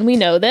Jacob fan. We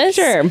know this.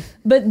 Sure.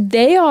 But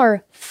they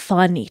are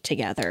funny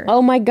together.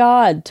 Oh my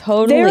God,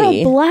 totally. They're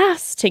a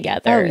blast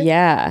together. Oh,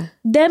 yeah.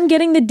 Them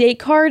getting the date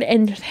card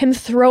and him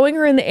throwing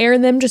her in the air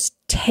and them just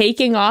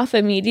taking off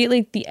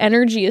immediately. The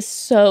energy is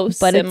so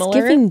similar. But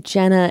it's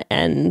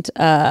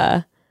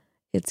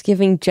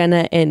giving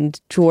Jenna and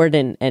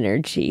Jordan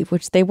energy,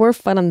 which they were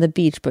fun on the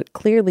beach, but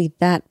clearly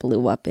that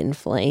blew up in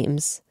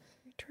flames.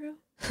 True.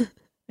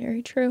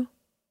 Very true.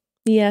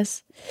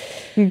 Yes.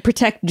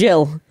 Protect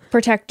Jill.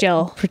 Protect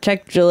Jill.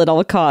 Protect Jill at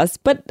all costs.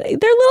 But their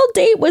little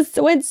date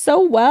went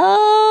so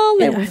well.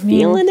 They were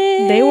feeling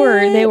it.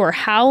 They were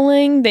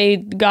howling.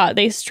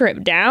 They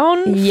stripped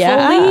down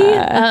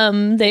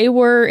fully. They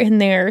were in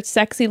their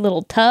sexy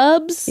little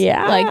tubs.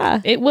 Yeah.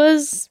 Like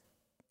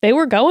they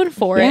were going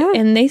for it.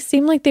 And they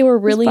seemed like they were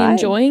really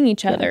enjoying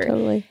each other.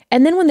 Totally.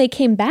 And then when they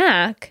came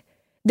back,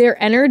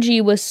 their energy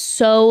was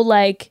so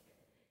like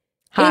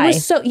high.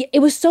 It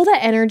was so that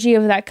energy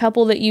of that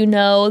couple that you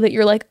know that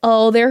you're like,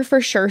 oh, they're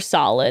for sure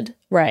solid.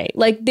 Right.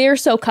 Like they're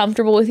so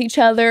comfortable with each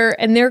other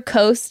and they're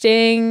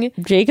coasting.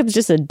 Jacob's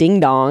just a ding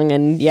dong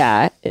and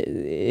yeah.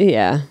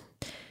 And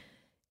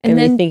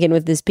then thinking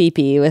with this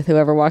PP with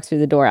whoever walks through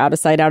the door, out of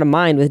sight, out of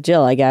mind with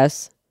Jill, I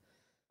guess.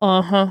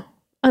 Uh-huh.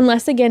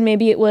 Unless again,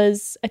 maybe it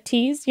was a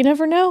tease. You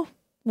never know.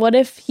 What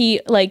if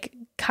he like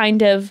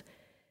kind of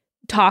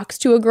talks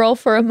to a girl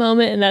for a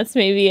moment and that's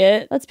maybe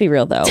it? Let's be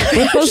real though.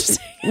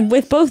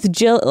 With both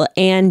Jill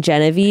and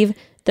Genevieve,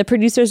 the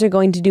producers are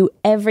going to do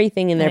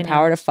everything in their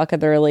power to fuck up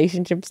their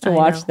relationships to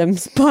watch them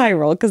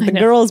spiral because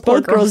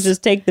both girls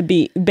just take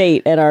the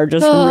bait and are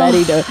just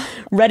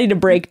ready to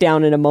break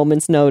down at a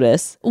moment's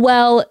notice.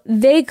 Well,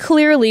 they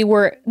clearly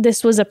were.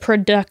 This was a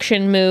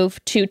production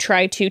move to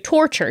try to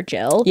torture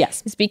Jill.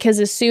 Yes. It's because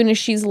as soon as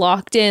she's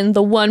locked in,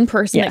 the one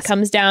person that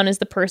comes down is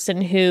the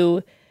person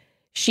who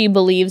she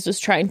believes was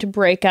trying to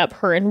break up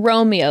her and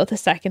Romeo the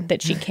second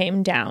that she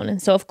came down.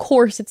 And so, of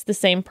course, it's the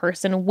same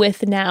person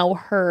with now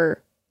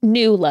her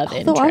new love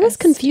interest. Although I was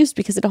confused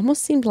because it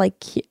almost seemed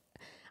like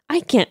I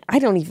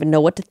don't even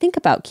know what to think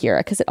about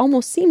Kira because it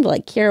almost seemed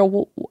like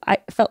Kira, I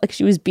felt like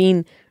she was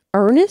being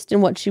earnest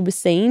in what she was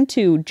saying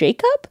to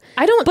Jacob.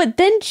 But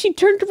then she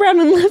turned around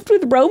and left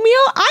with Romeo.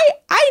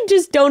 I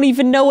just don't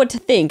even know what to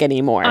think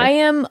anymore. I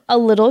am a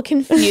little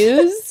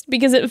confused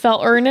because it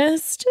felt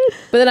earnest.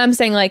 But then I'm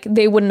saying, like,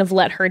 they wouldn't have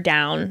let her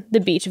down the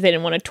beach if they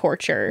didn't want to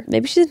torture.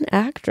 Maybe she's an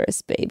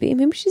actress, baby.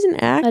 Maybe she's an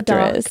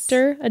actress.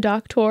 A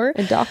doctor.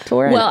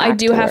 Well, I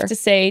do have to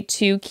say,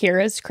 to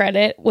Kira's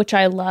credit, which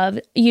I love,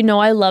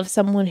 I love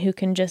someone who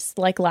can just,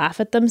 like, laugh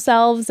at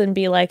themselves and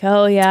be like,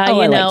 oh, yeah, I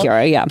like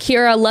Kira,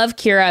 yeah. Love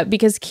Kira,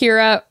 because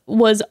Kira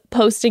was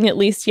posting, at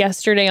least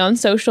yesterday, on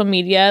social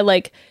media,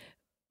 like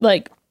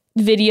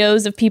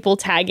videos of people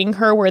tagging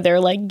her where they're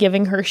like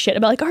giving her shit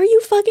about like, are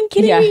you fucking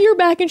kidding me? You're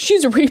back. And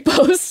she's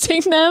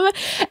reposting them.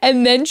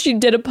 And then she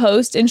did a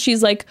post and she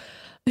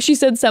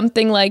said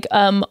something like,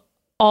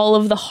 all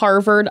of the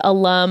Harvard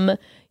alum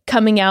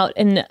coming out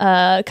and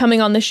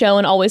coming on the show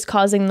and always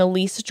causing the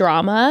least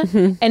drama.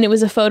 Mm-hmm. And it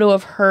was a photo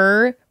of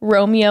her,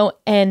 Romeo,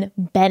 and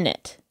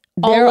Bennett.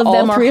 All of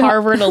them are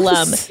Harvard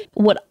alum.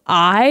 What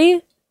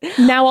I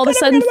now all of a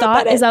sudden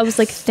thought is, I was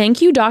like,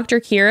 thank you,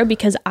 Dr. Kira,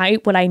 because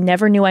what I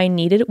never knew I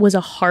needed was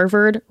a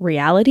Harvard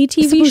reality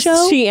TV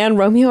show. She and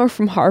Romeo are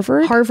from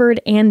Harvard? Harvard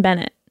and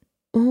Bennett.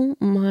 Oh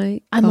my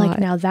God. I'm like,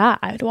 now that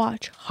I'd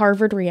watch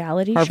Harvard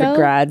reality show. Harvard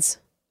grads.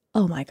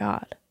 Oh my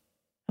God.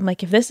 I'm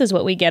like, if this is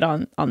what we get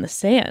on the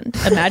sand,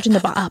 imagine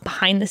the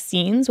behind the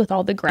scenes with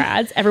all the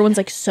grads. Everyone's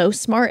like so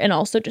smart and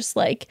also just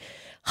like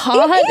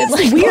hot. It's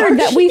like weird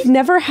that we've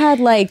never had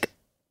like,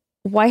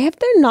 why have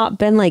there not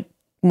been like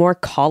more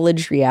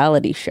college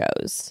reality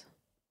shows?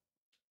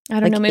 I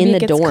don't know. Maybe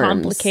it gets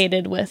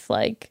complicated with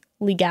like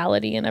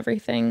legality and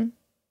everything.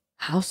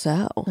 How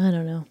so? I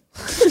don't know.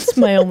 It's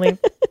my only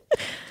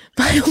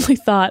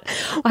thought.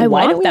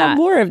 Why don't we have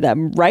more of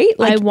them? Right?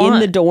 Like in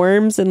the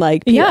dorms and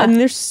like, yeah. And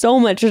there's so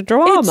much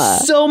drama.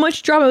 It's so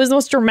much drama. It was the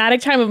most dramatic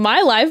time of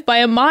my life by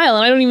a mile.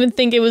 And I don't even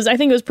think I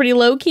think it was pretty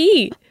low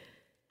key.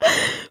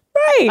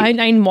 Right.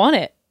 I want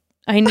it.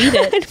 I need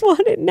it. I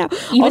want it now.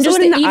 Even also just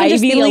in the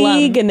Ivy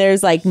League, and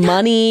there's like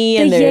money,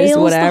 and there's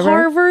Yales, whatever. The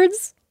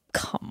Harvards.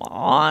 Come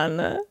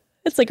on,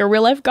 it's like a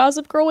real life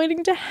Gossip Girl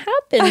waiting to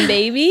happen,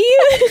 baby.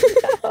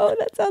 Oh,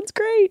 that sounds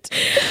great.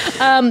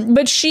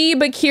 But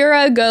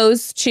Kira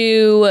goes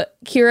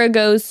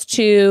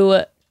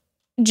to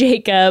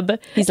Jacob.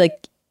 He's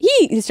like,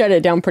 he started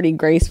it down pretty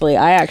gracefully,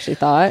 I actually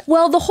thought.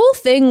 Well, the whole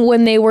thing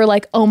when they were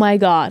like, oh my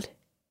God,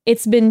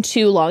 it's been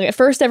too long. At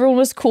first, everyone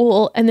was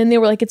cool. And then they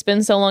were like, it's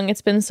been so long.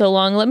 It's been so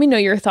long. Let me know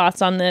your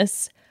thoughts on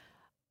this.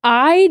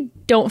 I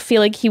don't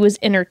feel like he was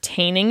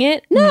entertaining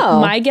it. No.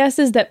 My guess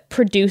is that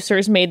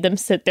producers made them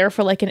sit there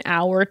for like an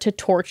hour to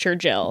torture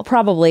Jill.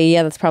 Probably.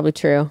 Yeah, that's probably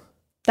true.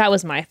 That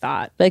was my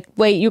thought. Like,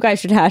 wait, you guys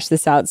should hash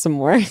this out some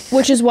more.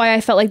 Which is why I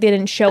felt like they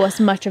didn't show us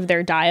much of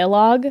their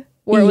dialogue.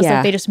 Where it was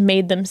like they just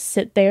made them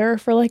sit there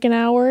for like an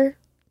hour.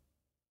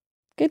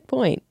 Good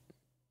point.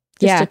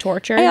 Just to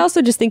torture. I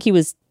also just think he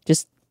was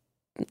just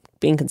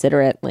being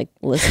considerate, like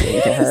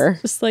listening to her.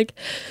 Just like,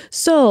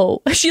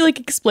 so she like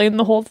explained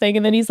the whole thing,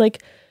 and then he's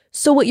like,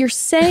 so what you're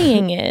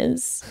saying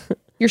is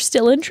you're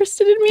still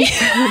interested in me?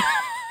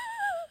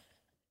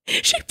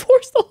 She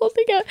pours the whole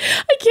thing out.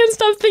 I can't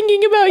stop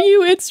thinking about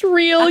you. It's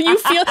real. You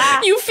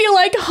feel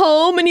like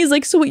home. And he's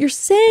like, so what you're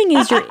saying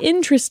is you're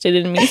interested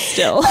in me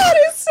still. That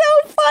is so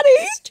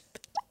funny.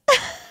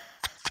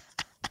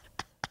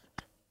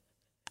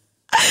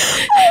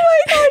 Oh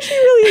my gosh, she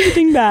really is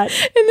doing that.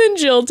 And then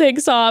Jill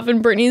takes off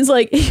and Brittany's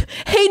like,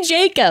 hey,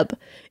 Jacob,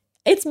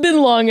 it's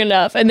been long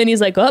enough. And then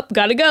he's like, oh,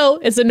 gotta go.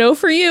 It's a no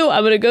for you.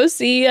 I'm going to go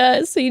see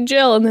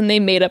Jill. And then they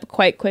made up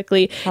quite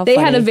quickly. They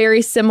had a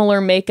very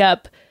similar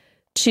makeup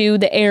to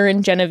the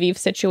Aaron Genevieve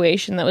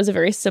situation. That was a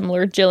very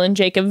similar Jill and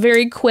Jacob.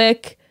 Very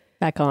quick.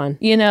 Back on.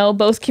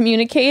 Both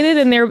communicated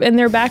and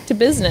they're back to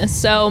business.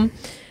 So...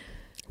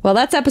 Well,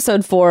 that's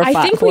episode 4. I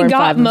think we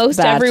got most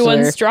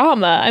everyone's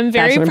drama. I'm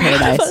very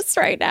proud of us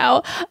right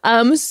now.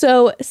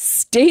 So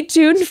stay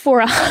tuned for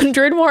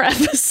 100 more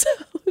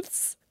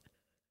episodes.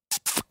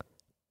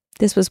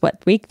 This was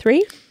what, week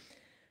 3?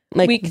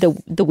 Like the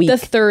week, the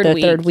third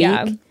week.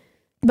 Yeah.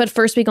 But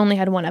first week only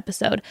had one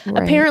episode.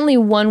 Right. Apparently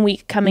 1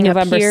 week coming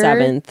November up here.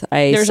 November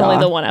 7th. There's only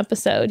the one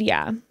episode.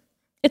 Yeah.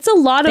 It's a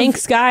lot of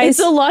Thanks, guys.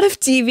 It's a lot of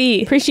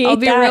TV. Appreciate I'll that.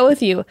 be real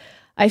with you.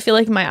 I feel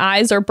like my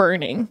eyes are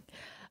burning.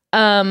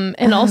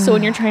 And also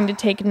when you're trying to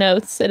take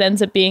notes, it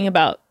ends up being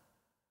about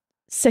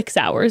 6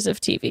 hours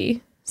of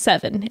TV,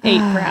 7, 8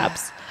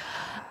 perhaps.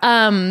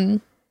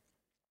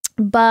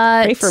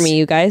 But pray for me,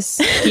 you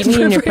guys. Keep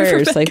me in your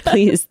prayers. Like,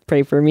 please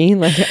pray for me.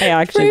 Like, I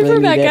actually really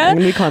need it. I'm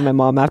gonna be calling my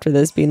mom after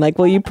this, being like,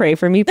 "Will you pray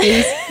for me,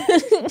 please?"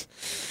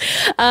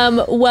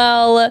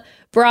 Well,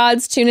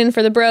 broads, tune in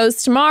for the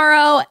bros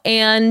tomorrow,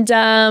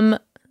 and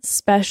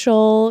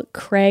special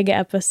Craig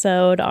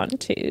episode on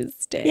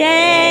Tuesday.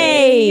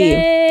 Yay!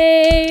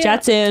 Yay!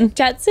 Chat soon.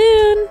 Chat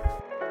soon.